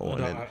don't know.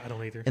 I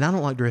don't either. And I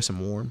don't like dressing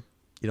warm.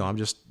 I'm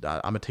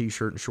a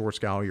t-shirt and shorts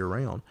guy all year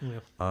round.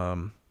 Yeah.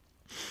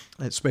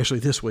 Especially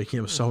this weekend,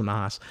 it was so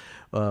nice.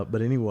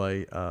 But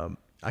anyway,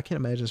 I can't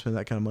imagine spending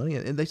that kind of money.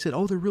 And they said,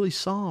 "Oh, they're really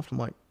soft." I'm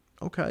like,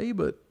 okay,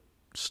 but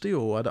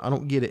still, I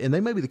don't get it. And they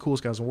may be the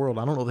coolest guys in the world.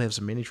 I don't know if they have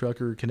some mini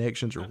trucker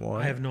connections or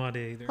what. I have no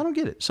idea either. I don't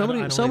get it.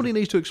 Somebody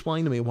needs to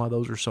explain to me why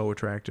those are so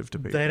attractive to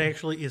people. That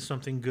actually is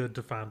something good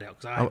to find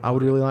out. I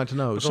would really like to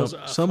know.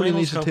 Somebody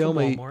needs to tell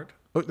me.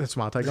 Oh, that's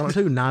my take on it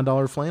too.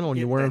 $9 flannel, and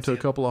you wear them to a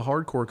couple of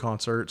hardcore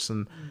concerts,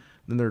 and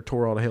then they're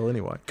tore all to hell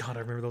anyway. God,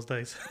 I remember those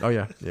days. Oh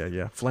yeah.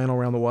 Flannel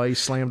around the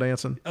waist, slam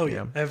dancing. Oh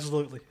yeah,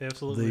 absolutely.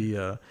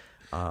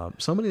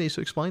 Somebody needs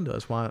to explain to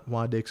us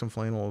why Dixon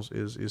flannels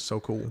is so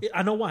cool.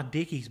 I know why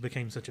Dickies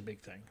became such a big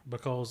thing,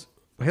 because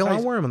hell,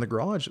 I wear them in the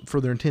garage for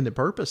their intended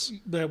purpose.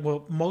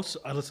 Most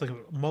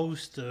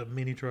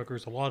mini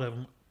truckers, a lot of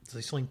them,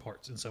 they sling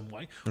parts in some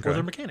way, or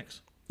they're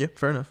mechanics. Yeah,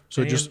 fair enough.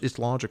 So it's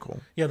logical.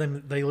 Yeah,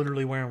 they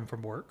literally wear them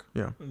from work.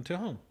 Yeah. Until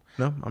home.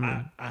 No, I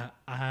mean,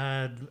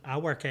 I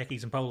wear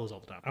khakis and polos all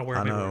the time. I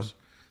wear mirrors.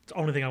 It's the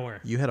only thing I wear.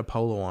 You had a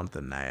polo on at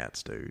the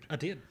Nats, dude. I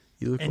did.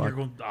 You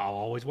look I'll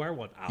always wear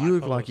one. You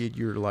look like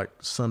you're like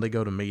Sunday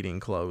go to meeting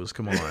clothes.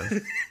 Come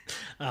on.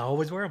 I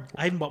always wear them.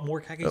 I even bought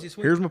more khakis this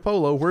week. Here's my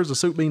polo. Where's the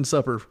soup bean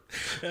supper?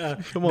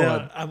 Come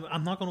on.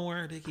 I'm not going to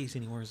wear Dickies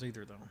anywhere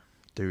either, though.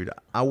 Dude,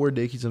 I wear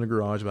Dickies in the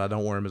garage, but I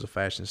don't wear them as a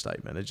fashion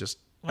statement. It's just,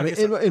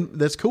 and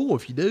that's cool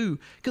if you do,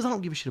 because I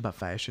don't give a shit about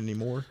fashion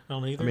anymore. I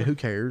don't either. I mean, who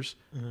cares?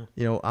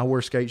 Mm-hmm. I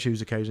wear skate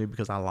shoes occasionally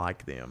because I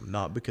like them,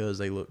 not because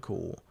they look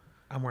cool.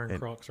 I'm wearing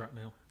Crocs right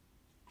now.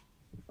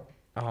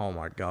 Oh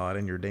my God!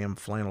 And your damn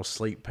flannel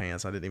sleep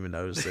pants. I didn't even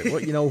notice it. Well,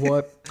 you know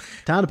what?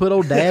 Time to put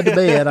old Dad to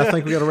bed. I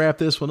think we got to wrap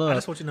this one up. I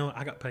just want you to know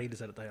I got paid to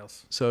sit at the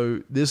house.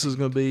 So this is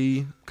going to be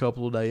a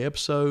couple of day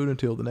episode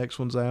until the next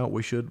one's out.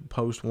 We should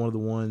post one of the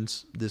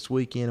ones this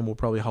weekend, and we'll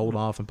probably hold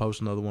off and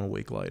post another one a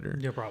week later.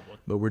 Yeah, probably.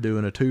 But we're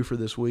doing a 2 for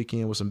this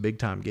weekend with some big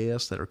time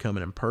guests that are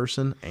coming in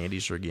person. Andy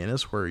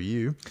Serginis, where are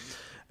you?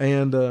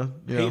 And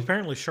he's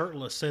apparently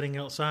shirtless, sitting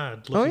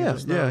outside. Looking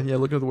at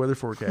looking at the weather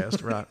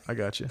forecast. Right, I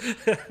got you.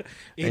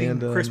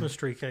 Eating Christmas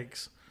tree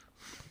cakes.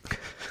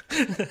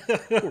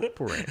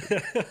 poor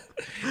Andy.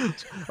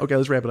 Okay,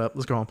 let's wrap it up.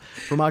 Let's go home.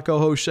 For my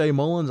co-host Shay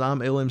Mullins, I'm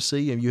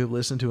LMC, and you have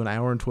listened to an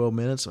hour and 12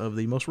 minutes of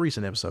the most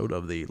recent episode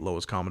of the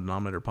Lowest Common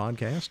Denominator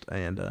podcast.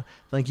 And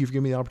thank you for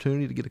giving me the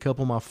opportunity to get a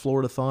couple of my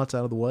Florida thoughts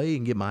out of the way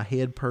and get my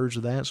head purged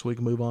of that, so we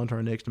can move on to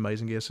our next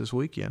amazing guest this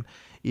weekend.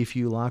 If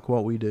you like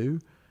what we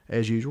do,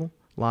 as usual,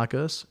 like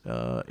us.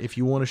 If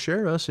you want to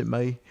share us, it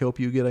may help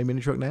you get a Mini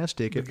Truck Nats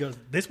ticket. Because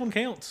this one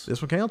counts.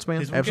 This one counts,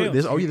 man.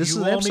 Absolutely. Counts. This is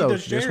an episode.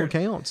 This one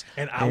counts.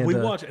 And we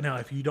watch it. Now,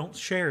 if you don't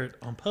share it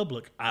on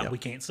public, we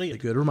can't see it. A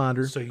good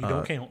reminder. So you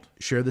don't count.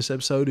 Share this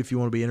episode if you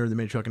want to be entered in the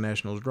Mini Truck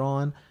Nationals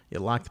drawing.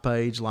 Like the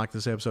page, like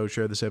this episode,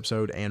 share this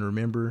episode, and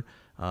remember,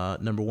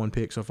 number 1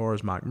 pick so far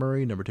is Mike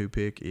Murray. Number 2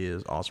 pick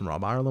is Awesome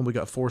Rob Ireland. We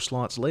got 4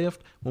 slots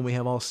left. When we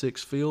have all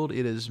 6 filled,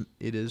 it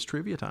is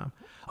trivia time.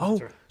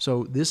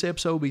 So this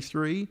episode will be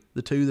 3.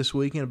 The 2 this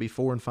weekend will be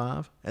 4 and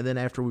 5. And then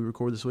after we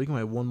record this weekend, we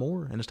have 1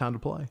 more, and it's time to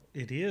play.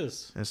 It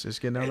is. It's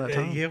just getting out of that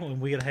time. Yeah,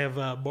 and we're going to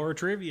have bar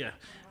trivia,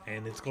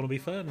 and it's going to be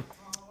fun.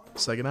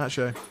 Say goodnight,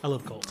 Shay. I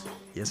love Colts.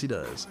 Yes, he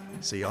does.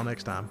 See y'all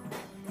next time.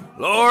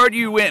 Lord,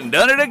 you went and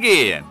done it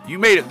again. You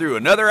made it through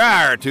another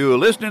hour or two of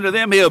listening to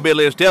them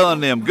hillbillies telling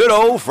them good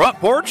old front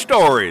porch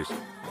stories.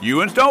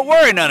 You uns don't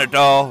worry none at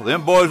all.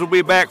 Them boys will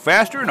be back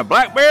faster than a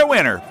black bear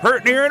winter,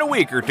 pert near in a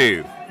week or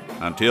 2.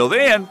 Until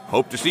then,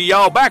 hope to see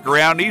y'all back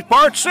around these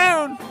parts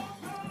soon.